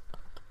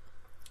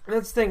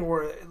 that's the thing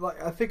where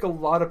like I think a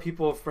lot of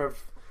people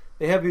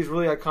they have these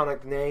really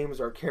iconic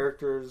names or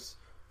characters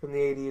from the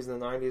 80s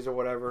and the 90s or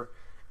whatever,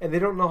 and they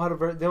don't know how to.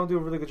 They don't do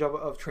a really good job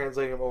of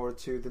translating them over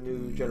to the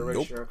new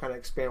generation or kind of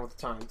expand with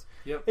the times.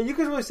 Yep. And you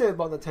can really say it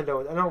about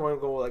Nintendo. I don't want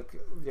to go like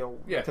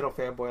Nintendo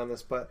fanboy on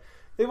this, but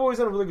they've always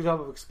done a really good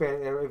job of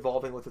expanding and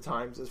evolving with the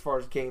times as far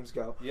as games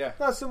go. Yeah.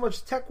 Not so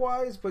much tech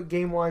wise, but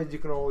game wise, you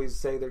can always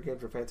say their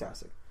games are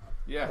fantastic.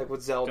 Yeah. Like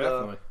with Zelda,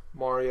 definitely.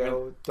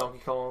 Mario, Donkey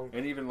Kong,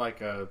 and even like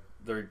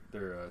their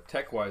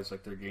tech wise,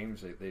 like their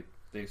games,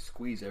 they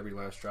squeeze every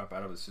last drop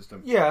out of the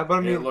system. Yeah, but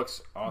I mean, it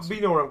looks awesome. But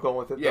you know where I'm going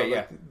with it.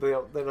 Yeah, though.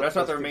 yeah. Like, that's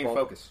not their main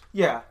focus.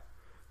 Yeah,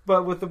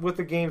 but with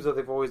the games, though,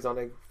 they've always done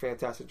a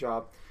fantastic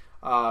job.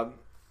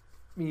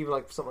 Even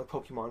like something like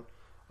Pokemon,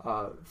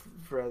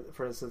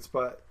 for instance.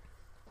 But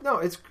no,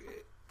 it's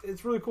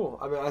really cool.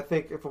 I mean, I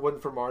think if it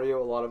wasn't for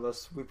Mario, a lot of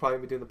us we'd probably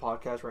be doing the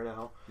podcast right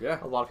now. Yeah,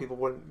 a lot of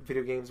people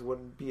video games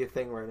wouldn't be a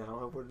thing right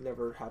now. It would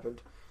never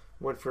happened.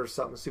 Went for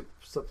something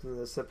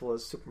as simple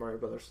as Super Mario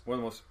Brothers. One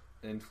of the most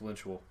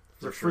influential.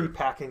 It's a free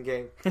packing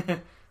game.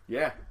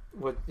 Yeah.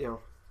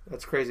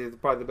 That's crazy.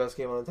 Probably the best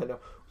game on Nintendo.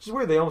 Which is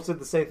weird. They almost did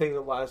the same thing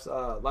the last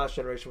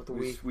generation with the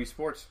Wii. Wii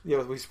Sports. Yeah,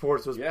 with Wii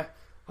Sports was. Yeah.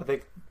 I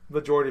think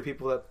majority of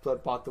people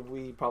that bought the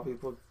Wii probably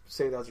would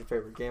say that's their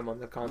favorite game on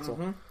the console.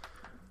 Mm-hmm.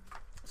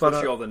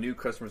 Especially all the new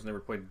customers never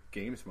played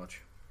games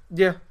much.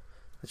 Yeah,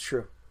 that's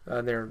true.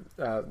 And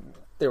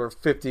they were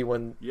 50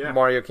 when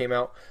Mario came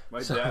out.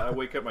 I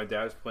wake up, my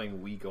dad's playing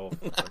Wii Golf.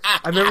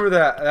 I remember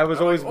that. That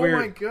was always weird. Oh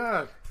my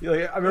god!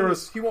 I remember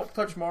he won't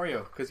touch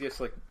Mario because he has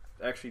to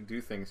actually do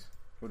things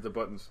with the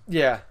buttons.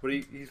 Yeah, but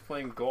he's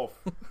playing golf.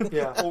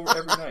 Yeah, over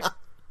every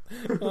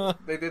night.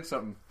 They did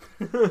something.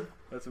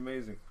 That's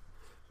amazing.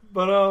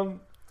 But no,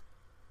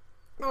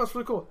 it's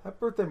really cool. Happy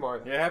birthday,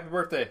 Mario! Yeah, happy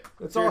birthday!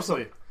 It's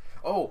Seriously. Awesome.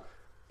 Oh,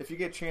 if you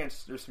get a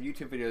chance, there's some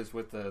YouTube videos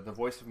with the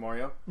voice of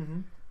Mario. Mm-hmm.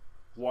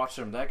 Watch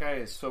him. That guy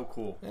is so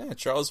cool. Yeah,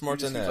 Charles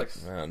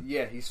Martinet. Man.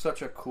 Yeah, he's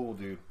such a cool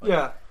dude. He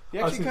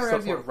actually kind of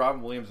reminds me of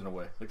Robin Williams in a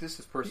way. Like, this is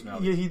his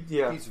personality.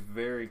 Yeah, he's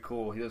very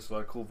cool. He does a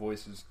lot of cool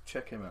voices.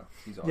 Check him out.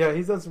 He's awesome. Yeah,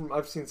 he's done some.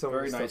 I've seen some.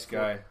 Very nice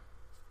guy.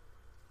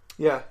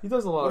 Yeah, he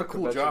does a lot. What a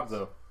cool job,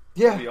 though.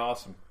 Yeah, it'd be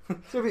awesome.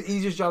 It's gonna be the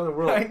easiest job in the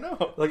world. I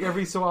know. Like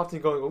every so often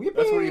you go, yippee!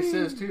 That's what he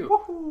says too.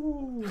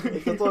 Woohoo!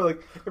 Like, that's all,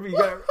 like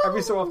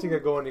every so often you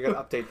gotta go and you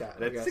gotta update that.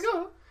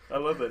 I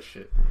love that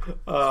shit.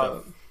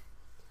 No,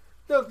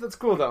 that's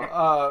cool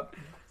though.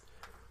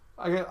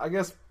 I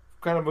guess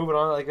kind of moving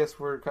on. I guess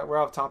we're out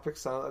of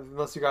topics.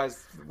 Unless you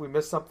guys we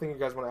missed something, you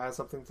guys want to add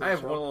something to the show? I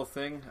have one little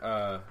thing.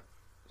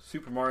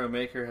 Super Mario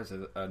Maker has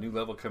a new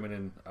level coming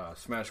in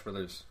Smash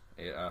Brothers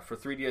for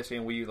 3DS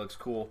and Wii U. Looks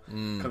cool.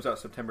 Comes out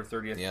September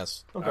 30th.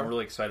 Yes, okay. I'm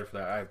really excited for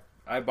that.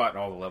 I bought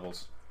all the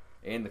levels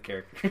and the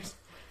characters.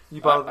 Did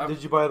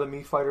you buy the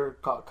Mii Fighter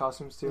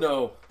costumes too?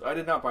 No, I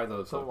did not buy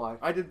those. Don't lie.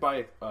 I did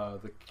buy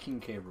the King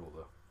K. Rool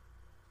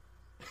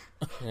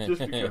though, just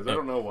because I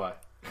don't know why.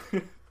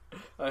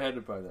 I had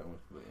to buy that one.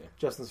 But yeah.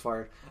 Justin's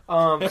fired.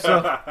 I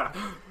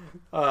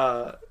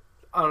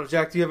don't know,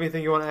 Jack. Do you have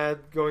anything you want to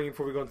add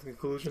before we go into the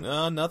conclusion?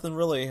 No, nothing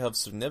really of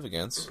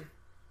significance.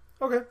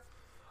 Okay.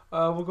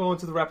 We'll go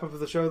into the wrap up of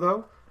the show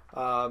though.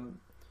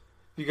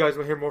 If you guys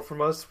want to hear more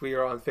from us, we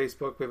are on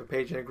Facebook. We have a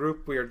page and a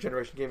group. We are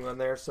Generation Gaming on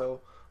there,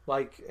 so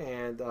like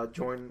and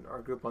join our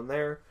group on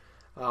there.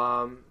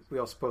 We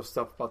also post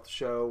stuff about the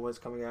show when it's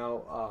coming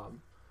out,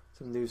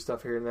 some new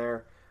stuff here and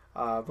there.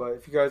 But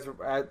if you guys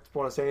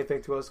want to say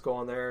anything to us, go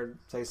on there and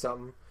say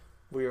something.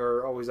 We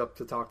are always up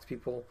to talk to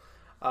people.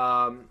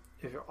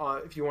 If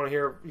you want to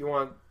hear, we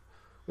have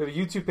a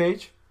YouTube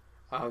page,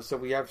 so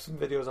we have some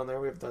videos on there.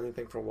 We haven't done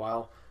anything for a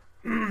while.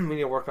 We need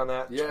to work on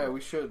that. Yeah,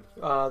 we should.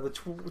 The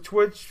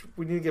Twitch,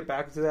 we need to get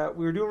back to that.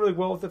 We were doing really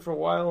well with it for a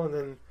while, and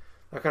then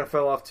that kind of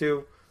fell off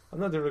too. I'm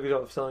not doing a good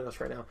job of selling us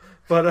right now.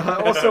 But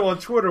also on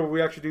Twitter,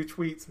 we actually do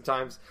tweet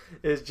sometimes,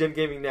 is Gen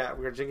Gaming Net.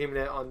 We're Gen Gaming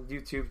Net on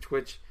YouTube,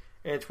 Twitch,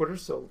 and Twitter,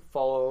 so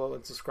follow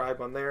and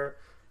subscribe on there.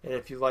 And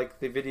if you like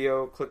the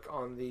video, click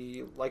on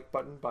the like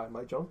button by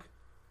My Junk.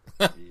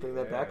 Bring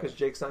that back because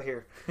Jake's not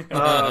here.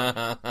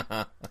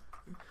 But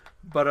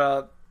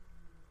I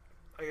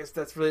guess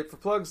that's really it for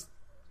plugs.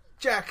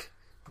 Jack,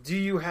 do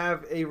you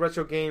have a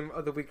retro game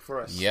of the week for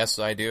us? Yes,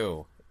 I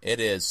do. It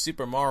is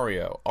Super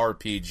Mario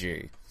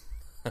RPG.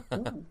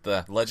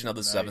 The Legend of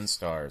the Seven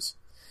Stars.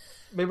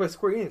 Made by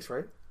Square Enix,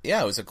 right?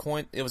 Yeah, it was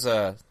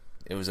a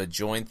It was a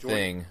joint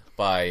thing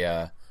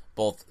by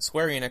both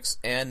Square Enix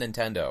and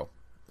Nintendo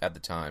at the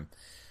time.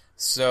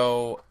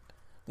 So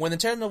when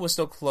Nintendo was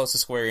still close to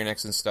Square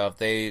Enix and stuff,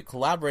 they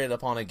collaborated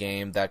upon a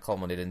game that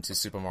culminated into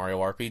Super Mario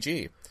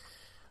RPG.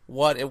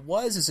 What it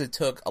was is it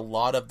took a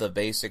lot of the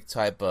basic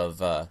type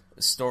of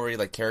story,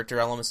 like character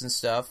elements and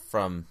stuff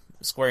from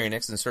Square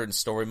Enix and certain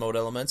story mode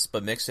elements,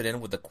 but mixed it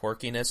in with the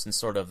quirkiness and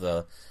sort of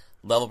the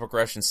level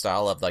progression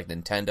style of like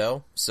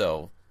Nintendo.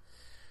 So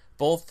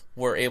both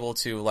were able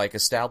to like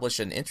establish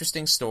an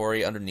interesting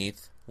story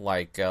underneath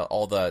like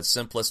all the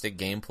simplistic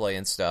gameplay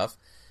and stuff.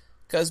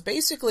 Because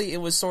basically it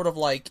was sort of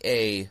like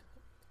a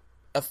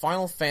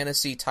Final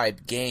Fantasy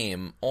type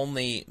game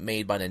only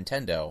made by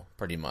Nintendo,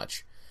 pretty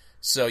much.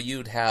 So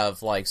you'd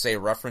have, like, say,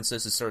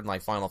 references to certain,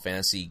 like, Final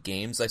Fantasy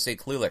games. Like, say,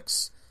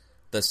 Cluelix,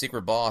 the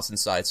secret boss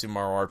inside Super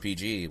Mario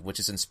RPG, which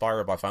is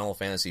inspired by Final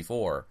Fantasy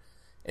IV.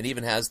 And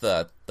even has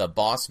the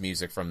boss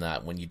music from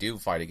that when you do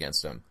fight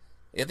against him.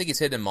 I think it's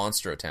hidden in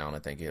Monstro Town, I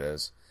think it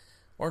is.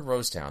 Or in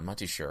Rose Town, I'm not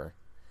too sure.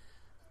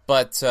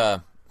 But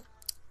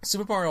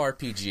Super Mario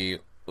RPG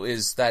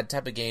is that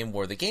type of game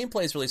where the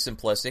gameplay is really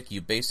simplistic.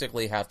 You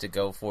basically have to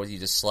go for, you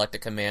just select a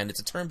command. It's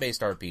a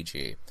turn-based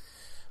RPG.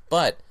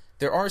 But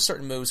there are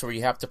certain moves where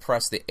you have to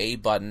press the A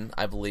button,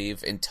 I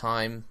believe, in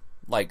time,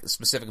 like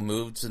specific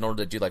moves in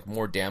order to do like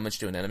more damage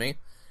to an enemy,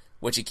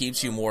 which it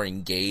keeps you more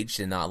engaged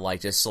and not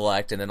like just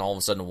select and then all of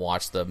a sudden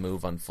watch the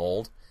move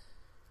unfold.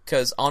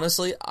 Because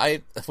honestly,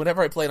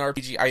 whenever I play an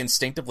RPG, I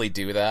instinctively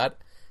do that.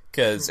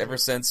 Because ever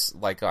since,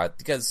 like,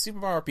 because Super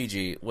Mario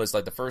RPG was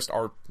like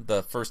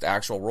the first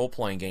actual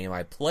role-playing game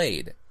I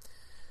played,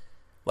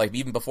 like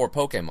even before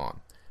Pokemon.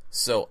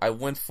 So I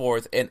went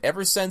forth, and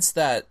ever since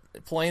that,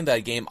 playing that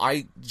game,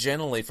 I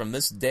generally, from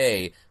this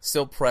day,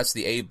 still press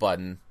the A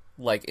button,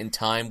 like, in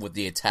time with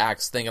the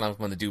attacks, thinking I'm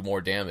going to do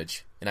more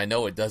damage. And I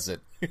know it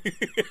doesn't.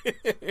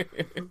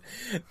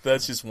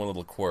 That's just one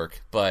little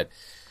quirk. But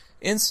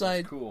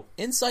inside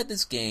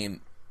this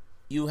game,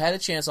 you had a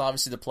chance,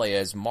 obviously, to play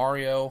as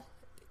Mario,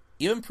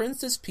 even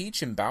Princess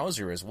Peach and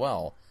Bowser as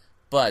well.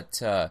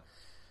 But,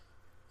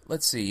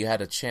 let's see, you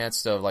had a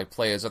chance to like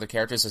play as other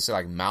characters, let's say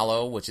like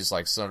Mallow, which is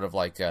like sort of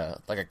like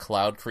a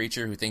cloud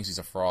creature who thinks he's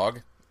a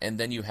frog. And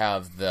then you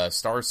have the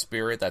Star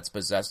Spirit that's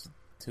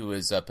who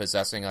is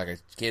possessing like a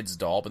kid's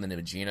doll by the name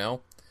of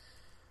Geno.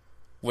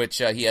 Which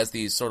he has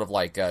these sort of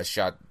like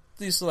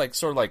these like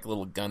sort of like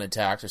little gun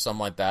attacks or something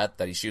like that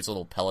he shoots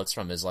little pellets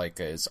from his like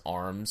his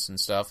arms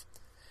and stuff.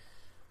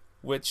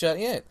 Which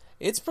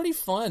it's pretty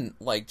fun,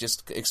 like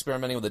just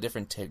experimenting with the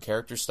different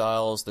character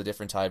styles, the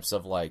different types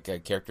of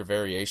like character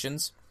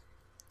variations.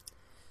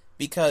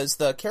 Because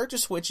the character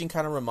switching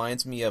kind of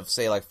reminds me of,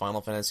 say, like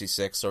Final Fantasy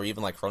VI or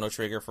even like Chrono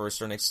Trigger for a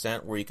certain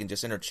extent, where you can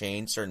just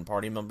interchange certain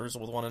party members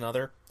with one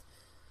another,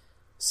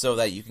 so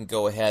that you can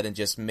go ahead and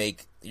just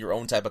make your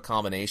own type of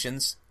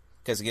combinations,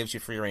 because it gives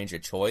you free range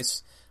of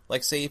choice.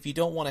 Like, say, if you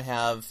don't want to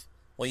have,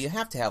 well, you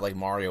have to have like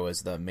Mario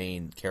as the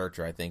main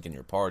character, I think, in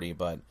your party,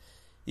 but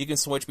you can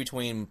switch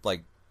between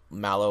like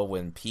Mallow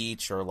and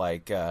Peach, or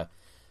like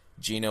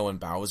Geno and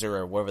Bowser,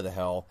 or whatever the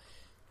hell.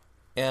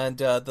 And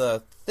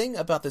the thing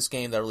about this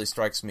game that really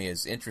strikes me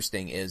as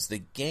interesting is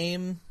the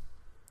game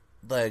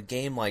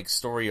like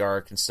story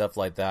arc and stuff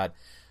like that.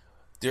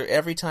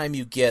 Every time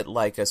you get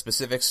like a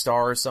specific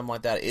star or something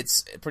like that,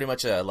 it's pretty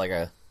much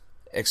a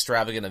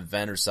extravagant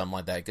event or something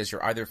like that, because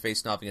you're either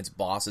facing off against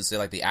bosses, say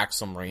like the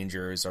Axum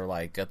Rangers, or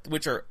like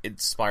which are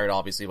inspired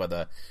obviously by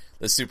the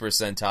Super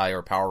Sentai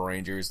or Power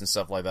Rangers and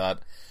stuff like that.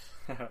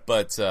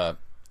 But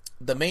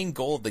the main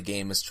goal of the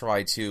game is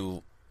try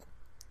to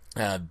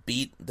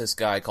beat this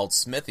guy called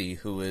Smithy,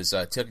 who is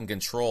taking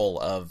control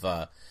of,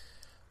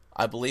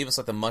 I believe it's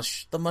like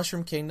the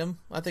Mushroom Kingdom,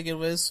 I think it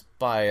was,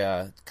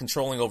 by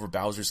controlling over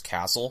Bowser's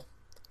castle.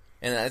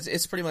 And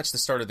it's pretty much the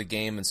start of the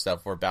game and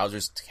stuff, where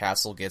Bowser's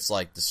castle gets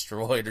like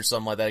destroyed or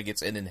something like that. It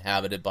gets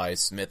uninhabited by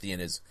Smithy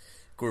and his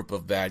group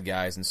of bad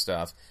guys and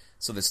stuff.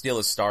 So they steal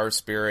his star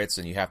spirits,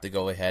 and you have to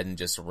go ahead and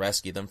just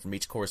rescue them from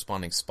each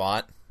corresponding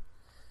spot.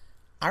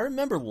 I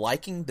remember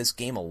liking this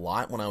game a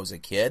lot when I was a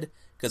kid,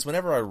 because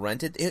whenever I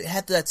rented, it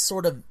had that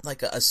sort of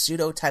like a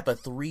pseudo type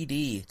of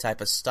 3D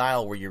type of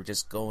style where you're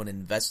just going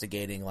and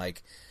investigating,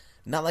 like,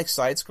 not like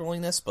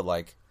side-scrollingness, but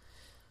like,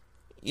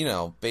 you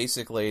know,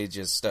 basically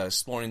just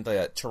exploring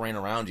the terrain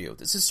around you.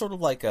 This is sort of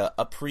like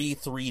a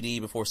pre-3D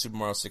before Super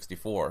Mario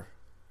 64,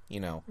 you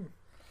know.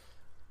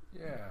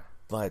 Yeah.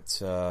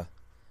 But,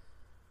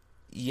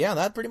 yeah,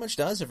 that pretty much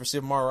does it for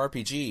Super Mario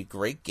RPG.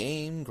 Great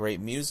game, great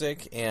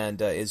music, and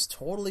is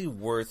totally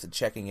worth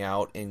checking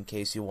out in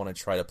case you want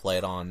to try to play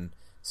it on,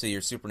 say,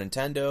 your Super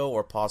Nintendo,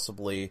 or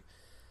possibly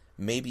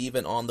maybe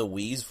even on the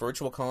Wii's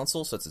Virtual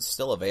Console, since it's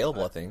still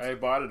available, I think. I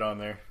bought it on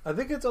there. I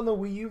think it's on the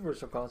Wii U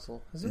Virtual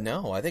Console. Is it?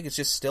 No, I think it's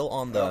just still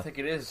on the... I don't think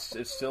it is.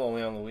 It's still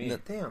only on the Wii.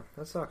 Damn,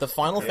 that sucks. The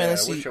Final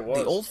Fantasy...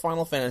 The old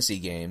Final Fantasy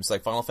games,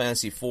 like Final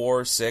Fantasy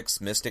IV,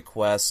 6, Mystic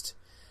Quest,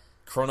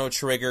 Chrono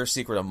Trigger,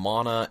 Secret of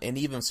Mana, and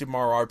even Super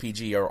Mario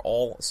RPG are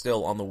all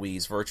still on the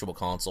Wii's Virtual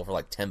Console for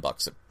like $10.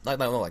 Like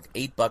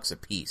 $8 a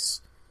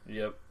piece.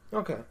 Yep.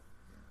 Okay.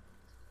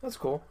 That's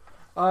cool.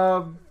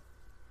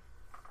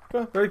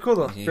 Yeah, very cool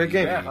though. Great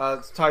game. Yeah.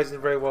 It ties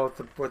in very well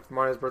with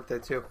Mario's birthday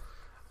too.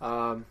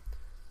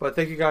 But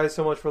thank you guys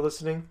so much for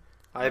listening.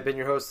 I have been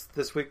your host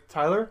this week,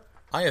 Tyler.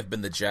 I have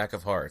been the Jack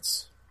of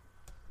Hearts.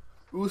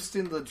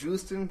 Oostin the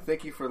Justin,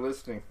 thank you for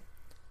listening.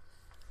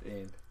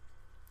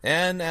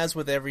 And as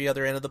with every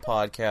other end of the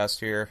podcast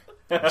here,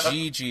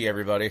 GG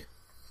everybody.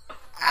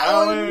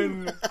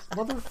 Alan!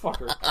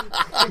 Motherfucker.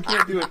 I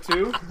can't do it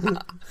too?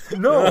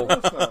 No.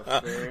 That's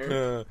not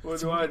fair. What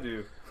do I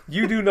do?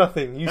 You do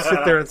nothing. You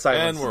sit there in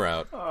silence. And we're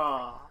out.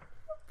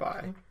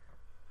 Bye.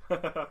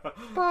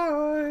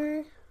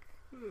 Bye.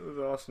 That was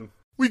awesome.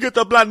 We got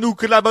a brand new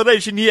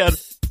collaboration here.